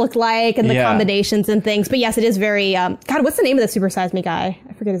meals look like and the combinations and things. But yes, it is very, God, what's the name of the super size me guy?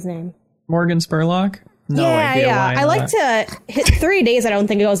 I forget his name. Morgan Spurlock? No idea why. I like to hit 30 days. I don't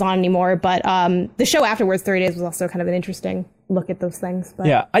think it goes on anymore, but the show afterwards, 30 days, was also kind of an interesting look at those things. But.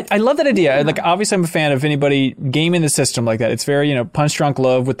 Yeah, I love that idea. Yeah. Like, obviously, I'm a fan of anybody gaming the system like that. It's very, you know, punch drunk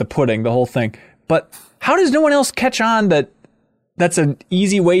love with the pudding, the whole thing. But how does no one else catch on that that's an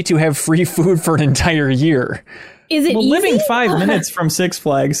easy way to have free food for an entire year? Is it easy? Living 5 minutes from Six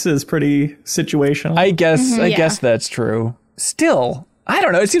Flags is pretty situational. I guess that's true. Still, I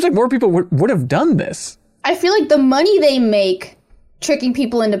don't know. It seems like more people would have done this. I feel like the money they make tricking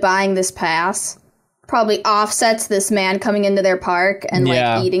people into buying this pass probably offsets this man coming into their park and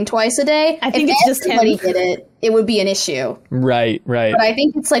like eating twice a day. I think it's just everybody did it, it would be an issue. Right. But I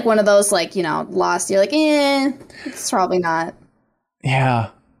think it's like one of those like, you know, lost. You're like, it's probably not. Yeah.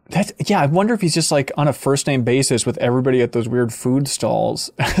 I wonder if he's just like on a first name basis with everybody at those weird food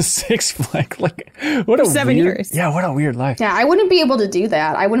stalls. Six Flags, like what a 7 weird, years. Yeah, what a weird life. Yeah, I wouldn't be able to do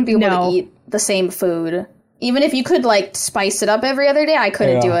that. I wouldn't be able No. to eat the same food. Even if you could like spice it up every other day, I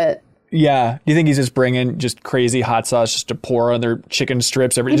couldn't do it. Yeah. Do you think he's just bringing just crazy hot sauce just to pour on their chicken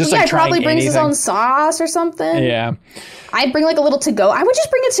strips every just like trying probably brings his anything? own sauce or something. Yeah. I'd bring like a little to-go. I would just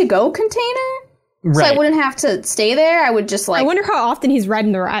bring a to-go container. So I wouldn't have to stay there. I would just like... I wonder how often he's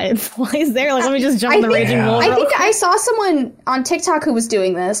riding the ride while he's there. Like, let me just jump on the Raging Bull. I think I saw someone on TikTok who was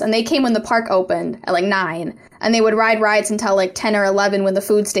doing this, and they came when the park opened at like 9, and they would ride rides until like 10 or 11 when the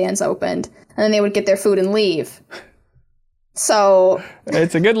food stands opened, and then they would get their food and leave. So...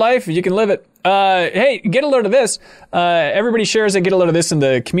 It's a good life. You can live it. Hey, get a load of this. Everybody shares a get a load of this in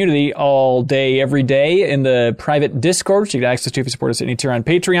the community all day, every day in the private Discord, which you get access to if you support us at any tier on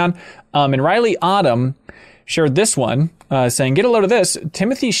Patreon. And Riley Autumn shared this one, saying, get a load of this.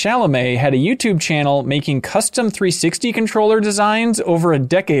 Timothy Chalamet had a YouTube channel making custom 360 controller designs over a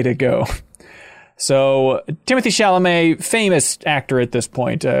decade ago. So Timothy Chalamet, famous actor at this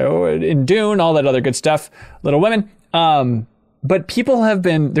point, in Dune, all that other good stuff, Little Women. But people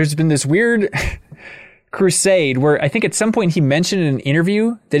there's been this weird crusade where I think at some point he mentioned in an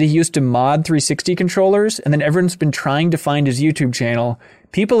interview that he used to mod 360 controllers, and then everyone's been trying to find his YouTube channel.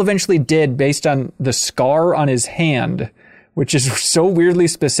 People eventually did based on the scar on his hand, which is so weirdly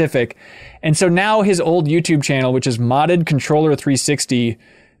specific. And so now his old YouTube channel, which is Modded Controller 360,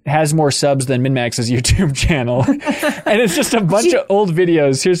 has more subs than MinMax's YouTube channel. And it's just a bunch of old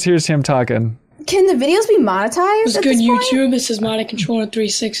videos. Here's him talking. Can the videos be monetized? It's good YouTube. It says Modded Controller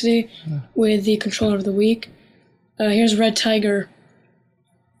 360 with the controller of the week. Here's Red Tiger.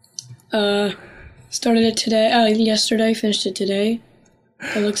 Started it today. Yesterday. Finished it today.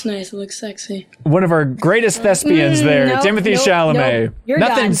 It looks nice. It looks sexy. One of our greatest thespians there, Timothy Chalamet. Nope. You're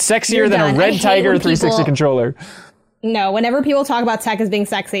Nothing done. sexier You're than done. a I Red hate Tiger when 360 people- controller. No, whenever people talk about tech as being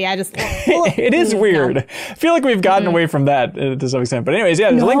sexy, I just... It is weird. I feel like we've gotten away from that to some extent. But anyways,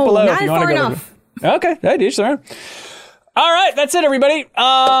 yeah, there's a link below not if you want far to go. enough. Okay, right, each their own. All right, that's it, everybody.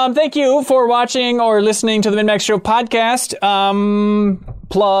 Thank you for watching or listening to the MinMax Show podcast.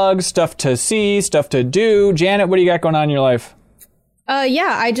 Plug, stuff to see, stuff to do. Janet, what do you got going on in your life?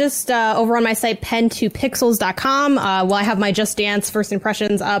 Yeah, I just, over on my site, pen2pixels.com, I have my Just Dance first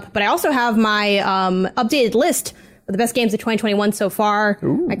impressions up, but I also have my updated list of the best games of 2021 so far.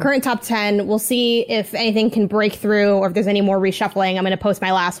 Ooh. My current top 10. We'll see if anything can break through or if there's any more reshuffling. I'm going to post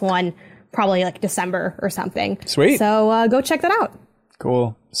my last one probably like December or something. Sweet. So go check that out.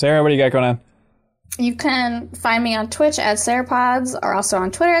 Cool. Sarah, what do you got going on? You can find me on Twitch at SarahPods, or also on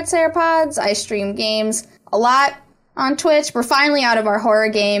Twitter at SarahPods. I stream games a lot on Twitch. We're finally out of our horror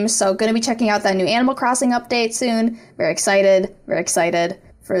games, so going to be checking out that new Animal Crossing update soon. Very excited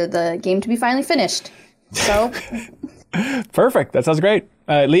for the game to be finally finished. So, perfect. That sounds great.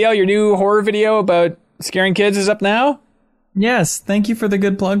 Leo, your new horror video about scaring kids is up now? Yes, thank you for the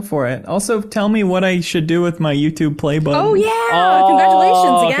good plug for it. Also, tell me what I should do with my YouTube play button. Oh, yeah.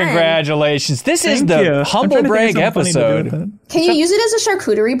 Congratulations again. Congratulations. This is Thank the you. humble brag Can episode. Can you use it as a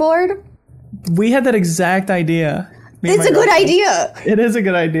charcuterie board? We had that exact idea. It's a good idea. It is a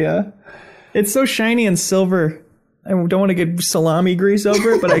good idea. It's so shiny and silver. I don't want to get salami grease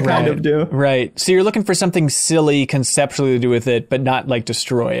over it, but I kind of do. Right. So you're looking for something silly conceptually to do with it, but not like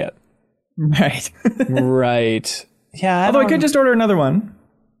destroy it. Right. Right. Yeah. Although I could just order another one.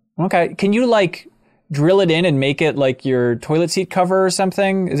 Okay. Can you like drill it in and make it like your toilet seat cover or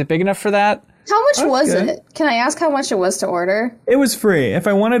something? Is it big enough for that? How much was good. it? Can I ask how much it was to order? It was free. If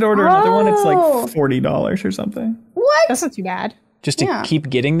I wanted to order another one, it's like $40 or something. What? That's not too bad. Just to keep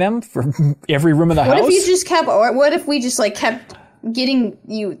getting them for every room of the house? What if you just kept, or what if we just like kept getting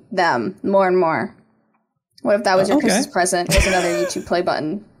you them more and more? What if that was your Christmas present? Was another YouTube play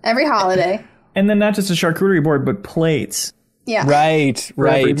button every holiday? And then not just a charcuterie board, but plates. Yeah. Right.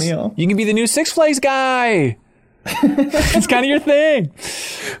 Every meal. You can be the new Six Flags guy. It's kind of your thing.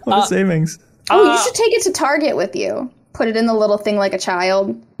 What a savings. Oh, you should take it to Target with you. Put it in the little thing like a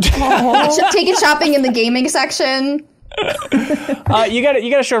child. Take it shopping in the gaming section. You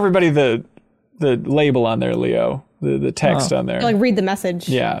gotta show everybody the label on there, Leo. The text on there. Like read the message.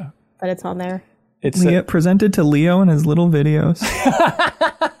 Yeah. That it's on there. It's presented to Leo in his little videos.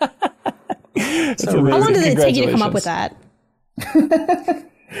 How long did it take you to come up with that?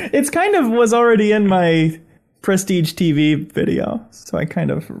 It's kind of was already in my Prestige TV video, so I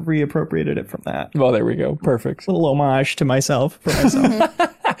kind of reappropriated it from that. Well, there we go. Perfect. A little homage to myself for myself.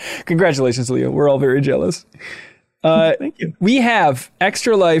 Congratulations, Leo. We're all very jealous. Thank you. We have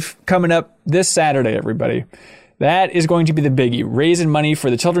Extra Life coming up this Saturday, everybody. That is going to be the biggie. Raising money for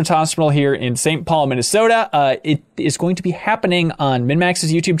the Children's Hospital here in St. Paul, Minnesota. It is going to be happening on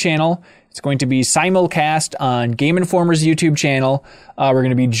MinMax's YouTube channel. It's going to be simulcast on Game Informer's YouTube channel. We're going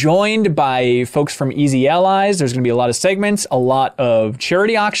to be joined by folks from Easy Allies. There's going to be a lot of segments, a lot of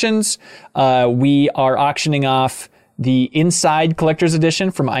charity auctions. We are auctioning off the Inside Collector's Edition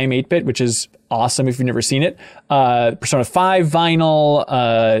from I Am 8-Bit, which is awesome if you've never seen it. Persona 5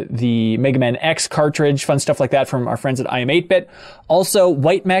 vinyl, the Mega Man X cartridge, fun stuff like that from our friends at I Am 8-Bit. Also,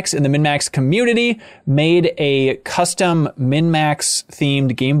 White Mechs in the MinMax community made a custom MinMax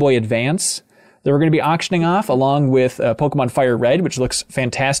themed Game Boy Advance that we're going to be auctioning off along with Pokemon Fire Red, which looks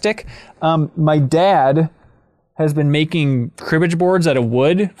fantastic. My dad has been making cribbage boards out of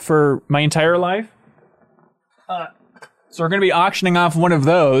wood for my entire life. So we're going to be auctioning off one of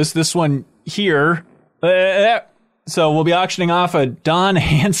those. This one here. So we'll be auctioning off a Don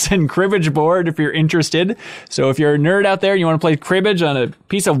Hansen cribbage board if you're interested. So if you're a nerd out there and you want to play cribbage on a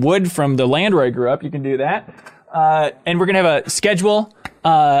piece of wood from the land where I grew up, you can do that. And we're going to have a schedule.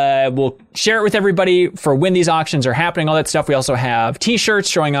 We'll share it with everybody for when these auctions are happening, all that stuff. We also have t-shirts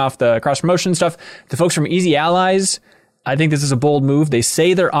showing off the cross-promotion stuff. The folks from Easy Allies, I think this is a bold move. They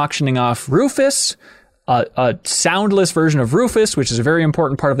say they're auctioning off Rufus, a soundless version of Rufus, which is a very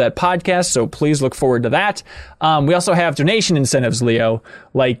important part of that podcast, so please look forward to that. We also have donation incentives, Leo.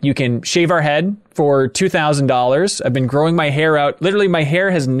 Like, you can shave our head for $2,000. I've been growing my hair out. Literally, my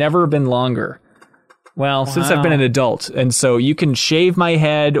hair has never been longer. Well, since I've been an adult. And so you can shave my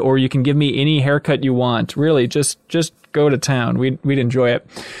head, or you can give me any haircut you want. Really, just go to town. We'd enjoy it.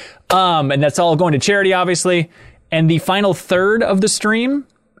 And that's all going to charity, obviously. And the final third of the stream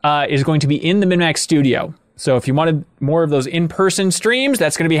is going to be in the MinMax studio. So if you wanted more of those in-person streams,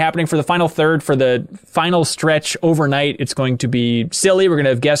 that's going to be happening for the final third. For the final stretch overnight, it's going to be silly. We're going to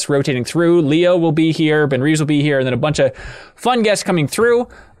have guests rotating through. Leo will be here. Ben Reeves will be here. And then a bunch of fun guests coming through.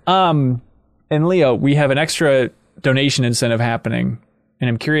 And Leo, we have an extra donation incentive happening. And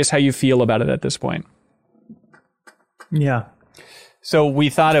I'm curious how you feel about it at this point. Yeah. So we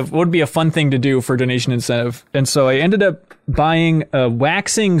thought of what would be a fun thing to do for donation incentive. And so I ended up buying a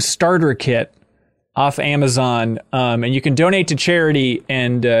waxing starter kit off Amazon. And you can donate to charity,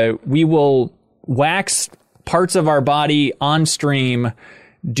 and we will wax parts of our body on stream,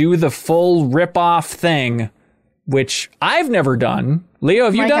 do the full rip-off thing, which I've never done. Leo,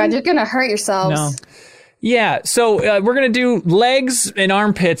 have you done? My God, you're going to hurt yourselves. No. Yeah, so we're going to do legs and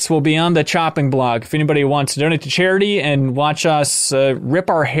armpits will be on the chopping block. If anybody wants to donate to charity and watch us rip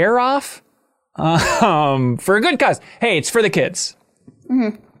our hair off for a good cause. Hey, it's for the kids.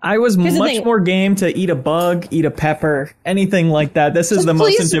 Mm-hmm. I was much more game to eat a bug, eat a pepper, anything like that. This is Just the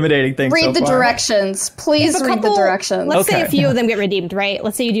most intimidating thing read so the far. Directions. Please read the directions. Let's say a few of them get redeemed, right?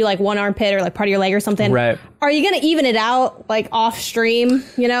 Let's say you do like one armpit or like part of your leg or something. Right. Are you going to even it out like off stream,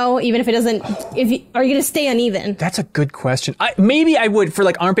 you know, even if it doesn't, are you going to stay uneven? That's a good question. Maybe I would, for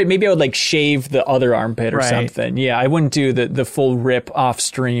like armpit, maybe I would like shave the other armpit or something. Yeah, I wouldn't do the full rip off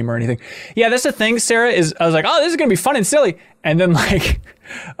stream or anything. Yeah, that's the thing, Sarah, is I was like, oh, this is going to be fun and silly. And then like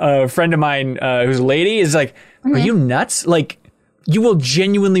a friend of mine who's a lady is like, are you nuts? Like, you will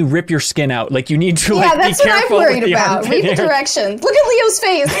genuinely rip your skin out. Like, you need to like be careful. Yeah, that's what I'm worried about. Read the directions. Look at Leo's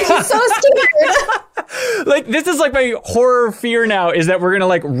face. He's so scared. Like, this is like my horror fear now, is that we're gonna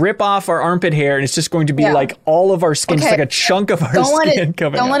like rip off our armpit hair and it's just going to be like all of our skin, just like a chunk of our skin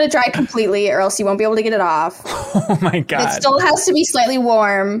coming out. Don't let it dry completely, or else you won't be able to get it off. Oh my God. It still has to be slightly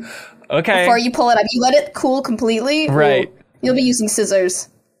warm. Okay. Before you pull it up. You let it cool completely. Right. You'll be using scissors.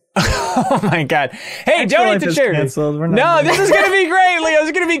 Oh my God. Hey, donate to charity. No, this is going to be great, Leo. This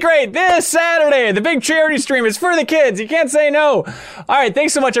is going to be great. This Saturday, the big charity stream is for the kids. You can't say no. All right.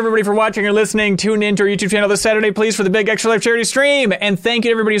 Thanks so much, everybody, for watching or listening. Tune in to our YouTube channel this Saturday, please, for the big Extra Life charity stream. And thank you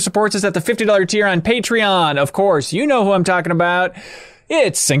to everybody who supports us at the $50 tier on Patreon. Of course, you know who I'm talking about.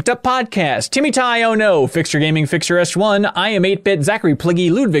 It's Synced Up Podcast. Timmy Ty, oh no, Fixture Gaming, Fixture S1, I Am 8-Bit, Zachary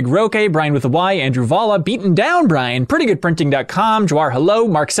Pliggy, Ludwig Roque, Brian with a Y, Andrew Valla, Beaten Down Brian, PrettyGoodPrinting.com, Jawar Hello,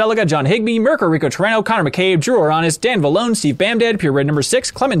 Mark Seliga, John Higby, Mirko Rico Torreno, Connor McCabe, Drew Oranis, Dan Valone, Steve Bamdad, Pure Red Number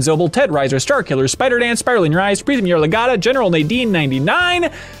 6, Clement Zobel, Ted Reiser, Star Killer, Spider Dan, Spiral in Your Eyes, Preetham Yarlagata, General Nadine 99.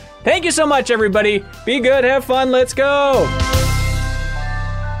 Thank you so much, everybody. Be good, have fun, let's go.